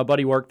LSC. My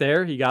buddy worked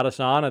there. He got us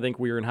on. I think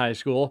we were in high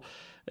school.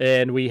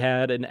 And we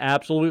had an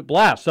absolute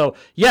blast. So,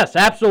 yes,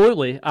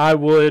 absolutely. I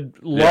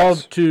would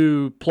love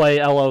to play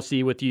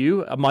LLC with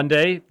you. A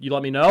Monday, you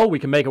let me know. We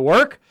can make it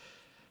work.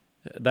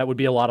 That would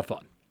be a lot of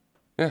fun.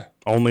 Yeah.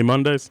 Only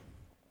Mondays?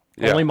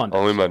 Yeah, only Mondays.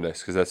 Only Mondays,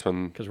 because that's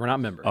when... Because we're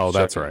not members. Oh,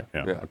 that's right.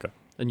 Yeah, okay.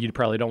 And you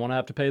probably don't want to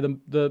have to pay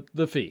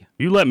the fee.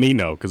 You let me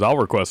know, because I'll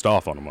request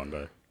off on a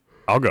Monday.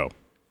 I'll go.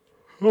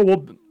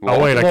 Oh,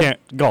 wait, I can't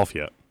golf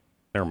yet.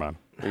 Never mind.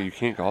 You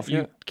can't golf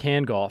You yet?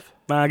 can golf.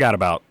 I got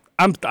about...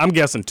 I'm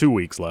guessing 2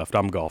 weeks left.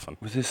 I'm golfing.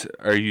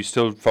 Are you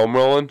still foam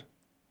rolling?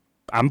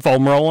 I'm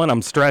foam rolling.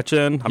 I'm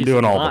stretching. I'm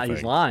doing all the things.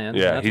 He's lying.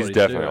 Yeah, That's he's what he's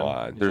definitely doing.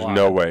 lying. He's There's lying.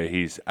 no way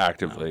he's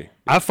actively...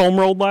 I foam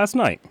rolled last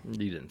night.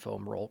 You didn't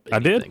foam roll I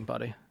anything, did?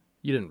 buddy.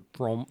 You didn't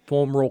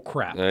foam roll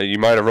crap. You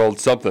might have rolled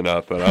something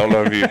up, but I don't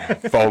know if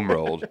you foam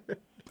rolled.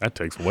 That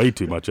takes way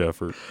too much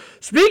effort.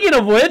 Speaking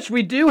of which,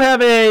 we do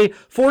have a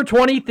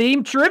 420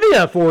 themed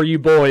trivia for you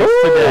boys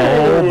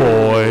today.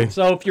 Oh, boy.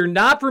 So if you're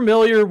not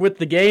familiar with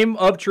the game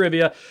of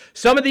trivia,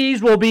 some of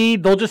these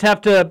they'll just have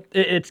to,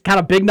 it's kind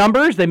of big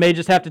numbers. They may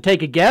just have to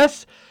take a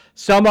guess.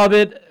 Some of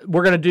it,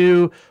 we're going to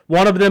do,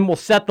 one of them will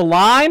set the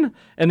line,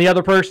 and the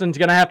other person's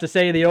going to have to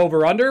say the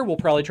over-under. We'll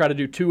probably try to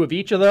do 2 of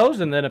each of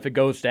those, and then if it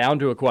goes down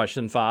to a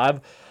question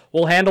 5,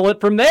 we'll handle it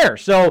from there.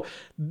 So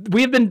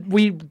we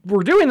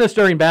were doing this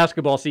during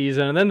basketball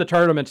season, and then the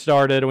tournament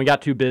started, and we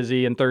got too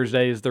busy, and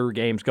Thursdays there were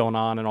games going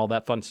on and all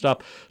that fun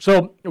stuff.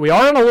 So we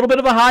are on a little bit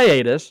of a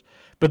hiatus,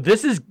 but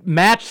this is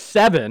match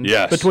 7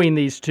 between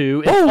these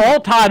two. It's all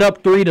tied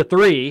up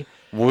 3-3.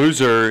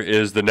 Loser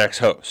is the next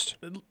host.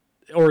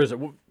 Or is it?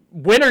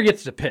 Winner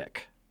gets to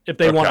pick if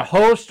they want to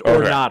host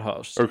or not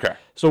host. Okay.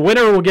 So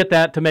winner will get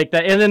that to make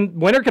that. And then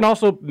winner can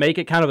also make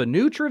it kind of a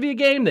new trivia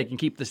game. They can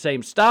keep the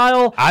same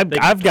style. I've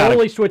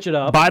got switch it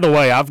up. By the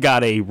way, I've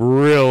got a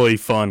really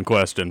fun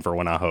question for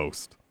when I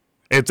host.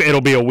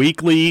 It'll be a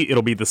weekly.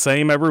 It'll be the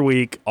same every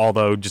week,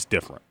 although just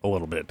different, a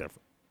little bit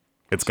different.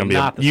 It's going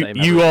to be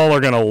you all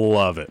are going to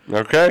love it.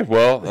 Okay,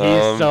 well.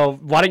 So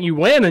why don't you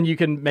win and you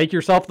can make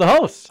yourself the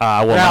host?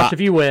 If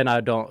you win,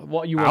 I don't.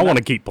 Well, you. I want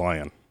to keep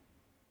playing.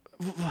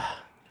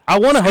 I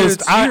want to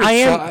host. I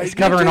am. He's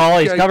covering all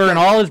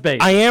his bases.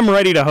 I am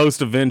ready to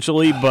host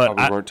eventually, but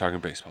we weren't talking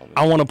baseball.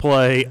 I want to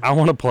play. I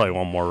want to play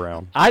one more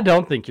round. I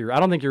don't think you're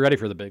ready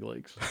for the big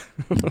leagues.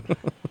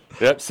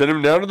 Yep, send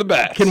him down to the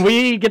bat. Can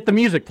we get the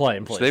music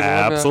playing, please?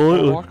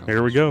 Absolutely.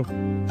 Here we go.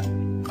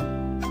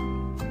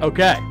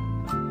 Okay.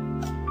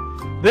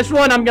 This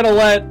one I'm gonna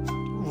let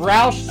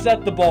Roush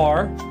set the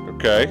bar.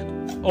 Okay.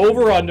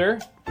 Over under.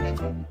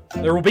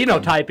 There will be no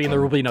typing.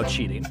 There will be no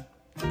cheating.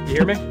 You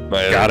hear me?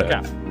 Got it.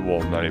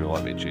 Well, not even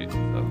let me cheat.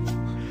 So.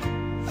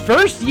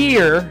 First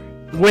year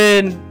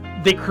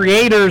when the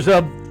creators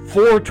of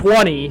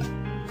 420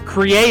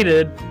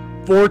 created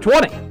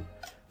 420.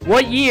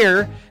 What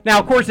year? Now,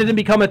 of course, it didn't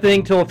become a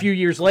thing till a few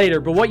years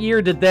later, but what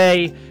year did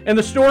they? And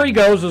the story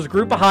goes, there's a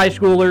group of high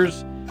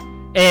schoolers,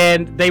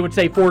 and they would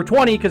say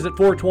 420 because at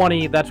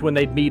 420, that's when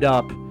they'd meet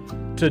up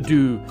to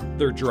do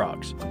their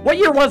drugs. What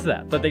year was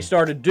that they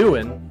started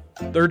doing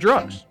their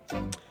drugs?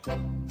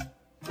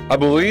 I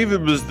believe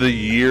it was the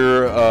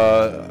year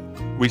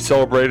we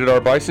celebrated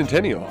our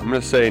bicentennial. I'm going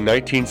to say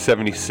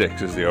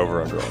 1976 is the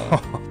over-under.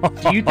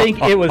 Do you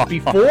think it was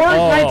before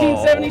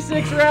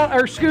 1976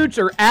 or Scoots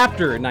or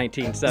after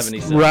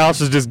 1976?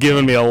 Roush is just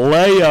giving me a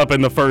layup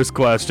in the first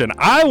question.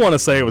 I want to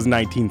say it was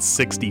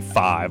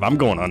 1965. I'm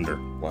going under.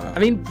 Wow. I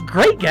mean,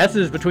 great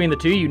guesses between the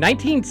two of you.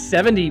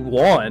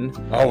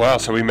 1971. Oh, wow.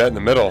 So we met in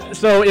the middle.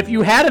 So if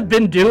we had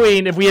done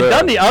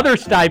the other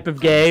type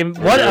of game,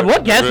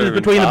 what guesses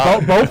between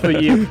both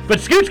of you? But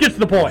Scoots gets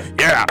the point.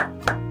 Yeah.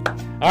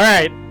 All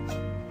right.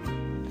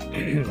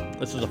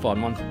 This is a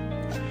fun one.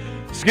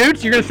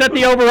 Scoots, you're going to set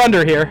the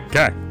over-under here.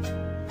 Okay.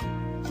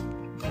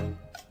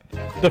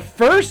 The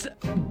first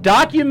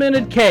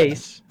documented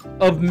case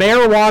of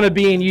marijuana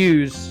being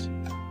used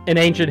in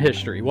ancient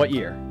history. What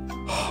year?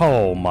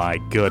 Oh, my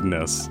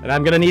goodness. And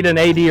I'm going to need an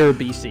AD or a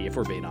BC, if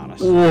we're being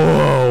honest.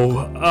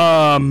 Whoa.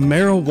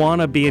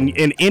 Marijuana being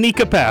in any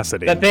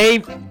capacity. That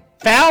they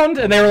found,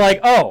 and they were like,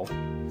 oh,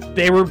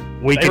 they were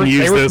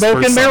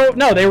smoking marijuana.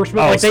 No, they were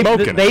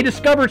smoking. They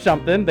discovered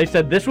something. They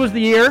said this was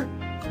the year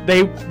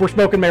they were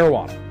smoking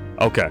marijuana.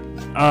 Okay.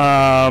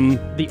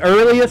 The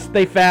earliest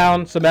they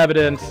found some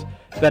evidence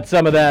that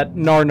some of that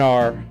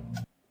nar.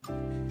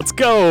 Let's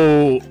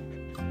go.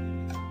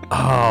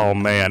 Oh,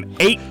 man.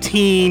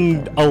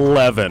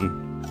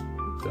 1811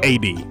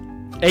 AD.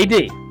 AD.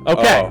 Okay.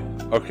 Oh,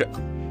 okay.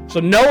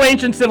 So no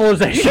ancient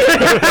civilization.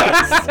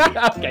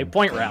 Okay,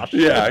 point Roush.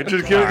 Yeah,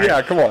 just give it.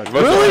 Yeah, come on.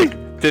 Really?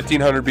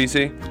 1500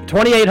 BC?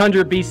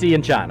 2800 BC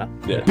in China.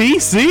 Yeah.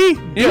 BC?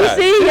 Yeah.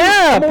 BC,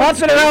 yeah. Pop's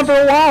been around for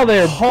a while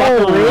there.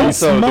 Holy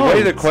So the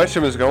way the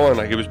question was going,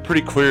 it was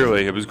pretty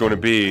clearly it was going to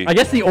be... I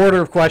guess the order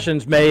of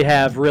questions may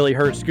have really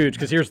hurt Scooch,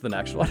 because here's the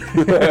next one.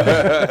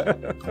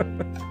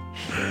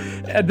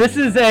 This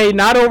is a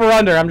not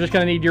over-under. I'm just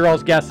going to need your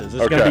all's guesses.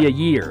 It's going to be a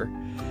year.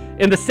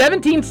 In the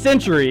 17th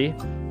century,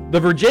 the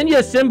Virginia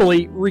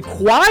Assembly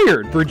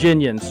required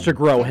Virginians to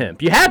grow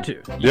hemp. You had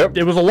to. Yep.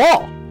 It was a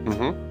law.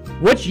 Mm-hmm.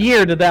 Which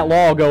year did that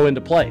law go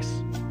into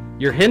place?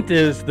 Your hint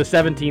is the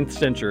 17th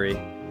century.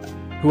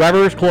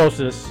 Whoever is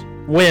closest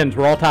wins.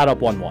 We're all tied up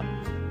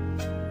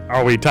 1-1.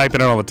 Are we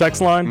typing it on the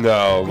text line?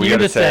 No, we got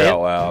to say it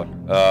out loud.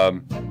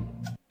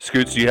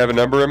 Scoots, do you have a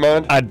number in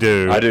mind? I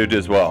do. I do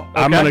as well.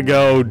 Okay. I'm going to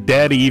go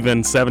dead even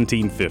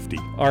 1750.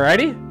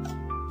 Alrighty.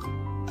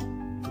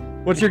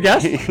 What's your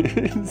guess?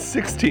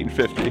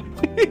 1650.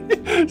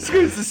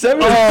 Scoots, the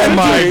 17th Oh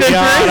my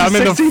God! I'm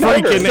in the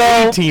freaking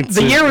 18th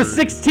The year was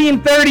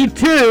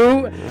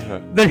 1632.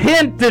 The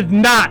hint did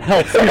not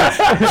help Scoots.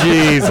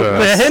 Jesus.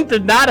 The hint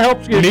did not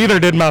help Scoots. Neither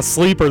did my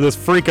sleeper, this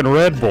freaking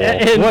Red Bull.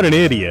 What an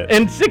idiot.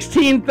 In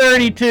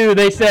 1632,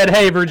 they said,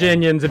 hey,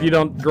 Virginians, if you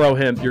don't grow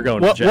hemp, you're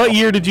going to jail. What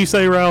year did you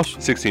say, Roush?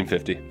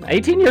 1650.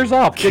 18 years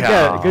off. Good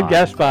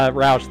guess by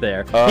Roush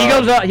there.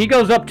 He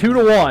goes up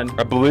 2-1.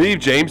 I believe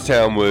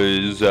Jamestown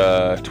was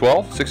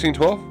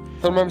 1612,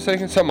 if I'm not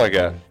mistaken. Something like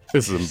that.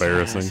 This is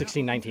embarrassing.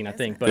 16-19, I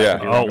think. But Yeah.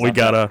 Oh, we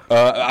gotta.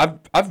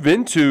 I've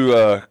been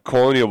to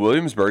Colonial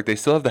Williamsburg. They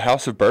still have the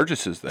House of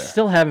Burgesses there.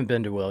 Still haven't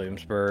been to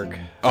Williamsburg.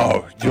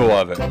 Oh, you'll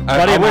love it. I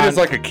Buddy of went mine- as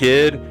like a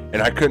kid,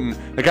 and I couldn't.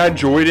 Like I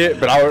enjoyed it,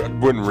 but I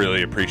wouldn't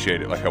really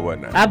appreciate it like I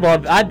would now.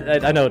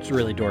 I know it's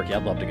really dorky.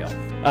 I'd love to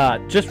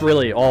go. Just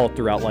really all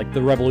throughout like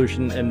the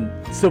Revolution and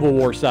Civil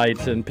War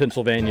sites in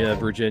Pennsylvania,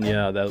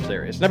 Virginia, those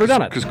areas. Never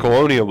done it. Because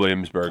Colonial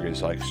Williamsburg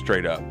is like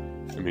straight up.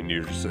 I mean,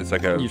 it's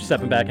like You're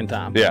stepping back in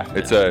time. Yeah,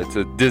 it's a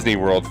Disney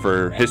World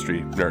for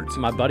history nerds.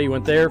 My buddy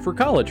went there for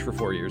college for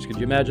 4 years. Could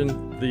you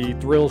imagine the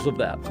thrills of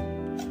that?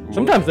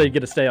 Sometimes they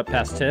get to stay up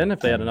past 10 if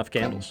they had enough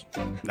candles.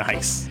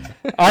 Nice.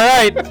 All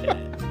right.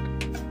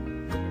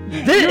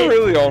 You're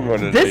really on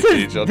one of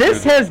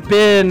This has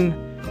been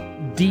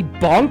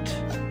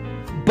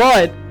debunked,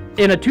 but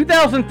in a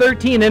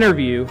 2013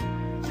 interview,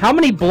 how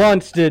many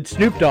blunts did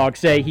Snoop Dogg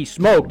say he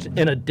smoked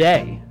in a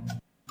day?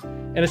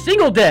 In a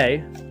single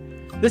day.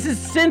 This has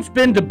since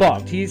been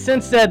debunked. He's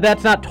since said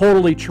that's not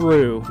totally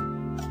true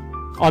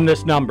on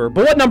this number.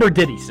 But what number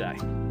did he say?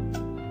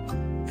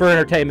 For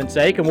entertainment's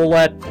sake, and we'll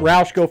let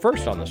Roush go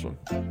first on this one.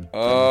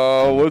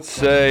 Let's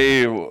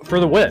say for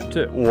the win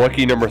too.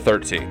 Lucky number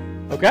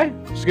 13. Okay,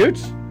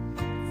 Scoots.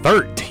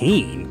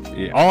 13.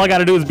 Yeah. All I got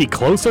to do is be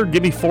closer.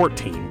 Give me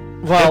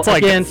 14. Well, That's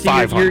like again, see,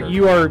 500.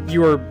 you are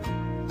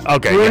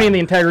okay, ruining the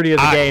integrity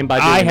of the game by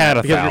doing I had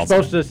that, 1,000. because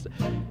you're supposed to.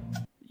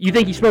 You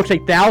think he smokes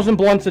 1,000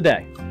 blunts a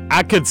day?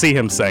 I could see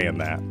him saying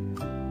that.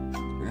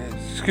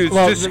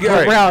 Well, just,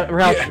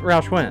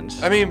 Roush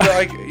wins. I mean, but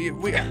like,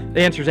 the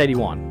answer's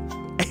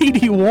 81.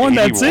 81.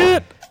 That's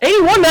it.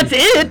 81. That's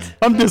it.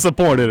 I'm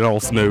disappointed in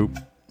old Snoop.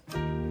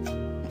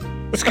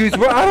 Excuse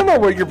me, I don't know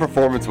what your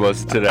performance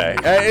was today.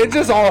 It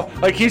just all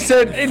like he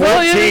said. 14.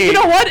 Well, you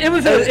know what? It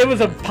was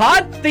a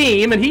pod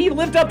theme, and he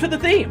lived up to the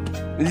theme.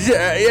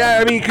 Yeah,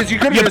 I mean, because you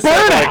could have just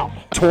said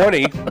like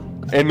 20,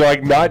 and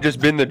like not just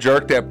been the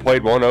jerk that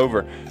played one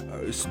over.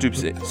 Snoop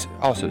said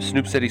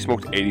he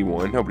smoked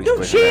 81. Nobody's No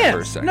listening to that for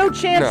a chance. second. No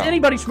chance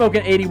anybody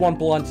smoking 81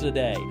 blunts a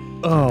day.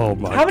 Oh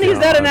my god. How many is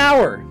that an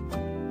hour?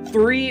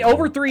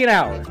 Over 3 an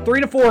hour.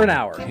 3 to 4 an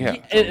hour. Yeah.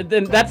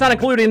 And that's not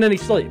including any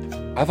sleep.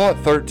 I thought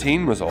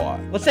 13 was a lot.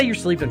 Let's say you're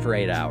sleeping for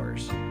 8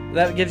 hours.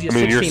 That gives you I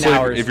mean, 16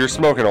 hours. If you're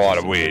smoking a lot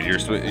of weed, you're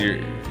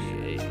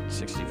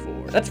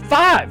 64. That's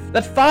 5.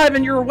 That's 5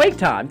 in your awake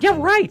time. Yeah,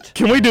 right.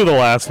 Can we do the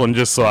last one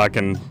just so I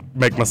can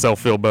make myself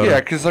feel better?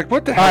 Yeah, because like,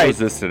 what the hell is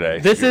this today?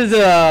 This is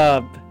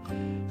yeah,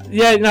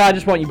 no, I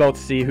just want you both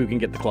to see who can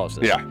get the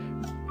closest. Yeah.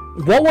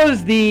 What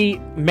was the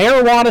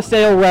marijuana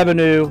sale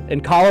revenue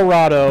in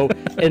Colorado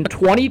in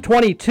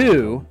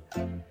 2022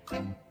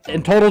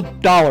 in total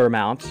dollar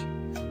amounts?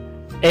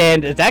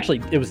 And it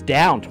was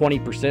down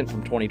 20%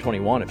 from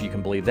 2021, if you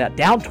can believe that.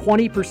 Down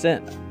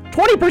 20%.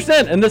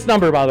 20%! And this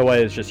number, by the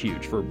way, is just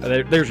huge.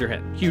 There's your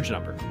hint. Huge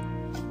number.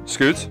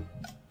 Scoots?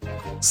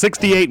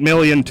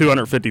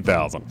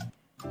 68,250,000.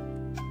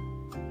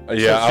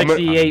 Yeah, so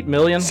 68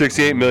 million?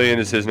 68 million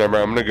is his number.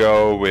 I'm gonna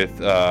go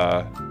with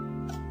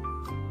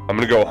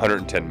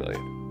 110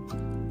 million.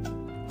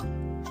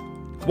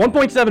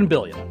 1.7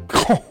 billion.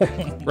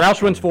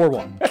 Roush wins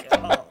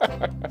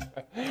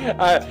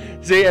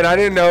 4-1. See, and I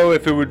didn't know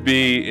if it would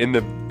be in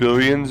the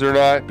billions or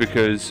not,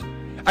 because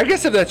I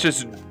guess if that's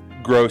just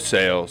gross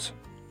sales,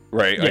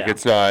 right? Like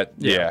it's not.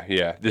 Yeah.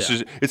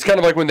 It's kind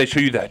of like when they show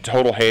you that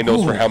total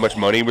handles for how much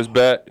money was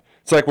bet.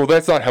 It's like, well,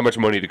 that's not how much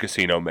money the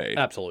casino made.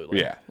 Absolutely.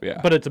 Yeah.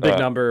 But it's a big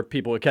number.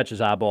 People, it catches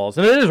eyeballs.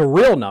 And it is a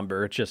real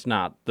number. It's just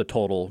not the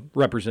total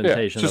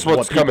representation just of what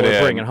what's people coming are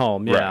in. bringing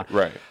home. Yeah.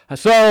 Right.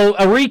 So,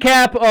 a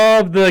recap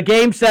of the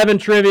Game 7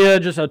 trivia.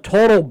 Just a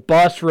total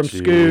bust from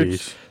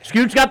Scoots.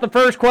 Scoots got the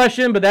first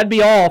question, but that'd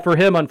be all for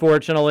him,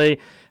 unfortunately.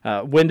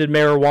 When did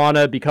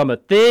marijuana become a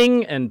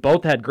thing? And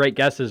both had great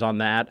guesses on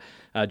that.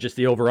 Just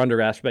the over-under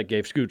aspect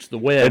gave Scoots the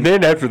win. And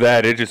then after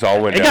that, it just all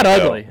went It got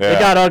downhill. ugly. Yeah. It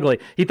got ugly.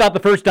 He thought the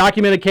first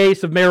documented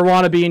case of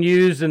marijuana being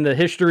used in the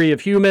history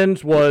of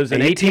humans was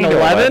in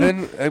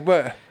 1811.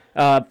 What?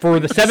 For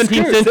the 17th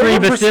Scoots, century,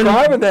 they were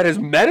prescribing that as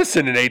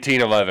medicine in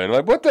 1811.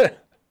 Like, what the?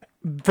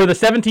 For the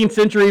 17th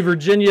century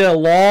Virginia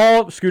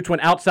law, Scoots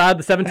went outside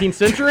the 17th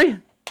century.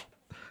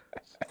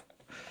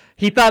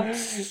 He thought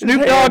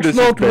Snoop Dogg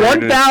smoked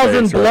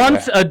 1,000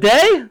 blunts a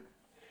day. I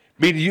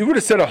mean, you would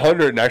have said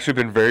 100 and actually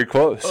been very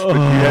close, but you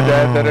had to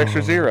add that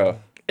extra zero.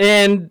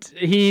 And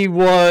he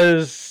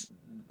was,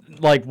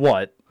 like,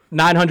 what,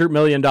 $900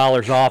 million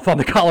off on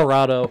the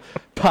Colorado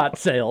pot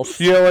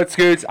sales. You know what,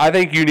 Scoots? I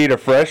think you need a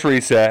fresh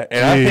reset,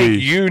 and I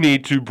think you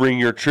need to bring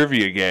your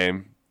trivia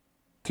game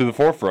to the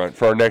forefront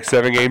for our next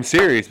 7-game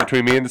series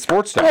between me and the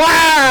Sports Talk. Wow!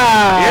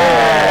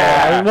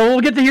 Yeah! Well, we'll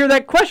get to hear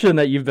that question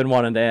that you've been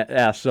wanting to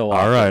ask so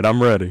often. All right,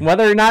 I'm ready.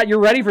 Whether or not you're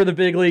ready for the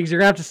big leagues, you're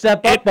going to have to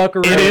step up,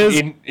 Buckaroo. It is.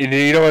 And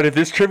you know what? If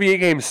this trivia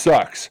game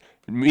sucks,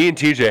 me and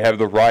TJ have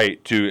the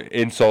right to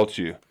insult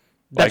you.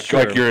 That's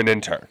like true. you're an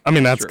intern. I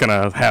mean, that's going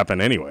to happen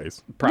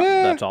anyways.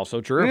 That's also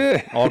true.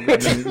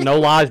 No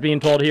lies being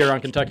told here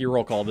on Kentucky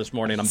Roll Call this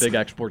morning on Big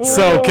Export.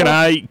 So can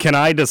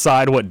I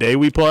decide what day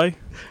we play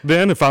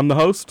then if I'm the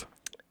host?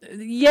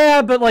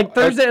 Yeah, but like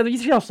Thursday, you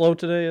see how slow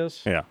today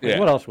is? Yeah. Like,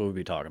 what else would we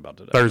be talking about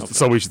today? Thursday,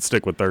 so we should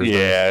stick with Thursday.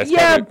 Yeah.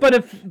 Yeah,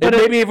 but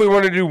maybe if we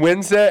want to do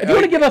Wednesday. If you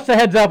want to give us a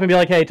heads up and be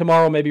like, hey,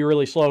 tomorrow may be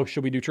really slow,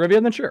 should we do trivia?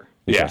 Then sure.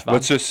 Yeah,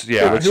 let's just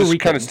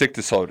kind of stick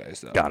to slow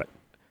days, though. Got it.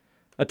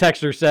 A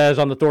texter says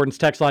on the Thornton's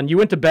text line, you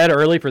went to bed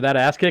early for that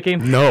ass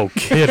kicking? No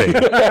kidding.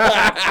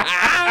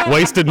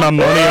 Wasted my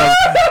money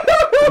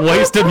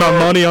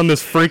on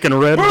this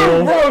freaking Red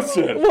Bull.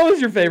 What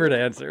was your favorite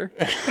answer?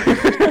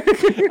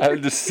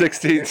 The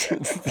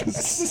 16th,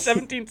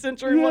 17th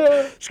century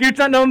one. Scoots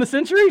not knowing the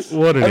centuries?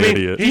 What an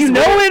idiot. Do you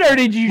know it, or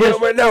did you just...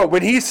 No,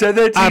 when he said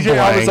that, TJ,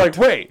 I was like,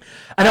 wait.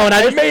 I know, and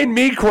it made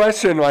me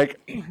question,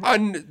 like,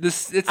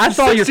 it's I the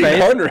saw your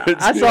face.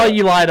 1600s. I saw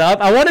you light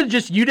up. I wanted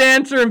just you to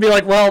answer and be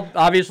like, well,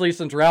 obviously,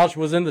 since Roush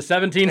was in the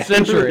 17th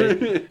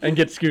century, and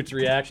get Scoot's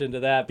reaction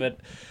to that, but...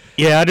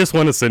 Yeah, I just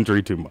went a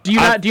century too much. Do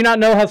you not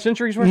know how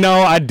centuries work?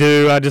 No, I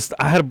do. I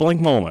had a blank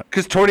moment.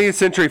 Because 20th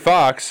Century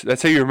Fox,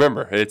 that's how you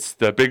remember. It's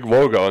the big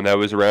logo, and that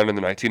was around in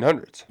the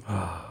 1900s.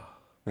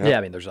 Yeah,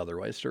 I mean, there's other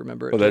ways to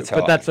remember it. Well, that's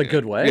but that's a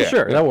good way. Yeah,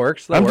 sure, that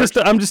works. I'm just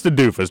a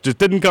doofus. Just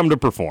didn't come to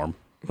perform.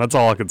 That's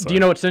all I can say. Do you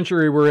know what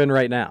century we're in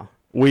right now?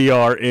 We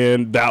are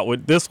in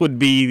this would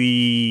be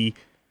the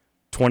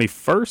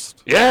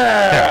 21st.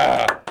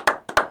 Yeah.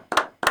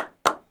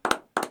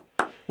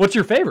 What's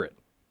your favorite?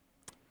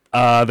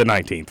 The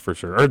 19th for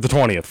sure, or the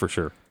 20th for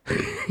sure.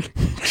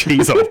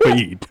 Jeez, on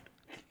weed.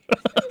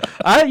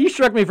 You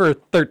struck me for a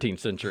 13th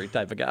century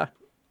type of guy.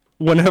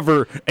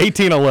 Whenever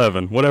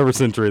 1811, whatever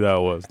century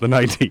that was, the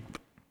 19th.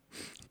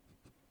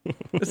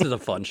 This is a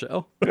fun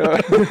show. Maybe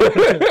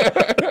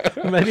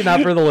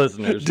not for the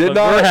listeners.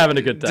 We're having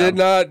a good time. Did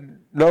not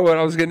know what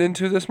I was getting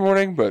into this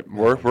morning, but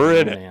we're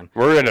in it.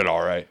 We're in it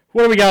all right.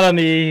 What do we got on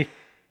the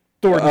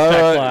Thornton's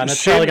text line?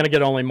 It's probably going to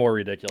get only more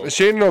ridiculous.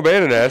 Shane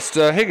O'Bannon asked,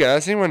 hey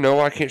guys, anyone know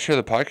why I can't share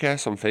the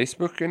podcast on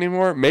Facebook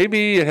anymore?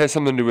 Maybe it has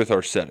something to do with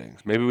our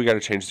settings. Maybe we got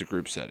to change the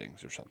group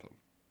settings or something.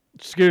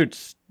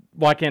 Scoots,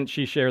 why can't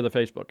she share the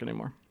Facebook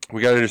anymore?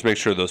 We got to just make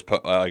sure those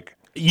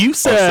you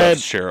said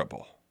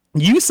shareable.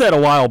 You said a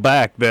while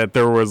back that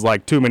there was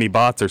like too many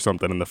bots or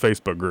something in the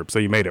Facebook group, so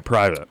you made it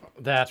private.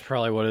 That's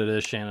probably what it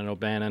is, Shannon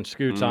O'Bannon.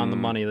 Scoots on the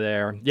money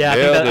there. Yeah,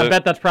 I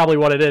bet that's probably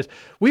what it is.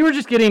 We were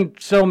just getting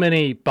so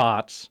many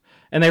bots,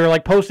 and they were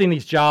like posting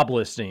these job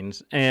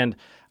listings, and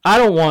I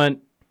don't want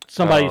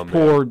somebody's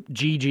poor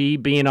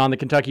GG being on the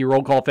Kentucky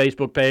Roll Call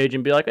Facebook page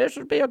and be like, this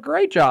would be a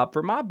great job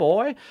for my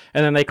boy,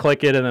 and then they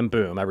click it, and then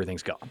boom,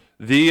 everything's gone.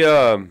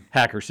 The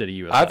Hacker City,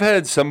 USA. I've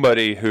had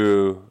somebody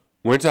who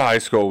went to high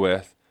school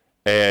with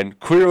and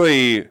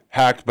clearly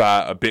hacked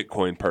by a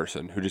Bitcoin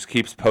person who just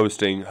keeps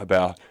posting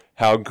about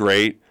how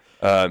great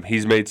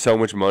he's made so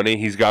much money.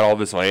 He's got all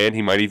this land.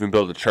 He might even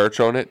build a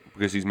church on it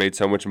because he's made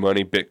so much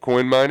money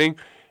Bitcoin mining.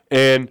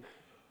 And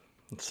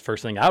it's the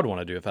first thing I would want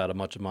to do if I had a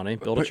bunch of money,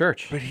 build a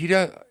church. But he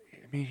does.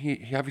 I mean,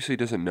 he obviously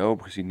doesn't know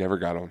because he never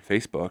got on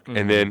Facebook. Mm-hmm.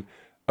 And then,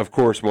 of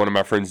course, one of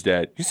my friends'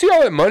 dad, you see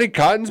all that money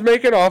Cotton's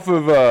making off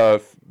of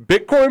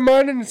Bitcoin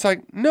mining? It's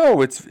like,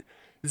 no, it's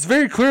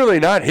very clearly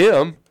not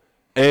him.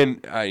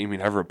 And I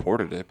mean, I've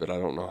reported it, but I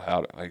don't know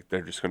how.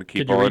 They're just going to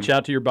keep on. Could you reach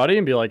out to your buddy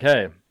and be like,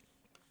 "Hey,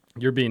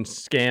 you're being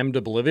scammed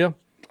to Bolivia"?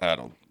 I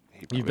don't.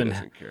 He probably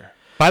doesn't care.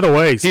 By the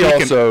way, he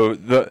also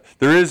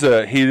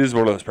he is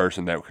one of those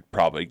person that could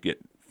probably get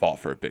fought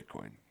for a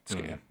Bitcoin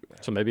scam.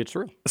 So maybe it's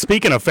true.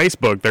 Speaking of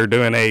Facebook, they're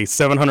doing a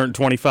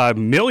 $725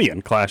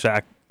 million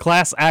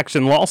class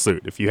action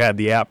lawsuit if you had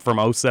the app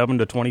from 07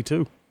 to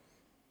 22.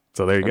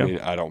 So there you go. I mean,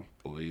 I don't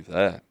believe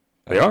that.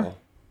 They are.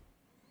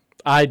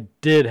 I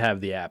did have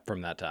the app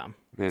from that time.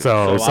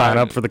 So sign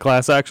up for the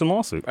class action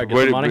lawsuit. I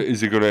get the money?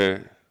 Is it going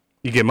to...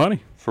 You get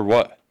money. For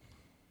what?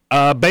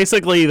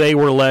 Basically, they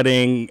were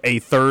letting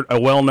a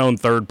well-known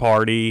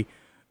third-party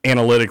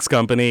analytics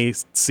company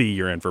see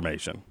your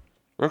information.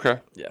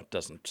 Okay. Yeah, it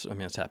doesn't... I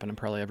mean, it's happening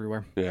probably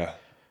everywhere. Yeah.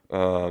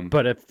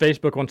 But if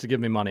Facebook wants to give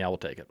me money, I will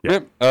take it.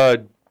 Yep.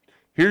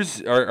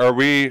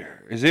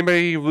 Is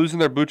anybody losing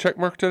their blue check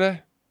mark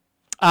today?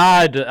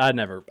 I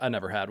never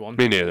had one.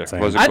 Me neither.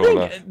 Wasn't I cool think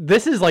enough.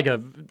 this is like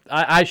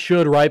I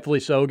should rightfully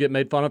so get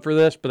made fun of for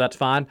this, but that's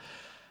fine.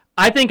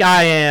 I think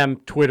I am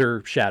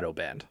Twitter shadow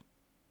banned.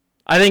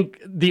 I think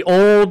the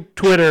old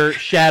Twitter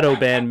shadow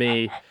banned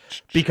me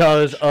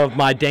because of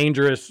my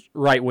dangerous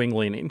right-wing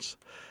leanings.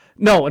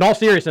 No, in all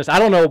seriousness, I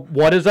don't know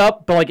what is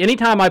up, but like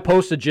anytime I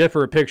post a GIF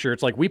or a picture,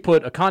 it's like we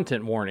put a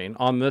content warning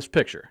on this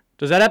picture.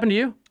 Does that happen to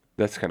you?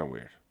 That's kind of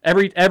weird.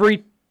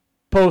 Every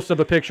post of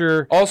a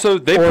picture. Also,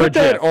 they put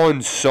that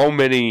on so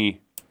many.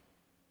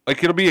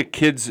 Like it'll be a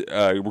kid's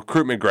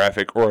recruitment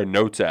graphic or a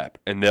notes app,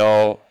 and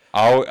I'll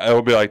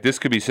be like, this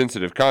could be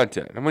sensitive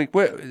content. I'm like,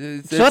 what?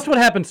 So that's what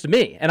happens to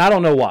me, and I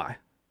don't know why.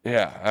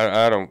 Yeah,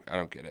 I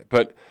don't get it,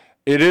 but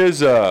it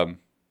is it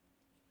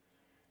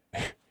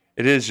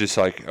is just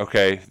like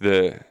okay,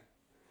 the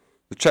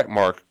check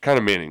mark kind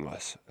of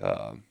meaningless,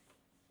 kind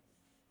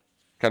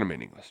of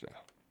meaningless now.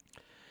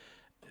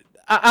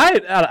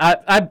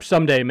 I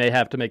someday may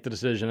have to make the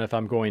decision if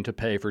I'm going to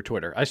pay for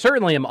Twitter. I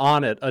certainly am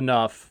on it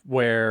enough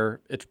where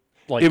it's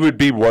Like, it would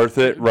be worth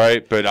it,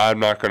 right? But I'm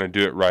not going to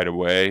do it right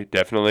away,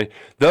 definitely.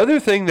 The other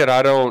thing that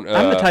I don't...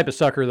 I'm the type of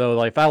sucker, though,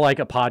 like if I like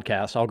a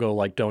podcast, I'll go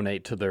like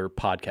donate to their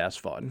podcast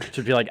fund.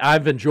 To be like,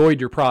 I've enjoyed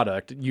your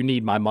product. You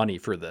need my money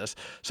for this.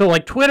 So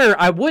like Twitter,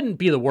 I wouldn't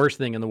be the worst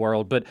thing in the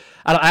world, but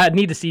I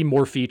need to see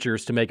more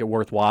features to make it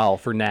worthwhile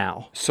for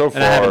now. So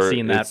far, and I haven't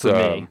seen that for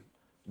me.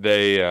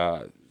 They,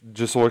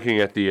 just looking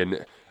at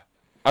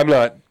I'm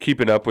not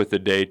keeping up with the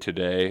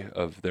day-to-day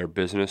of their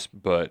business,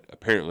 but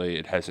apparently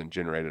it hasn't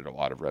generated a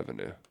lot of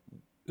revenue.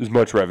 As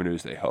much revenue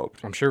as they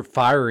hoped. I'm sure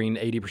firing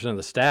 80% of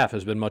the staff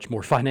has been much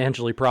more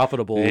financially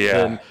profitable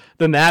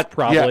than that,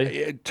 probably.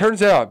 Yeah, it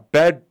turns out,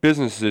 bad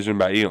business decision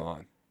by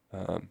Elon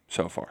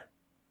so far.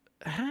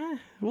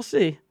 We'll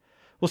see.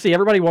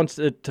 Everybody wants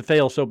it to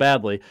fail so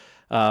badly.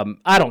 I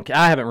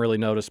haven't really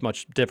noticed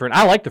much different.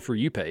 I like the For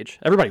You page.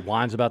 Everybody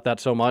whines about that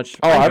so much.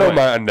 Oh, I don't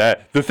mind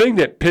that. The thing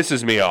that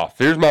pisses me off,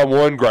 here's my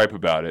one gripe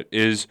about it,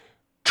 is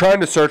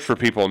trying to search for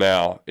people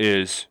now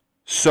is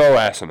so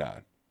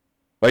asinine.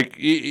 Like,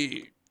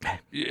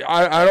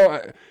 I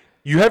don't...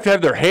 You have to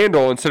have their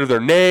handle instead of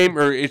their name,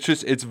 or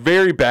it's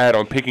very bad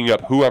on picking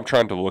up who I'm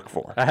trying to look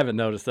for. I haven't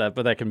noticed that,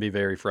 but that can be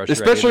very frustrating.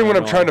 Especially when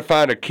I'm trying to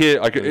find a kid.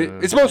 Like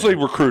it's mostly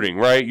recruiting,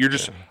 right?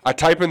 I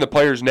type in the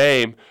player's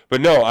name, but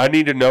no, I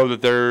need to know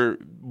that they're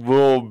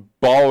Will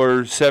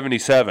Baller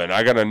 77.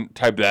 I gotta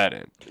type that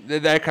in.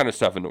 That kind of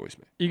stuff annoys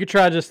me. You could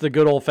try just the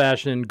good old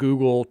fashioned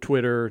Google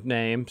Twitter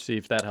name, see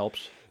if that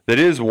helps. That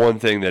is one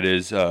thing that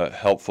is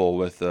helpful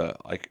with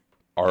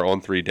our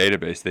On3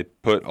 database. They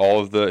put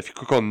all of if you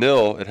click on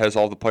nil, it has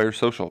all the players'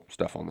 social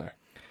stuff on there.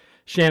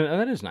 Shannon,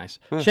 that is nice.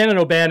 Shannon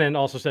O'Bannon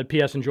also said,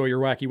 P.S. Enjoy your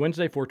wacky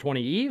Wednesday,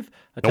 420 Eve.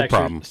 A No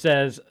problem.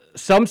 Says,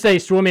 some say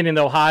swimming in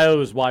Ohio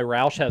is why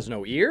Roush has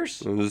no ears.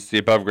 This is the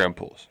above ground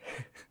pools.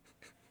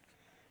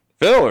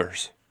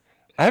 Fillers.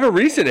 I have a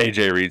recent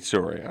AJ Reed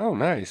story. Oh,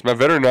 nice. My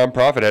veteran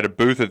nonprofit had a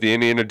booth at the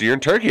Indiana Deer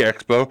and Turkey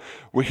Expo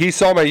where he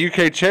saw my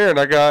UK chair and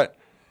I got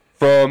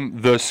from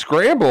the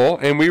scramble,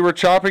 and we were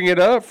chopping it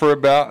up for a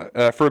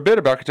bit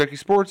about Kentucky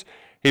sports.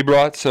 He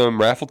brought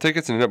some raffle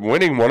tickets and ended up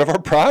winning one of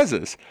our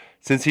prizes.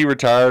 Since he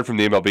retired from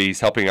the MLB, he's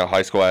helping out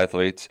high school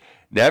athletes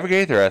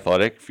navigate their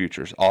athletic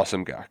futures.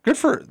 Awesome guy. Good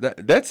for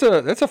that. That's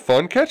a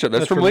fun catch up.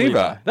 That's from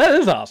Levi. That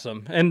is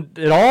awesome, and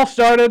it all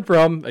started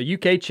from a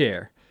UK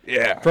chair.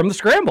 Yeah, from the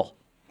scramble.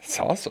 It's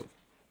awesome.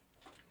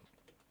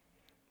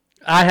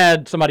 I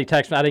had somebody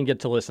text me. I didn't get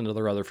to listen to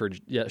the Rutherford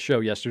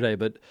show yesterday,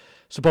 but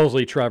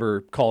supposedly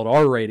Trevor called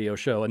our radio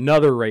show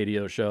another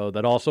radio show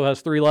that also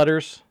has 3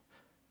 letters.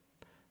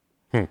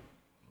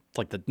 It's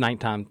like the 9th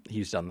time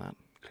he's done that.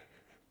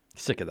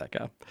 Sick of that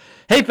guy.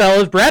 Hey,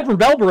 fellas, Brad from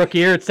Bellbrook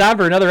here. It's time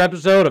for another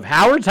episode of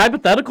Howard's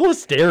Hypothetical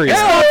Hysteria.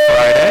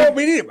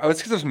 Yeah,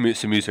 let's get some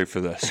music for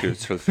this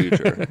for the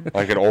future.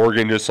 Like an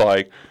organ just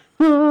like...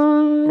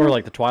 Or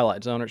like the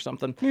Twilight Zone or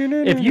something.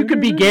 If you could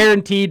be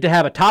guaranteed to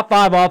have a top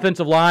 5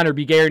 offensive line or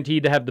be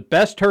guaranteed to have the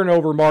best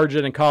turnover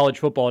margin in college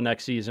football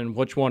next season,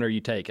 which one are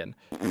you taking?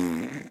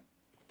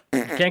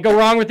 Can't go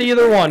wrong with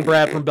either one,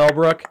 Brad from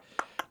Bellbrook.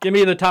 Give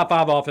me the top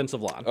 5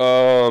 offensive line.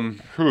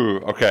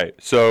 Okay,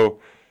 so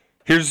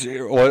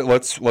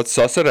let's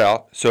suss it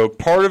out. So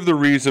part of the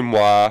reason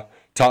why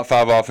top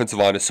 5 offensive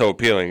line is so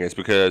appealing is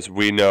because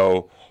we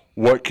know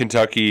what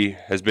Kentucky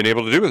has been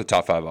able to do with the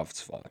top 5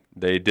 offensive line.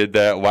 They did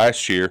that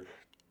last year,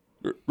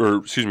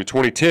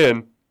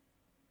 2010,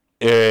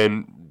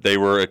 and they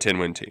were a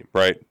 10-win team,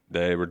 right?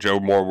 They were Joe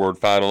Moore Award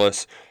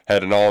finalists,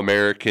 had an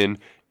All-American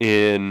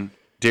in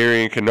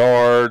Darian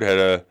Kennard, had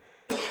a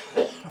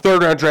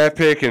third-round draft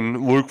pick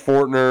in Luke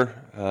Fortner.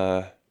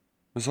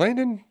 Was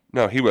Landon?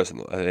 No, he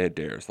wasn't. They had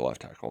Dare as the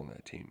left tackle on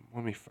that team.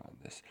 Let me find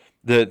this.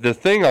 The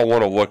thing I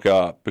want to look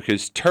up,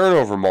 because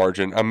turnover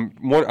margin, I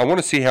want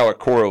to see how it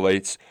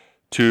correlates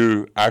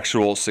to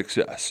actual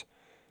success.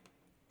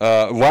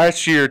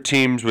 Last year,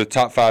 teams with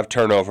top 5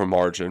 turnover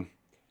margin,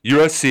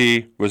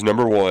 USC was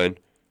number 1.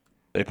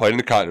 They played in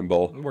the Cotton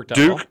Bowl.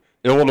 Duke,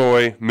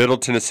 Illinois, Middle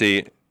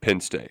Tennessee, Penn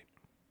State.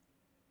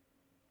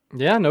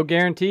 Yeah, no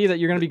guarantee that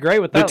you're going to be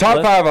great with that. The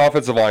top 5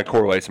 offensive line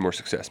correlates to more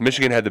success.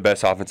 Michigan had the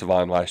best offensive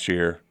line last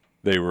year.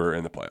 They were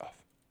in the playoff.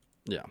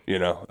 Yeah. You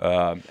know,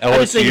 LSU. I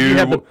just think if you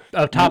have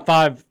a top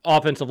 5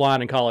 offensive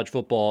line in college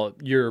football,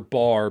 your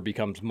bar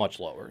becomes much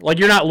lower. Like,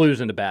 you're not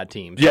losing to bad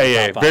teams.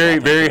 Yeah. Very,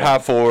 very high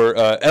floor.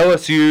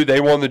 LSU, they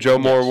won the Joe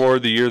Moore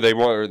Award the year they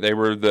were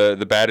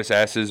the baddest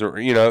asses,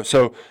 or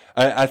So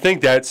I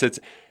think that's and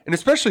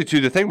especially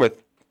too the thing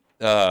with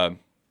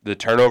the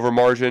turnover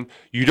margin,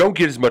 you don't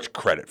get as much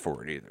credit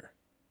for it either.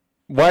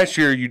 Last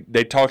year,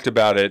 they talked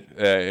about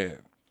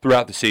it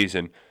throughout the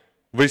season.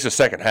 At least the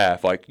second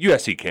half, like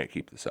USC can't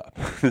keep this up.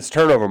 This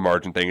turnover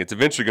margin thing, it's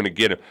eventually going to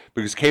get him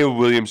because Caleb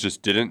Williams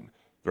just didn't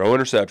throw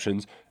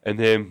interceptions. And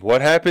then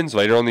what happens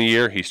later on in the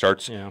year? He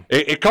starts. Yeah.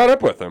 It caught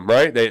up with him,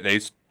 right?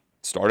 They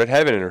started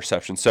having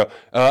interceptions. So,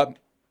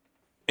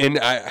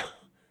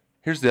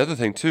 here's the other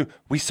thing too.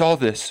 We saw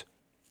this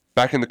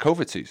back in the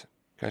COVID season.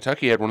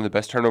 Kentucky had one of the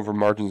best turnover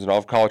margins in all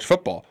of college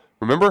football.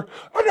 Remember?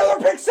 Another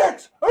pick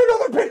six!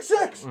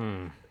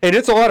 And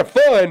it's a lot of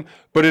fun,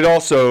 but it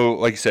also,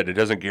 like you said, it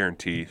doesn't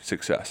guarantee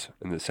success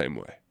in the same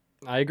way.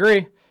 I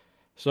agree.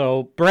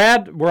 So,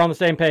 Brad, we're on the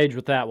same page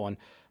with that one.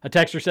 A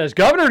texter says,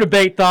 Governor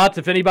debate thoughts,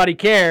 if anybody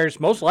cares.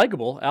 Most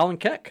likable, Alan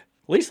Keck.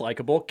 Least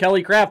likable,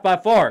 Kelly Craft by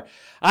far.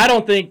 I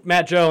don't think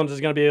Matt Jones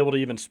is going to be able to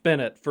even spin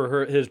it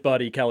for his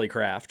buddy Kelly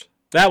Craft.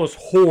 That was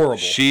horrible.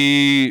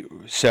 She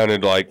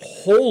sounded like...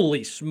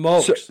 Holy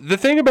smokes. So the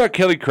thing about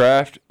Kelly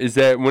Craft is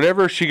that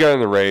whenever she got in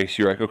the race,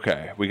 you're like,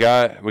 okay, we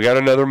got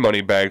another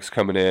Moneybags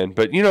coming in.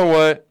 But you know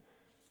what?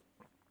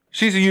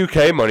 She's a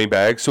UK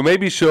Moneybag, so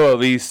maybe she'll at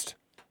least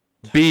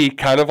be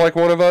kind of like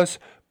one of us.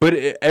 But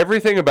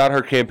everything about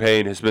her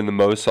campaign has been the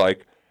most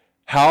like,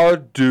 how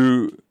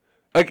do...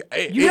 Like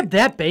you have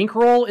that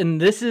bankroll,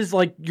 and this is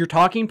like your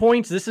talking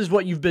points. This is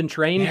what you've been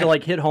trained to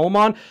like hit home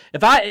on.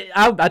 If I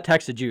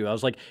texted you, I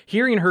was like,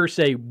 hearing her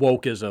say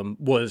wokeism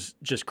was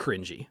just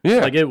cringy. Yeah,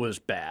 like it was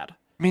bad.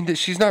 I mean,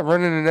 she's not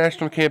running a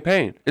national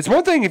campaign. It's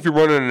one thing if you're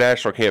running a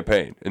national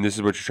campaign, and this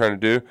is what you're trying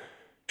to do,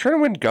 trying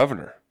to win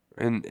governor,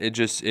 and it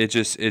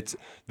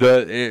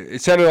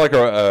sounded like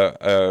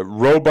a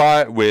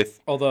robot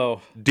with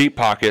deep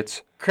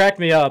pockets. Cracked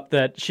me up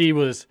that she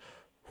was.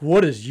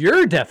 What is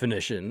your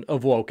definition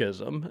of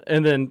wokeism?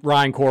 And then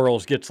Ryan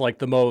Quarles gets like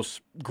the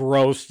most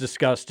gross,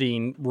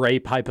 disgusting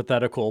rape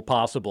hypothetical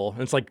possible.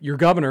 And it's like, you're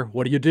governor.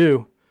 What do you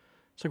do?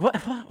 It's like,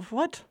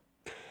 what?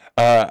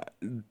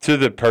 To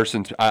the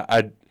person,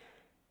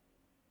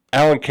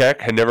 Alan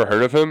Keck had never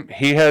heard of him.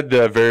 He had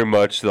very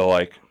much the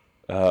like,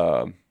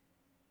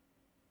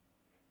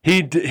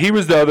 he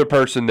was the other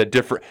person that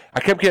different. I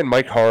kept getting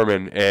Mike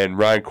Harmon and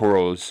Ryan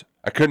Quarles.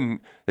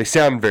 They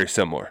sound very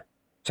similar.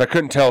 So I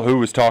couldn't tell who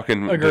was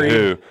talking to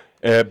who.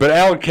 But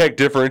Alan Keck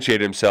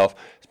differentiated himself,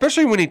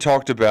 especially when he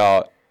talked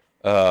about...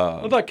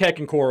 I thought Keck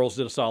and Quarles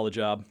did a solid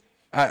job.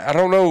 I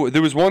don't know.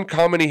 There was one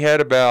comment he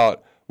had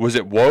about, was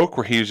it woke,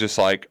 where he was just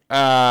like,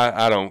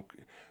 I don't...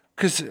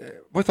 Because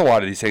with a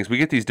lot of these things, we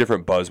get these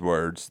different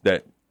buzzwords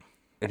that...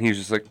 And he was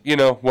just like,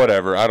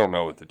 whatever. I don't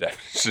know what the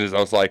definition is. I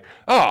was like,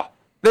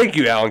 thank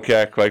you, Alan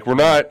Keck. Like, we're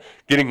not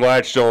getting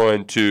latched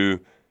on to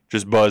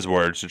just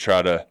buzzwords to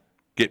try to...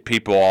 get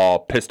people all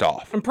pissed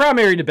off. And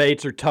primary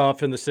debates are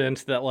tough in the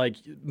sense that like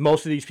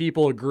most of these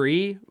people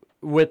agree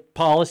with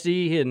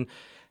policy and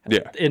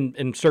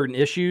in certain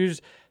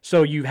issues.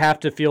 So you have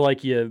to feel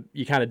like you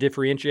kind of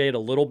differentiate a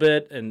little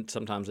bit, and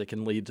sometimes it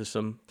can lead to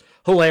some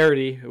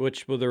hilarity,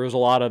 which there was a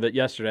lot of it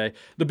yesterday.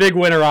 The big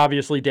winner,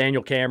 obviously,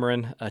 Daniel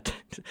Cameron,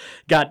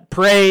 got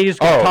praised,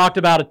 talked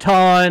about a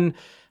ton.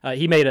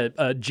 He made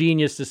a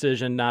genius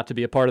decision not to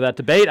be a part of that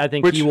debate. I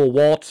think he will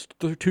waltz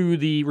to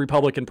the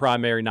Republican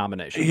primary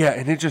nomination. Yeah,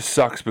 and it just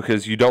sucks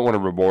because you don't want to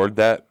reward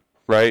that,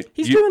 right?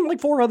 He's doing like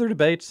 4 other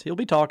debates. He'll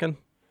be talking.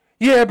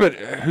 Yeah, but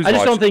who's I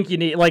just don't think you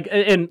need, like,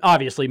 and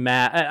obviously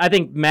Matt, I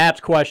think Matt's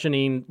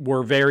questioning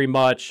were very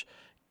much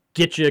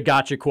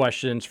gotcha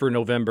questions for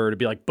November to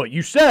be like, but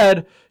you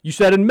said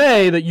in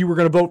May that you were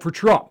going to vote for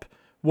Trump.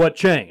 What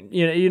changed?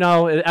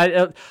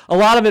 A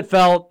lot of it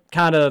felt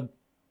kind of,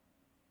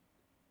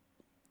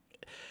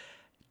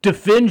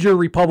 defend your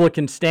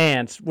Republican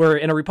stance, where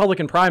in a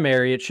Republican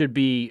primary, it should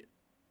be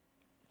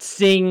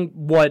seeing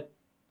what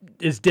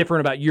is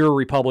different about your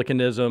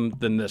Republicanism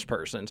than this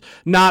person's.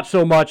 Not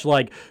so much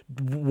like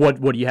what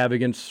do you have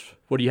against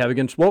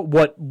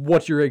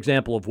what's your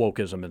example of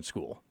wokeism in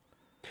school?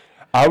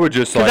 I would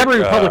just like... Because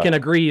every Republican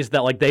agrees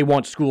that like they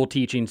want school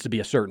teachings to be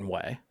a certain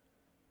way.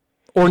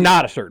 Or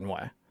not a certain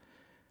way.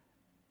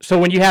 So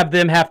when you have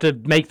them have to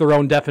make their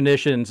own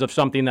definitions of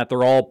something that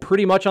they're all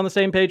pretty much on the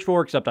same page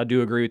for, except I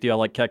do agree with you, I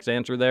like Keck's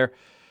answer there.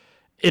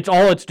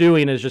 It's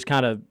doing is just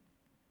kind of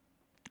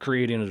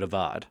creating a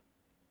divide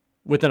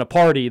within a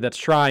party that's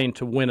trying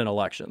to win an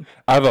election.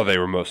 I thought they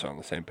were mostly on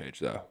the same page,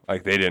 though.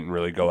 Like, they didn't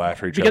really go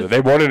after each other. They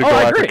wanted to go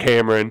after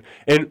Cameron.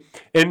 And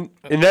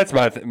that's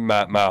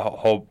my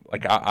whole,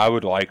 like, I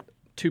would like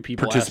 2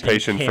 people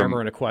participation asking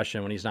Cameron a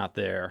question when he's not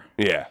there.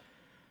 Yeah.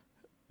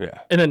 Yeah.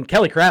 And then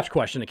Kelly Craft's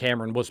question to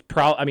Cameron was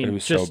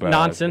just so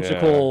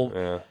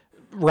nonsensical,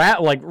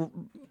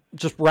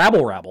 just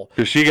rabble.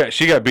 Because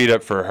she got beat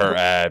up for her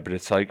ad, but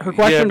it's like her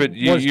question was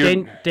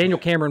Daniel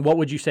Cameron, what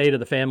would you say to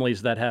the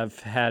families that have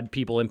had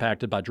people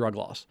impacted by drug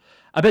loss?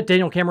 I bet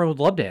Daniel Cameron would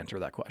love to answer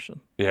that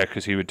question. Yeah,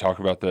 because he would talk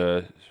about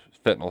the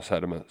fentanyl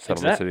settlements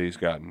that he's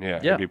gotten. Yeah,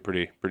 it'd be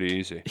pretty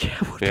easy. Yeah,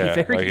 it would be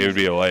very easy. It would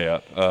be a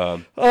layup.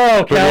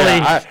 Kelly.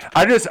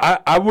 Yeah,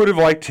 I would have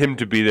liked him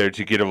to be there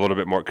to get a little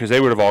bit more, because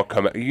they would have all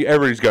come.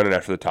 Everybody's gunning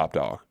after the top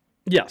dog.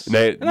 Yes,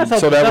 and that's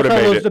how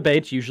those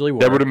debates usually work.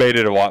 That would have made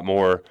it a lot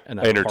more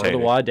entertaining. Part of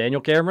why Daniel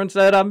Cameron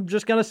said, "I'm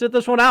just going to sit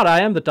this one out.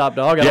 I am the top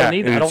dog. I don't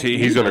need this."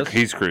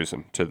 He's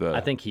cruising to the.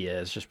 I think he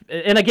is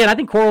and again, I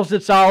think Quarles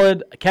did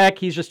solid. Keck,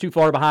 he's just too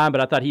far behind,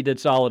 but I thought he did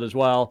solid as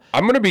well.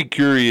 I'm going to be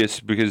curious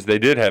because they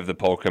did have the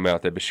poll come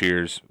out that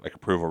Bashir's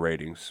approval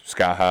ratings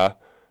sky high.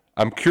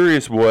 I'm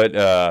curious what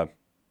the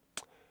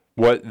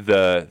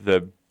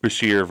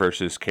Bashir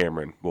versus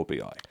Cameron will be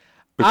like.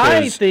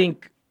 I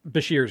think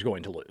Bashir's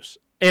going to lose.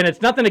 And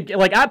it's nothing to,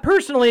 like, I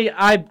personally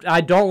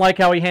don't like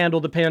how he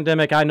handled the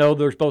pandemic. I know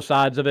there's both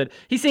sides of it.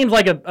 He seems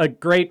like a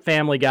great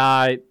family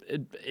guy.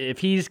 If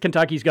he's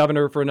Kentucky's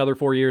governor for another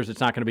 4 years,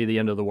 it's not going to be the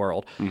end of the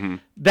world. Mm-hmm.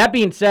 That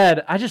being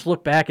said, I just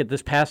look back at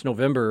this past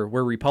November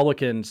where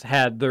Republicans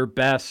had their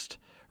best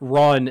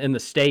run in the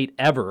state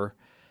ever.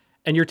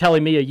 And you're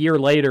telling me a year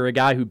later, a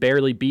guy who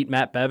barely beat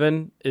Matt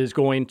Bevin is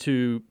going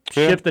to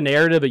shift the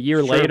narrative a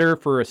year later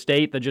for a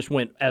state that just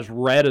went as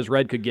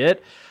red could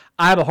get?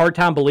 I have a hard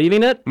time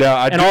believing it.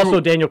 Also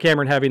Daniel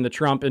Cameron having the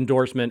Trump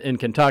endorsement in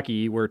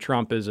Kentucky, where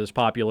Trump is as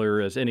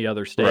popular as any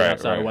other state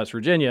outside of West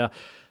Virginia.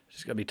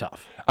 It's going to be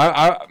tough.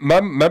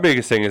 My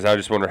biggest thing is I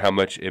just wonder how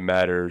much it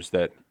matters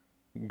that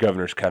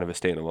governor's kind of a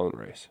standalone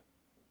race.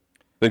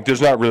 Like,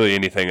 there's not really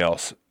anything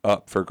else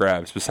up for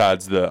grabs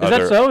besides the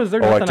other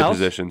elected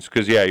positions.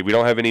 Because, we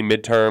don't have any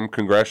midterm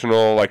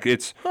congressional. Like,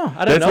 it's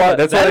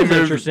that's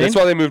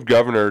why they moved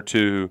governor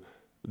to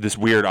this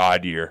weird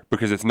odd year,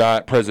 because it's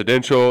not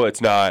presidential,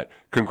 it's not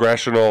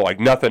congressional,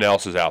 like nothing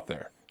else is out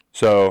there.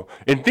 So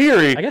in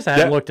theory, I guess I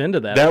hadn't looked into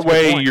that. That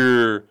way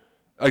you're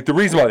like, the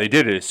reason why they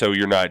did it is so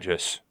you're not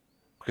just,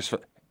 because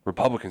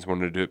Republicans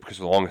wanted to do it because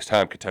for the longest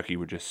time Kentucky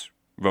would just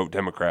vote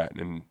Democrat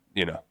and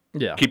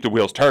keep the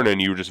wheels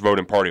turning. You were just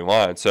voting party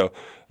line. So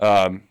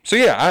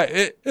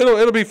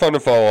it'll be fun to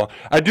follow.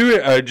 I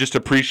do just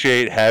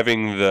appreciate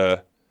having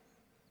a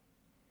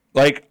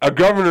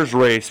governor's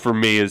race for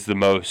me is the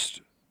most.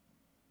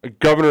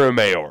 Governor and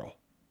mayoral.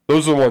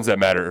 Those are the ones that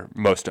matter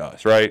most to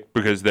us, right?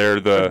 Because they're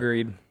the...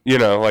 Agreed.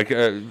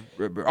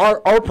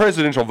 Our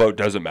presidential vote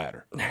doesn't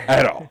matter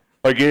at all.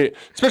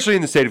 Especially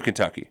in the state of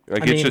Kentucky.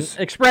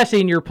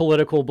 Expressing your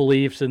political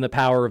beliefs and the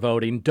power of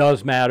voting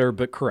does matter,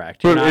 but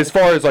correct. But as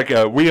far as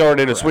we aren't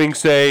in a swing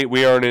state,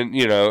 we aren't in,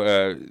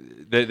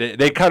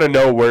 they kind of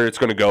know where it's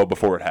going to go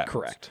before it happens.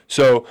 Correct.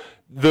 So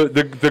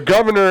the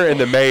governor and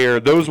the mayor,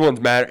 those ones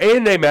matter,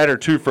 and they matter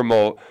too from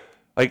a...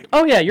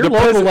 your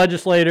local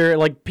legislator,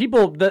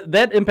 people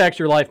that impacts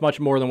your life much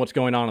more than what's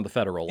going on the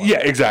federal level. Yeah,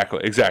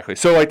 exactly.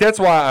 So that's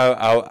why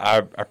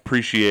I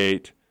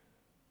appreciate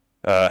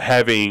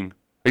having.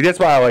 That's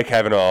why I like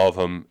having all of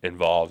them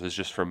involved. Is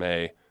just from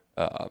these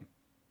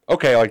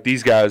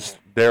guys,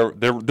 they're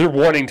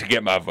wanting to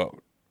get my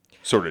vote,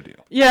 sort of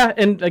deal. Yeah,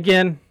 and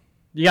again,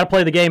 you got to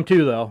play the game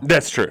too, though.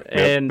 That's true.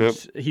 And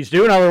he's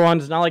doing other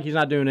ones. It's not like he's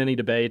not doing any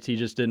debates. He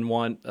just didn't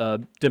want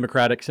a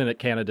Democratic Senate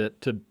candidate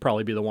to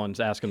probably be the ones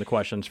asking the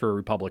questions for a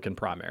Republican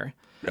primary.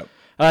 Yep.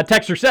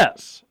 Texter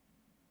says,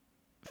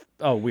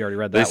 we already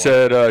read that. They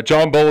said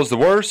John Bull is the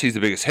worst. He's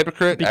the biggest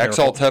hypocrite. Acts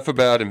all tough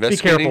about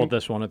investigating. Be careful with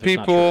this one if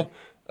people. It's not true.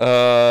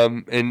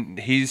 And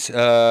he's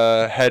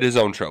had his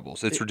own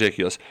troubles. It's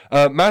ridiculous.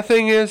 My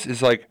thing is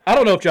I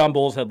don't know if John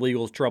Bull's had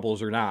legal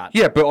troubles or not.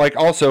 Yeah, but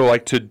also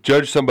to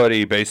judge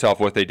somebody based off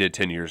what they did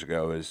 10 years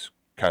ago is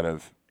kind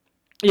of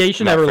you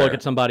should never look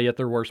at somebody at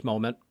their worst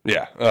moment.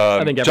 Yeah,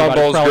 I think John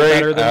Bull's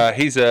great.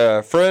 He's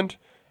a friend,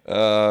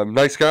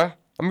 nice guy.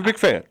 I'm a big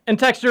fan. And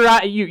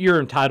Texter, you're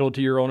entitled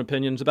to your own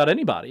opinions about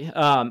anybody.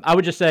 I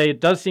would just say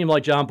it does seem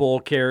like John Bull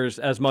cares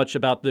as much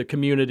about the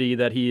community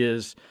that he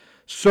is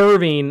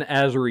serving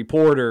as a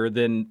reporter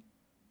than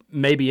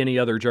maybe any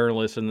other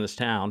journalist in this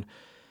town,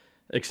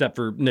 except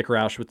for Nick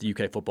Roush with the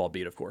UK football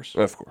beat, of course.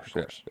 Of course.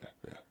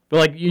 Yeah.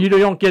 But you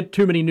don't get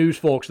too many news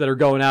folks that are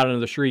going out into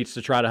the streets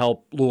to try to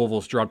help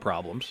Louisville's drug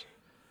problems.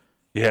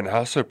 Yeah, and I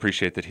also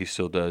appreciate that he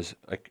still does.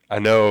 I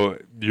know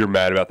you're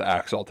mad about the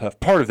Acts all tough.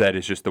 Part of that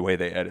is just the way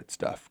they edit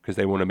stuff because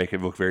they want to make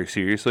it look very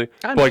seriously.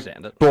 I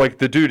understand it. But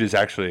the dude is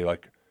actually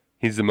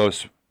he's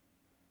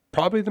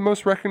probably the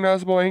most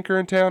recognizable anchor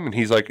in town, and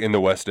he's in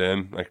the West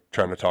End,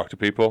 trying to talk to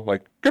people.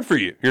 Good for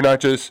you. You're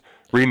not just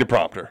reading the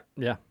prompter.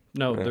 Yeah.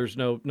 No, there's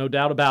no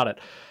doubt about it.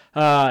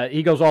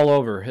 He goes all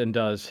over and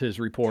does his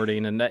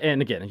reporting, and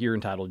again, you're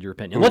entitled to your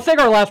opinion. Let's take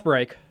our last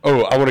break.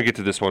 Oh, I want to get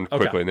to this one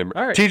quickly. Okay.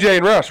 All right. TJ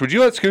and Rush, would you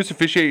let Scoots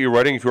officiate your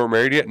wedding if you weren't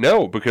married yet?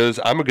 No, because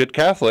I'm a good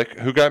Catholic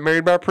who got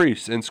married by a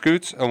priest, and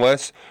Scoots,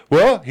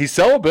 he's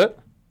celibate.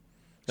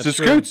 So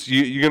Scoots,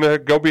 you gonna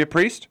go be a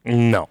priest?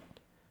 No.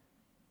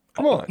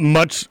 Come on.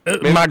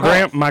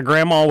 My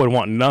grandma would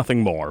want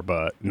nothing more,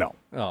 but no.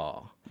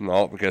 Oh.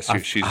 No, I guess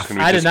she's going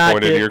to be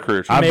disappointed in your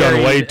career. I've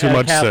done way too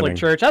much Catholic sinning.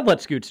 Church. I'd let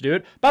Scoots do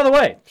it. By the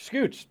way,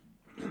 Scoots,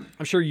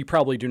 I'm sure you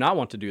probably do not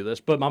want to do this,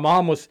 but my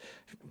mom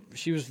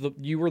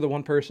you were the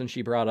one person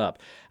she brought up.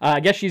 I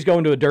guess she's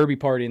going to a derby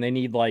party and they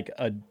need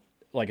a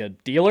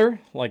dealer,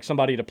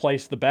 somebody to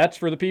place the bets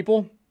for the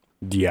people.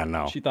 Yeah,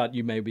 no. She thought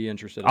you may be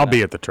interested in I'll that.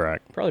 be at the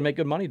track. Probably make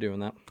good money doing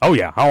that. Oh,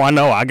 yeah. Oh, I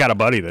know. I got a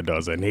buddy that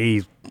does it,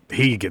 and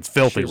he gets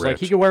filthy She was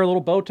rich. he could wear a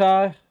little bow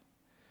tie. I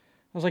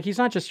was like, he's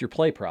not just your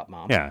play prop,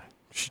 Mom. Yeah,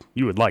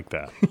 you would like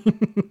that.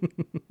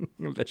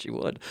 I bet you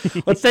would.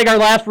 Let's take our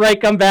last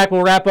break, come back,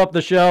 we'll wrap up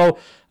the show.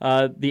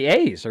 The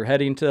A's are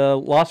heading to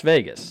Las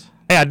Vegas.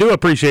 Hey, I do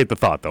appreciate the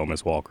thought, though,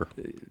 Miss Walker.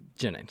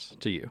 Jennings,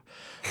 to you.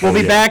 We'll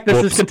be back.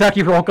 This is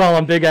Kentucky Roll Call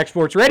on Big X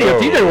Sports Radio.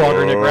 TJ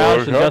Walker, Nick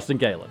Roush, and Justin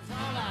Galen.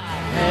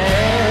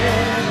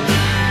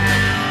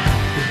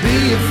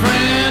 Be a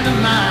friend of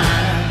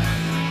mine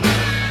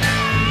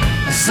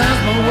since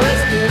my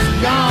West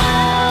is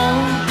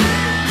gone.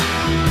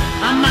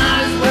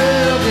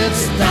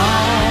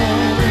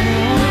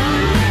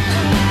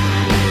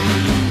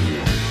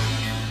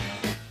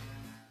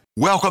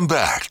 Welcome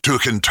back to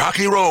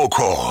Kentucky Roll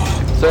Call.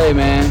 Say,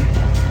 man,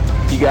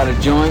 you got a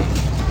joint?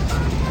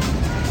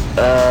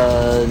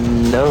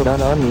 No,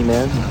 not on me,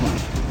 man.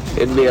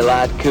 It'd be a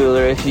lot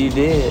cooler if you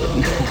did.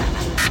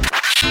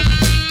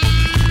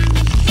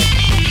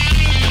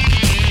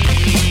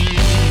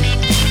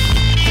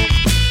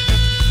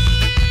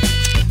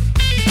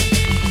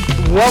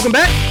 Welcome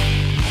back.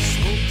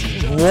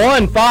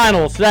 One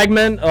final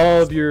segment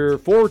of your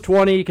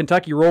 420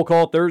 Kentucky Roll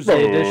Call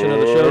Thursday edition of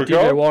the show.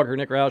 TJ Walker,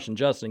 Nick Roush, and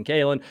Justin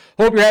Kalen.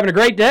 Hope you're having a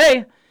great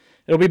day.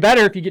 It'll be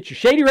better if you get your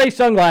Shady Rays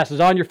sunglasses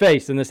on your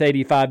face in this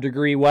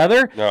 85-degree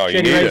weather. No, you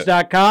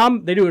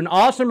ShadyRays.com. They do an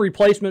awesome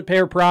replacement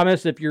pair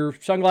promise. If your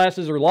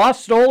sunglasses are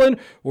lost, stolen,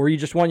 or you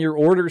just want your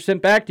order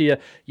sent back to you,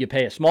 you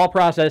pay a small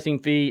processing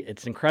fee.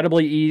 It's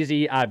incredibly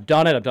easy. I've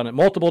done it. I've done it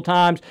multiple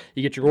times.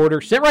 You get your order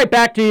sent right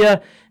back to you,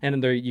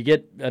 and there you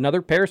get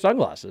another pair of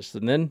sunglasses.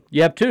 And then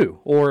you have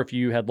two. Or if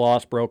you had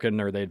lost, broken,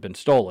 or they'd been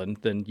stolen,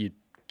 then you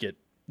get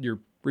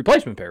your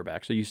replacement pair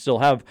back, so you still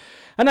have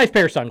a nice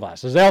pair of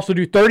sunglasses. They also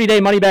do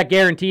 30-day money-back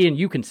guarantee, and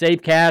you can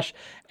save cash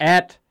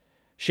at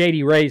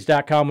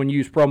ShadyRays.com when you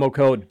use promo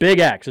code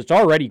BIGX. It's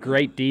already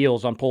great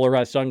deals on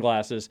polarized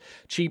sunglasses,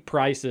 cheap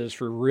prices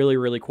for really,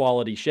 really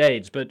quality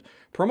shades, but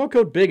promo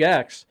code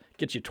BIGX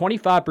gets you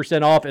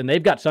 25% off, and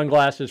they've got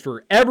sunglasses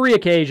for every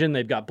occasion.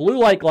 They've got blue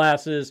light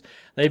glasses.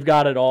 They've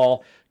got it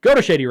all. Go to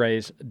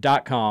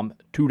ShadyRays.com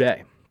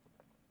today.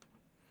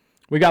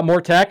 We got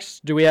more texts.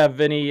 Do we have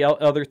any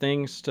other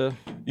things to?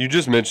 You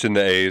just mentioned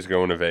the A's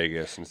going to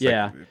Vegas. And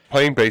yeah. Like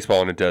playing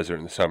baseball in a desert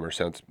in the summer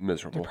sounds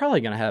miserable. They're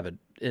probably going to have an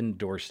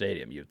indoor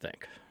stadium, you'd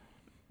think.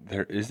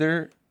 I guess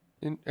the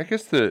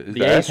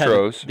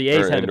Astros the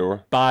A's are had indoor.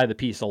 To buy the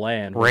piece of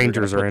land.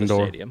 Rangers are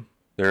indoor. Stadium.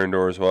 They're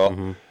indoor as well.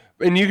 Mm-hmm.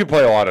 And you can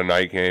play a lot of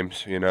night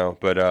games,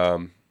 but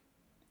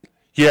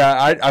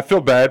yeah, I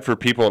feel bad for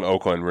people in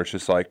Oakland where it's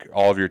just like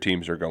all of your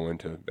teams are going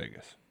to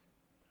Vegas.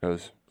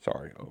 Because,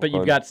 sorry. Oakland, but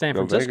you've got San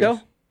Francisco.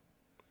 Vegas.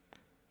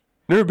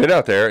 Never been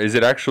out there. Is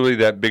it actually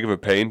that big of a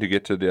pain to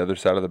get to the other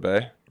side of the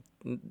bay?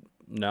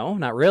 No,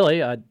 not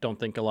really. I don't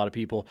think a lot of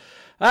people.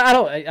 I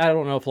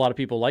don't know if a lot of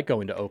people like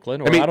going to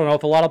Oakland, or I don't know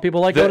if a lot of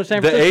people like going to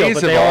San Francisco. A's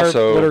but they are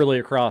literally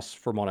across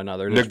from one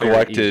another.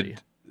 Neglected.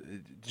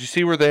 Did you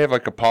see where they have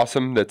like a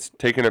possum that's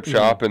taking up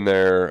shop in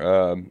their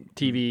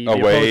TV away the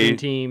opposing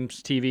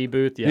team's TV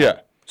booth?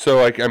 Yeah.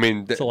 So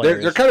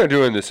they're kind of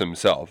doing this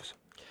themselves.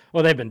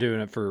 Well, they've been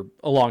doing it for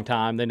a long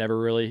time. They never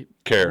really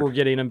cared. Were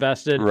getting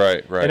invested.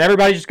 Right. And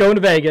everybody's just going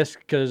to Vegas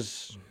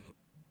because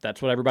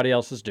that's what everybody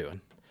else is doing.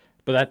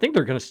 But I think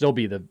they're going to still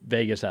be the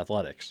Vegas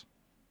Athletics.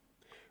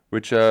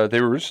 Which they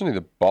were originally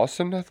the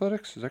Boston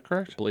Athletics. Is that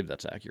correct? I believe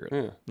that's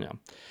accurate. Yeah.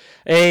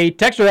 A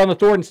texter on the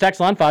Thornton's text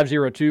line,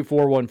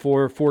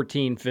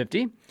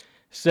 502-414-1450,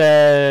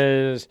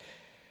 says,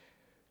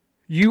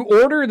 you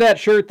order that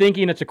shirt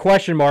thinking it's a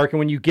question mark, and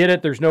when you get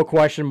it, there's no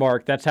question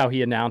mark. That's how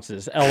he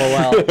announces.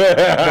 LOL.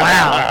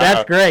 Wow,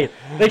 that's great.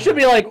 They should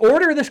be like,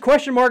 order this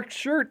question mark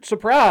shirt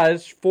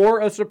surprise for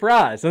a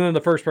surprise. And then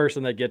the first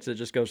person that gets it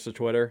just goes to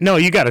Twitter. No,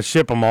 you got to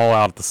ship them all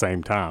out at the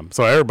same time,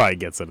 so everybody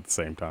gets it at the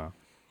same time.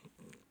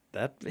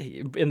 That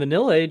in the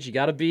nil age, you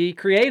got to be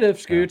creative,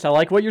 Scoots. I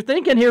like what you're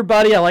thinking here,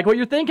 buddy. I like what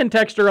you're thinking,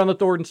 texter on the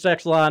Thornton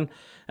text line.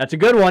 That's a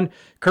good one.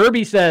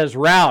 Kirby says,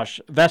 Roush,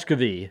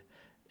 Vescovi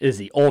is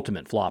the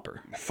ultimate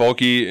flopper.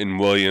 Fulke and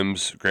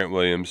Grant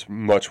Williams,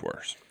 much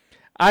worse.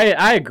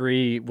 I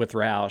agree with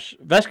Roush.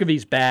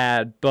 Vescovi's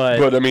bad,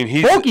 but I mean,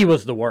 Fulke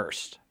was the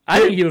worst.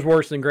 I think he was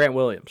worse than Grant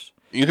Williams.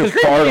 Because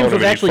Grant Williams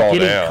was actually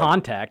getting down.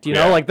 contact. You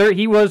know,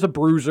 he was a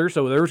bruiser,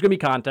 so there was going to be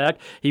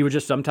contact. He would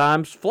just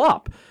sometimes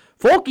flop.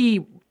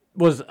 Fulke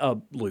was a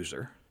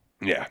loser.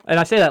 Yeah. And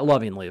I say that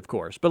lovingly, of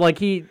course. But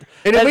at least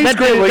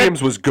Grant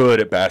Williams was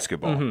good at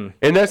basketball. Mm-hmm.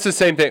 And that's the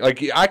same thing.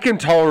 Like, I can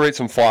tolerate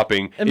some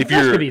flopping if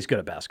Vescovi's good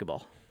at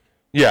basketball.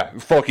 Yeah,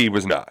 Fulke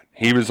was not.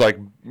 He was like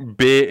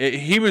big.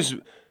 He was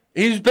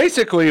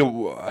basically,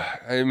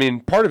 I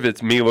mean, part of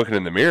it's me looking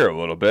in the mirror a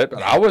little bit,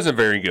 but I wasn't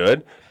very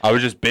good. I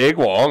was just big,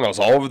 long. I was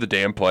all over the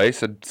damn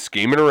place and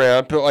scheming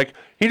around. But like,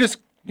 he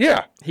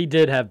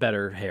did have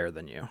better hair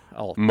than you.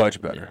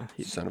 Much better.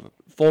 Son of a.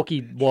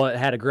 Fulke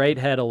had a great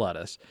head of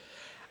lettuce.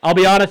 I'll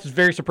be honest, it's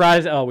very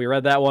surprising. Oh, we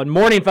read that one.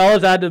 Morning,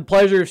 fellas. I had the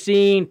pleasure of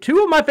seeing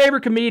two of my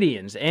favorite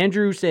comedians,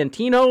 Andrew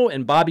Santino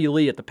and Bobby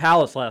Lee, at the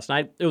Palace last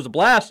night. It was a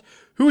blast.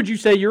 Who would you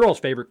say your all's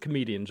favorite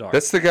comedians are?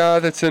 That's the guy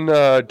that's in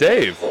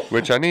Dave,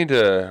 which I need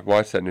to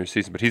watch that new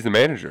season, but he's the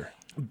manager.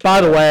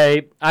 By the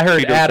way, I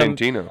heard Adam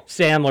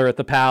Sandler at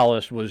the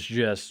Palace was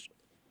just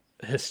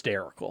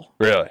hysterical.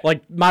 Really?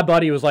 Like, my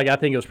buddy was like, I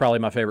think it was probably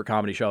my favorite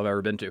comedy show I've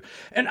ever been to.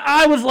 And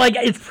I was like,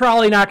 it's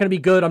probably not going to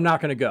be good. I'm not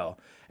going to go.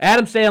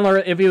 Adam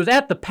Sandler, if he was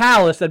at the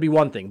Palace, that'd be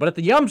one thing. But at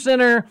the Yum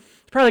Center,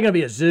 it's probably going to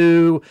be a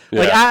zoo.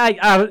 Yeah. Like,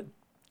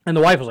 and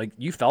the wife was like,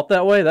 you felt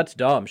that way? That's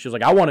dumb. She was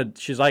like, I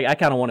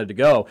kind of wanted to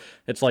go.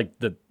 It's like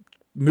the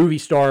movie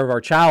star of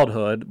our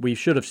childhood. We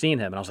should have seen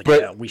him. And I was like,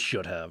 yeah, we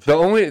should have. The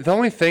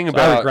only thing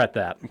about I regret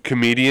that.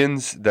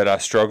 Comedians that I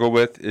struggle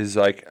with is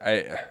like,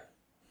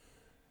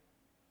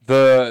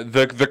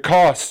 The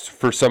cost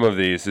for some of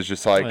these is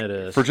just like It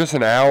is. for just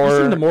an You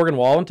hour. seen the Morgan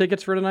Wallen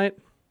tickets for tonight?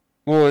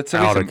 Well, it's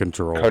Out of a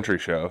control country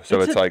show, so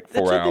it's like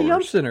 4 it's at the Yum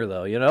hours. Center,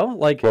 though. You know,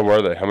 like What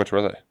were they? How much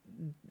were they?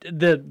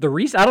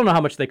 the I don't know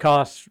how much they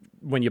cost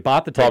when you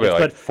bought the tickets. Probably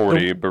like but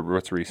 40. But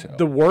what's resale?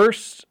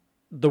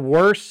 The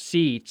worst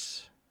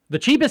seats, the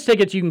cheapest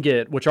tickets you can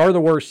get, which are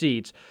the worst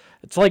seats,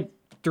 it's like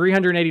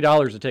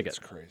 $380 a ticket. That's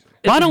crazy.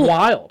 It's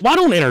wild. Why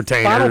don't Final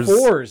entertainers?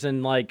 Fours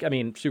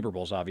and Super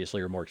Bowls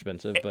obviously are more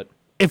expensive, but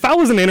If I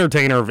was an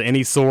entertainer of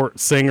any sort,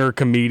 singer,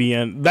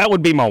 comedian, that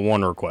would be my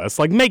one request.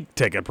 Like, make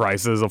ticket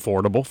prices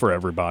affordable for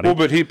everybody. Well,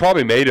 but he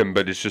probably made them,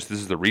 but it's just this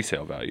is the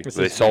resale value.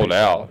 They sold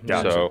out.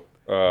 Gotcha.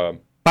 So,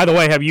 by the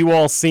way, have you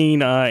all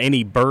seen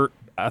any Bert?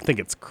 I think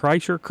it's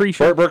Kreischer.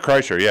 Bert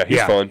Kreischer, yeah,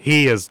 he's fun.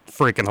 He is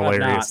freaking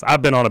hilarious.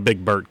 I've been on a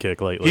big Bert kick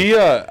lately. He,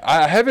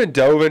 I haven't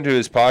dove into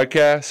his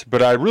podcast,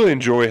 but I really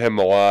enjoy him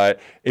a lot.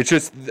 It's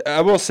just,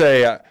 I will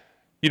say,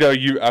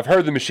 I've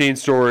heard the machine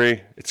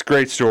story. It's a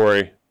great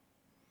story,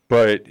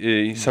 but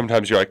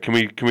sometimes you're like, can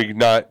we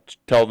not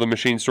tell the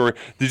machine story?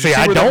 Did you see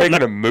where they're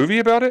making a movie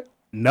about it?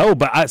 No,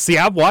 but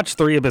I've watched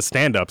 3 of his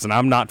stand-ups, and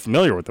I'm not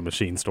familiar with the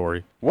machine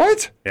story.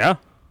 What? Yeah.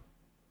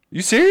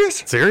 You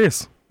serious?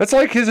 Serious. That's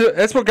like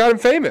that's what got him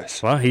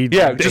famous. Well, he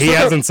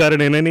hasn't said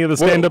it in any of the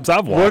stand-ups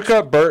I've watched. Look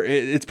up Bert.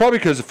 It's probably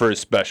because for his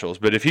specials,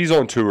 but if he's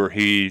on tour,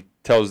 he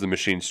tells the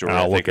machine story,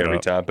 I think, every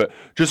time. But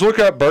just look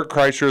up Bert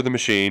Kreischer, The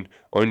Machine,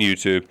 on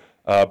YouTube.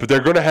 But they're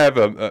going to have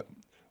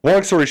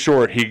long story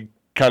short, he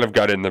kind of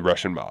got in the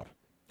Russian mob.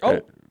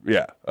 Oh.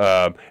 Yeah.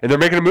 And they're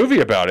making a movie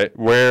about it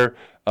where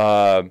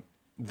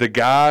the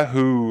guy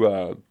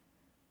who,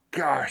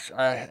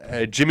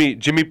 Jimmy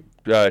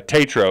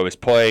Tatro is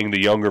playing the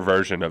younger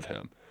version of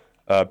him.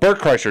 Bert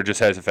Kreischer just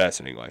has a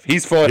fascinating life.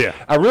 He's fun. Yeah.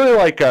 I really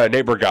like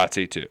Nate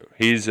Bargatze too.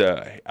 He's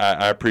I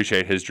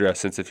appreciate his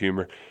sense of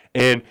humor.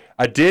 And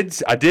I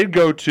did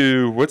go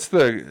to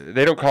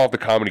they don't call it the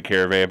Comedy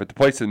Caravan, but the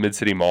place at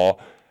Mid-City Mall.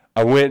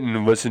 I went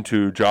and listened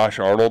to Josh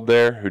Arnold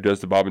there, who does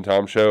the Bob and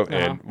Tom show,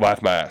 and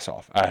laughed my ass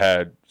off. I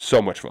had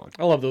so much fun.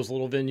 I love those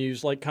little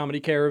venues like Comedy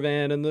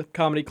Caravan and the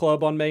Comedy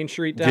Club on Main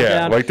Street downtown.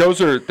 Yeah, like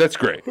that's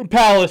great.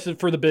 Palace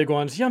for the big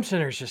ones. Yum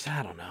Center's just,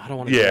 I don't know. I don't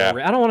want to. Yeah.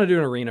 I don't want to do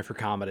an arena for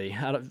comedy.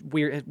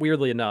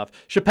 Weirdly enough,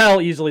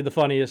 Chappelle easily the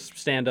funniest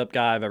stand-up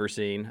guy I've ever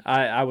seen.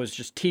 I was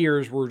just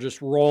tears were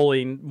just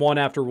rolling one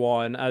after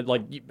one.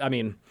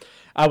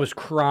 I was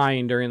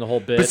crying during the whole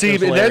bit. But see,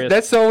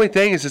 that's the only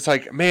thing is it's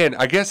like, man,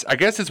 I guess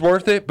it's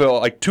worth it, but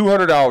like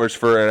 $200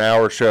 for an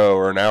hour show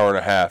or an hour and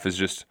a half is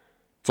just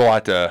it's a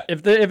lot to.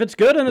 If it's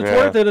good and it's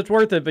worth it, it's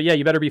worth it. But yeah,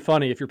 you better be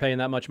funny if you're paying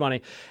that much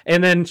money.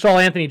 And then saw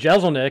Anthony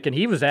Jeselnik, and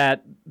he was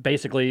at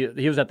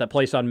that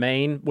place on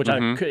Main, which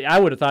I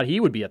would have thought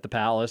he would be at the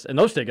Palace, and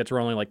those tickets were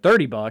only like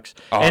 $30.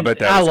 Oh, and I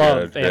bet I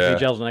love good.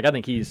 Anthony Jeselnik. I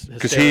think he's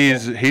because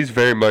he's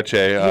very much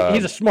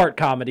he's a smart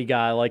comedy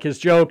guy. Like his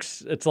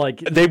jokes, it's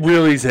like they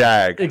really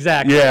zag.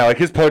 Exactly. Yeah, like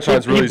his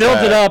punchlines really. He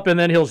builds zag. it up, and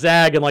then he'll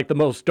zag in like the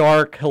most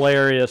dark,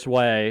 hilarious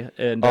way.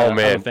 And I'm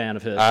a fan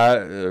of his.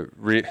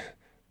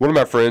 One of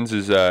my friends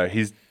is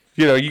he's.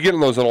 You get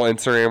in those little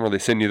Instagram where they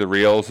send you the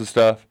reels and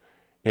stuff,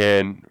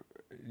 and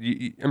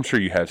I'm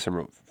sure you have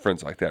some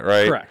friends like that,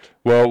 right? Correct.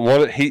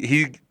 Well,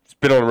 he's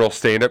been on a real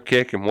stand-up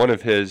kick, and one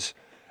of his,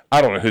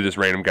 I don't know who this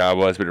random guy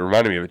was, but it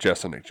reminded me of a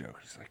Jeselnik joke.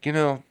 He's like,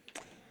 I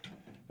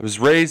was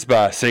raised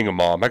by a single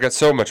mom. I got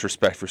so much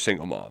respect for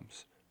single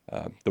moms.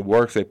 The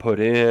work they put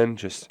in,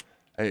 just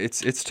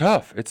it's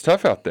tough. It's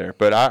tough out there,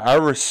 but I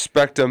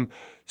respect them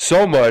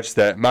so much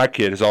that my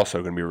kid is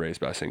also going to be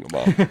raised by a single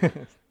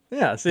mom.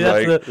 Yeah, see,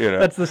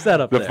 that's the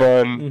setup the there.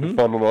 fun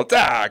little,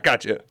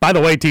 gotcha. By the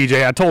way,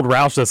 TJ, I told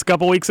Roush this a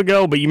couple weeks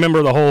ago, but you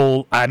remember the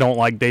whole I don't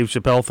like Dave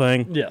Chappelle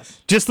thing?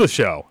 Yes. Just the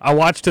show. I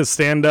watched his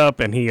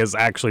stand-up, and he is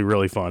actually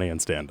really funny in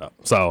stand-up.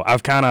 So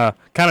I've kind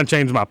of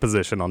changed my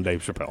position on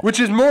Dave Chappelle. Which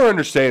is more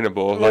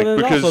understandable. Well,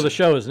 because also the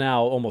show is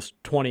now almost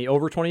 20 years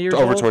old. Over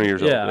 20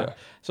 years old, yeah.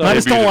 So I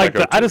just don't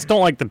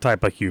like the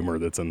type of humor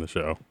that's in the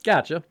show.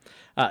 Gotcha.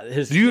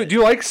 Do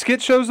you like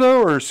skit shows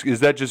though, or is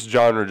that just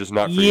genre just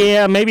not for you?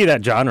 Yeah, maybe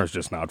that genre is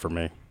just not for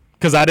me.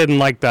 Because I didn't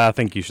like I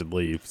Think You Should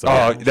Leave. So.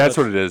 Oh, that's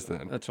what it is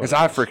then. Because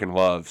I freaking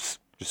love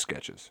just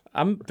sketches.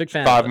 I'm a big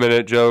fan.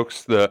 5-minute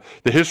jokes. The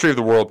History of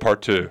the World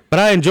Part 2. But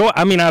I've enjoyed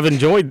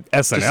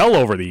SNL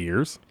over the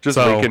years. Just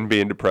Lincoln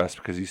being depressed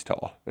because he's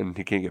tall and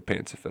he can't get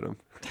pants to fit him.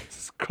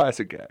 It's a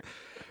classic gag.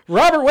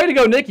 Robert, way to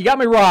go, Nick. You got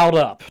me riled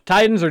up.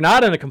 Titans are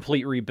not in a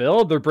complete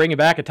rebuild. They're bringing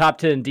back a top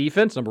 10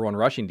 defense, number 1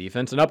 rushing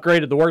defense, and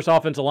upgraded the worst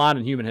offensive line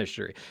in human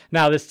history.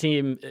 Now, is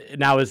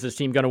this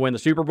team going to win the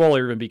Super Bowl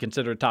or even be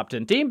considered a top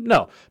 10 team?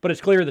 No. But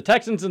it's clear the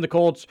Texans and the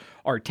Colts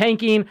are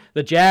tanking.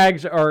 The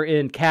Jags are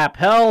in cap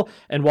hell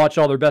and watch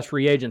all their best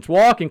free agents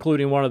walk,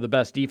 including one of the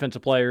best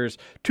defensive players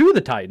to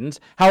the Titans.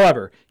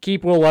 However,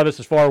 keep Will Levis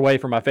as far away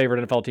from my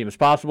favorite NFL team as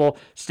possible.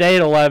 Stay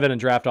at 11 and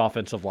draft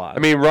offensive line. I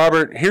mean,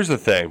 Robert, here's the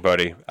thing,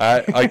 buddy.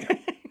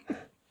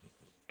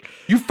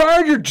 You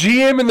fired your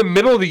GM in the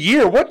middle of the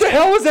year. What the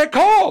hell is that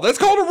called? That's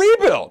called a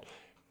rebuild.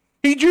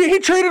 He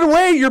traded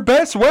away your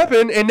best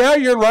weapon, and now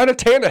you're in Ryan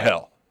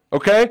Tannehill.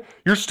 Okay?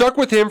 You're stuck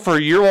with him for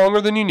a year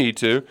longer than you need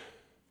to.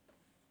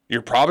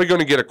 You're probably going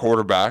to get a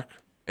quarterback.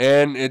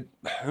 And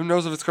who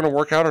knows if it's going to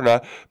work out or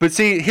not. But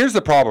see, here's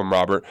the problem,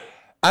 Robert.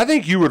 I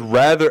think you would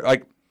rather,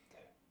 like,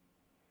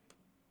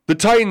 the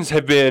Titans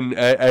have been,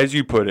 as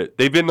you put it,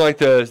 they've been like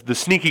the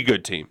sneaky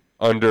good team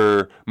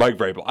under Mike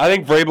Vrabel. I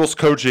think Vrabel's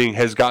coaching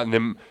has gotten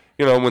them,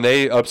 when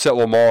they upset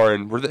Lamar,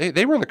 and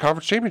they were in the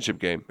conference championship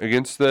game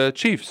against the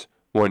Chiefs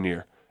one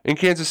year in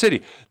Kansas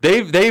City.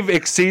 They've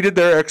exceeded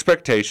their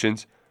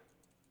expectations,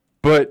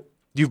 but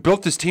you've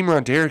built this team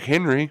around Derrick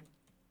Henry.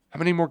 How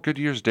many more good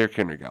years Derrick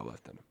Henry got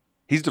left in him?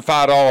 He's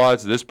defied all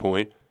odds at this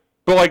point.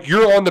 But, like,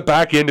 you're on the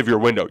back end of your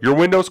window. Your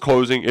window's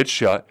closing. It's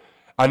shut.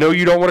 I know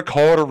you don't want to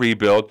call it a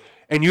rebuild,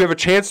 and you have a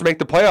chance to make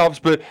the playoffs,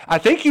 but I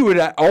think you would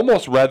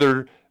almost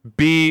rather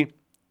be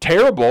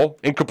terrible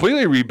and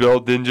completely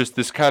rebuild than just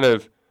this kind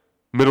of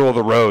middle of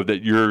the road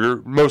that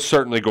you're most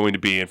certainly going to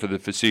be in for the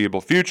foreseeable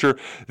future.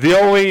 The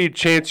only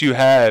chance you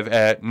have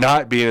at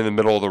not being in the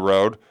middle of the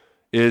road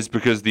is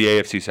because the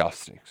AFC South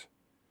stinks.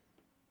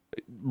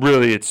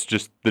 Really, it's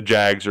just the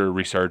Jags are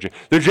resurging.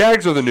 The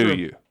Jags are the new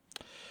you.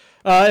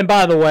 And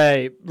by the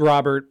way,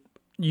 Robert,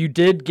 you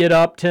did get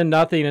up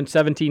 10-0 and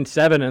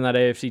 17-7 in that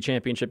AFC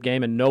Championship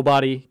game, and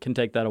nobody can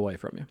take that away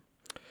from you.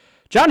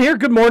 John here,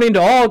 good morning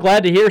to all.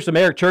 Glad to hear some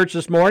Eric Church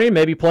this morning.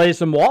 Maybe play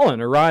some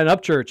Wallen or Ryan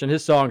Upchurch and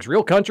his songs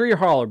Real Country or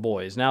Holler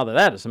Boys. Now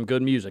that is some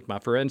good music, my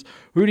friends.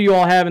 Who do you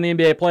all have in the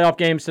NBA playoff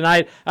games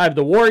tonight? I have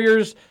the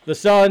Warriors, the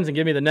Suns, and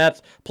give me the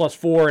Nets plus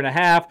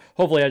 4.5.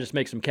 Hopefully I just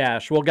make some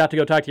cash. We'll got to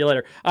go talk to you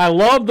later. I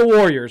love the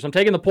Warriors. I'm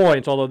taking the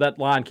points, although that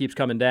line keeps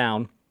coming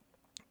down,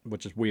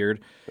 which is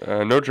weird.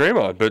 No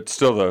Draymond, but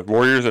still the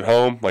Warriors at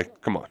home.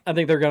 Like, come on. I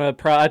think they're going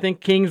to I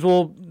think Kings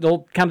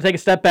they'll kind of take a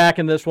step back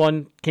in this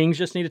one. Kings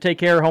just need to take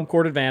care of home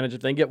court advantage.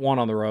 If they can get one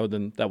on the road,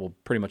 then that will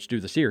pretty much do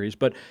the series.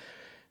 But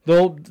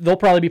they'll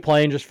probably be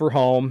playing just for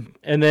home.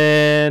 And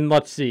then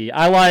let's see.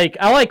 I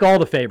like all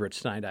the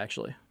favorites tonight,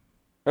 actually.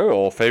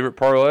 Oh, favorite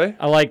parlay?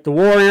 I like the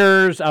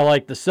Warriors, I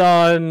like the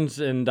Suns,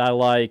 and I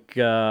like,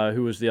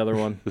 who was the other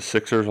one? The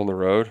Sixers on the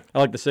road? I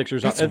like the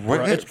Sixers. It's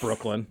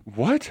Brooklyn.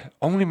 What?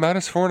 Only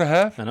minus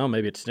 4.5? I know,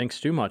 maybe it stinks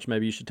too much.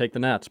 Maybe you should take the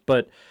Nets.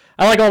 But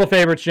I like all the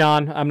favorites,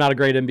 John. I'm not a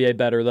great NBA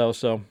bettor, though,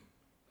 so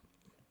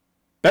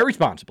bet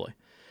responsibly.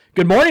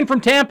 Good morning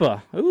from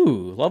Tampa.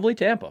 Ooh, lovely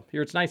Tampa.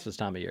 Here it's nice this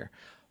time of year.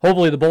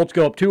 Hopefully the Bolts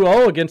go up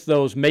 2-0 against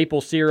those maple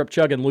syrup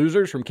chugging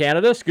losers from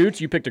Canada. Scoots,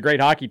 you picked a great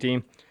hockey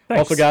team.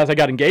 Thanks. Also, guys, I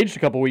got engaged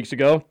a couple weeks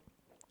ago,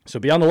 so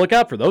be on the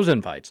lookout for those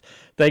invites.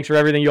 Thanks for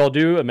everything you all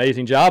do.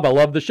 Amazing job. I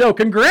love the show.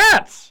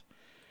 Congrats!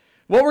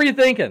 What were you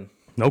thinking?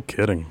 No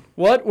kidding.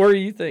 What were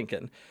you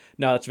thinking?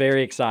 No, it's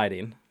very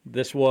exciting.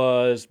 This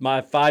was my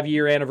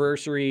 5-year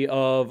anniversary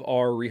of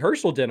our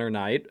rehearsal dinner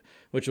night,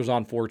 which was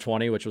on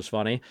 4/20, which was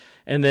funny,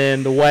 and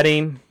then the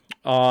wedding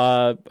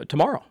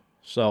tomorrow.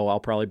 So I'll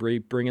probably be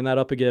bringing that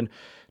up again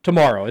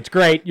tomorrow. It's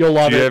great. You'll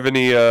love it. Do you have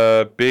any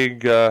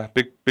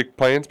big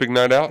plans, big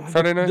night out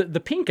Friday night? The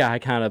pink guy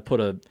kind of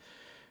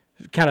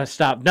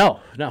stopped. No,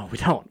 we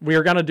don't. We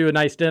were going to do a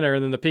nice dinner,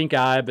 and then the pink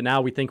eye, but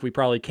now we think we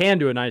probably can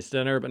do a nice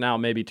dinner, but now it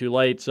may be too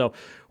late. So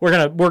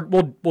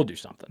we'll do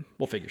something.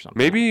 We'll figure something.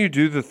 Maybe you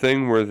do the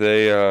thing where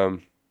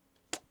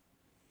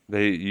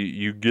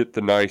you get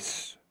the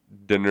nice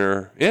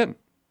dinner in.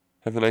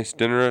 Have a nice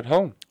dinner at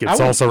home. Get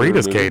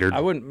Salsaritas catered. I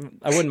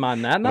wouldn't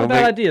mind that. Not a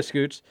bad idea,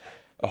 Scoots.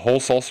 A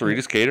whole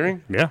Salsaritas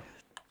catering? Yeah.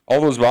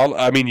 All those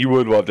you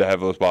would love to have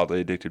those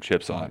mildly addictive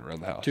chips on around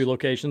the house. 2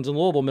 locations in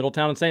Louisville,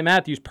 Middletown, and St.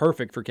 Matthews.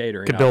 Perfect for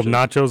catering. Could build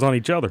nachos on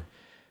each other.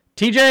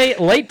 TJ,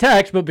 late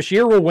text, but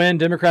Bashir will win.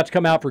 Democrats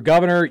come out for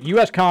governor,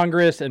 U.S.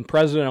 Congress, and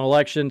presidential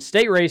election.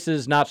 State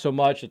races, not so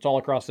much. It's all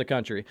across the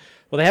country.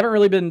 Well, they haven't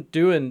really been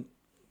doing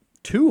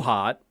too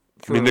hot.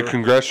 The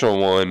congressional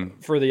one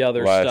for the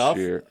other last stuff.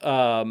 Year.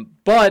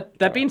 But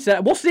that being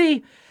said, we'll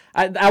see.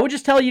 I would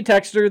just tell you,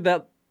 Texter,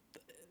 that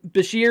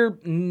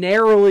Bashir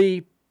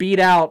narrowly beat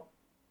out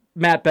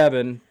Matt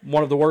Bevin,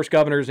 one of the worst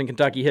governors in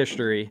Kentucky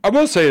history. I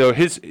will say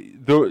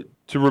though,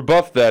 to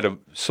rebuff that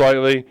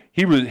slightly,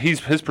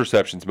 his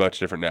perception's much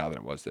different now than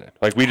it was then.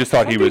 Like we just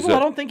thought he was. I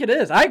don't think it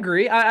is. I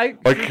agree.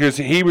 Because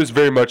he was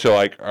very much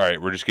like, all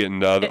right, we're just getting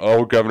the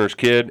old governor's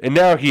kid, and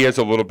now he has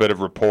a little bit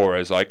of rapport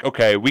as like,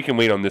 okay, we can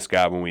lean on this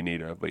guy when we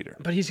need a leader.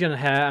 But he's gonna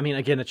have.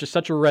 Again, it's just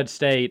such a red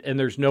state, and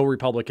there's no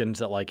Republicans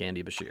that like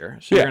Andy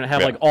Bashir, so you're gonna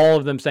have like all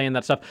of them saying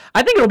that stuff.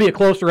 I think it'll be a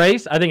close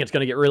race. I think it's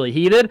gonna get really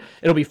heated.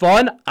 It'll be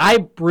fun.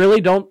 I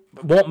really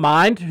won't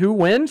mind who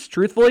wins.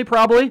 Truthfully,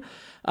 probably.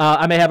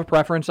 I may have a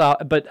preference,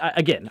 but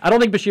again, I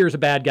don't think Bashir is a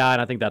bad guy,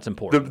 and I think that's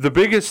important. The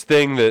biggest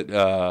thing that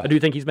I do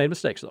think he's made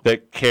mistakes, though.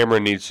 That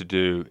Cameron needs to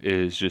do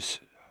is just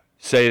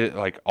say that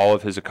like all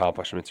of his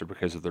accomplishments are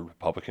because of the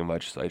Republican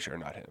legislature,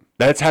 not him.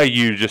 That's how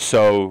you just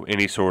sow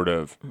any sort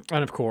of.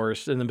 And of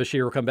course, and then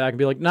Bashir will come back and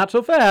be like, "Not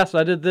so fast!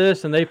 I did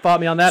this, and they fought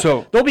me on that."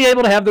 So they'll be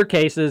able to have their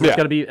cases. It's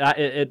gonna be.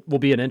 It will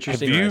be an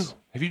interesting race.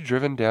 Have you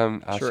driven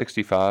down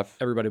I-65?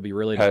 Everybody will be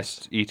really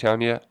past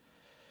E-Town yet?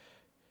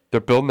 They're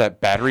building that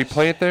battery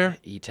plant there?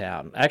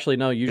 E-Town. Actually,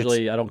 no,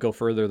 usually I don't go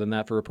further than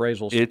that for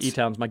appraisals.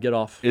 E-Town's my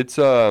get-off. It's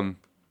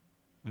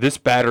this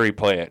battery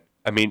plant,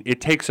 I mean,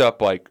 it takes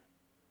up like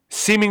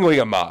seemingly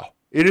a mile.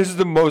 It is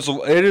one of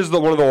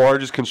the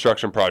largest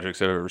construction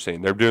projects I've ever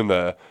seen. They're doing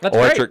the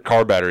electric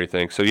car battery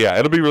thing. So yeah,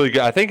 it'll be really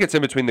good. I think it's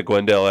in between the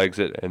Glendale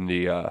exit and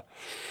the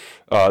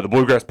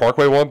Bluegrass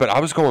Parkway one. But I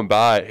was going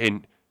by,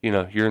 and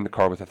you're in the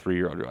car with a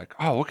 3-year-old. You're like,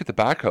 oh, look at the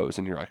backhoes,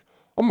 and you're like,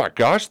 oh my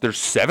gosh, there's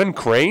 7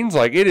 cranes.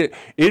 Like it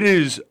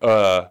is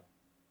a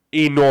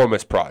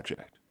enormous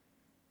project.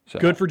 So.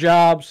 Good for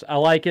jobs. I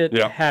like it.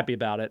 Yeah. Happy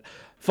about it.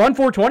 Fun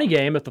 420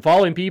 game. If the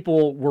following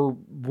people were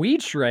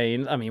weed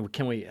strains, I mean,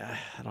 can we?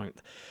 I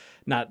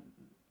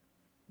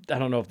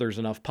don't know if there's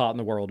enough pot in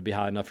the world to be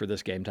high enough for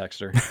this game,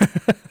 Texter.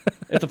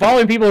 If the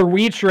following people are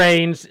weed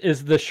strains,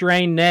 is the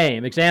strain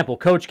name. Example,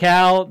 Coach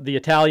Cal, the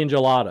Italian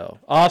gelato.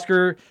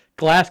 Oscar,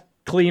 glass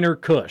cleaner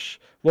Kush.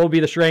 What would be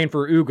the strain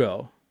for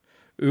Ugo?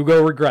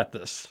 Ugo, regret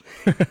this.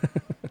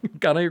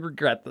 Gonna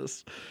regret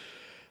this.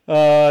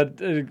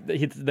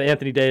 The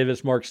Anthony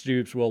Davis, Mark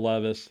Stoops, Will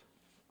Levis.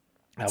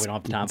 We don't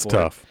have time for it. It's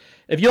tough.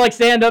 If you like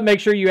stand-up, make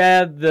sure you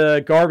add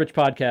the Garbage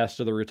podcast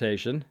to the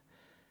rotation.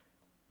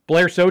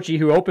 Blair Sochi,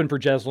 who opened for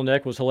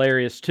Jeselnik, was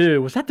hilarious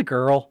too. Was that the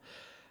girl?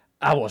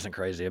 I wasn't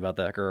crazy about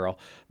that girl.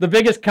 The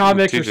biggest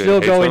comics are still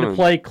going to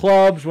play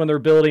clubs when they're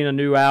building a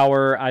new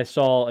hour. I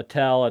saw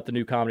Attell at the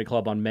new comedy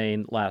club on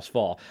Main last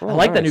fall. I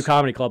like that new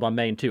comedy club on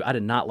Main too. I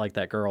did not like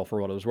that girl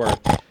for what it was worth.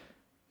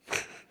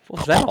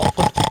 What's that all?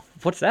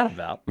 What's that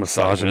about?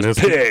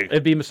 Misogynistic.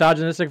 It'd be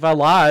misogynistic if I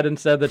lied and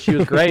said that she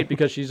was great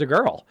because she's a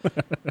girl.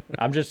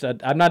 I'm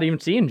not even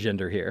seeing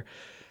gender here.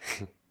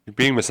 You're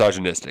being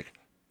misogynistic.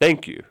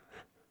 Thank you.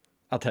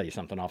 I'll tell you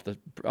something off the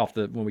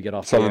when we get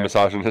off. Something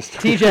misogynistic.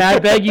 TJ, I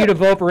beg you to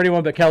vote for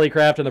anyone but Kelly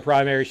Craft in the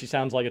primary. She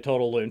sounds like a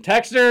total loon.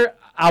 Texter,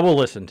 I will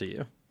listen to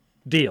you.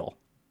 Deal.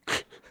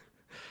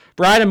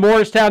 Brian in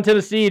Morristown,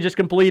 Tennessee, just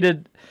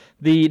completed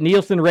the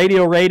Nielsen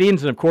radio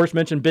ratings and, of course,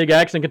 mentioned Big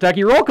X and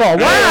Kentucky Roll Call.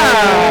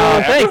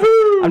 Wow! Thanks.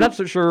 I'm not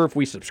so sure if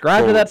we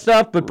subscribe to that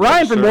stuff, but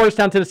Brian from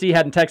Morristown, Tennessee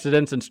hadn't texted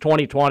in since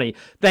 2020.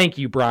 Thank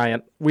you,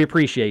 Brian. We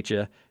appreciate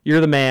you. You're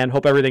the man.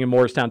 Hope everything in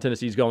Morristown,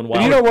 Tennessee is going well.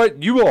 And you know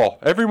what? You all,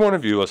 every one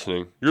of you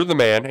listening, you're the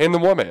man and the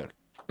woman.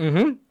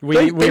 Mm-hmm.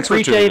 We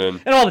appreciate,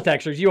 and all the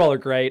texters. You all are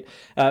great.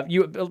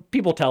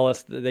 People tell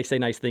us that they say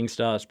nice things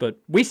to us, but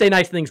we say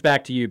nice things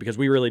back to you because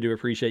we really do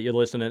appreciate you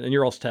listening, and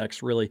your all's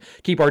texts really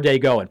keep our day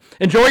going.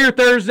 Enjoy your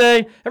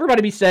Thursday.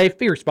 Everybody be safe.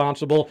 Be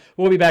responsible.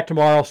 We'll be back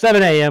tomorrow,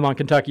 7 a.m. on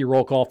Kentucky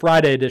Roll Call,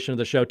 Friday edition of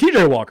the show.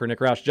 TJ Walker, Nick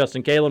Roush,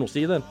 Justin Kalen. We'll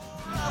see you then.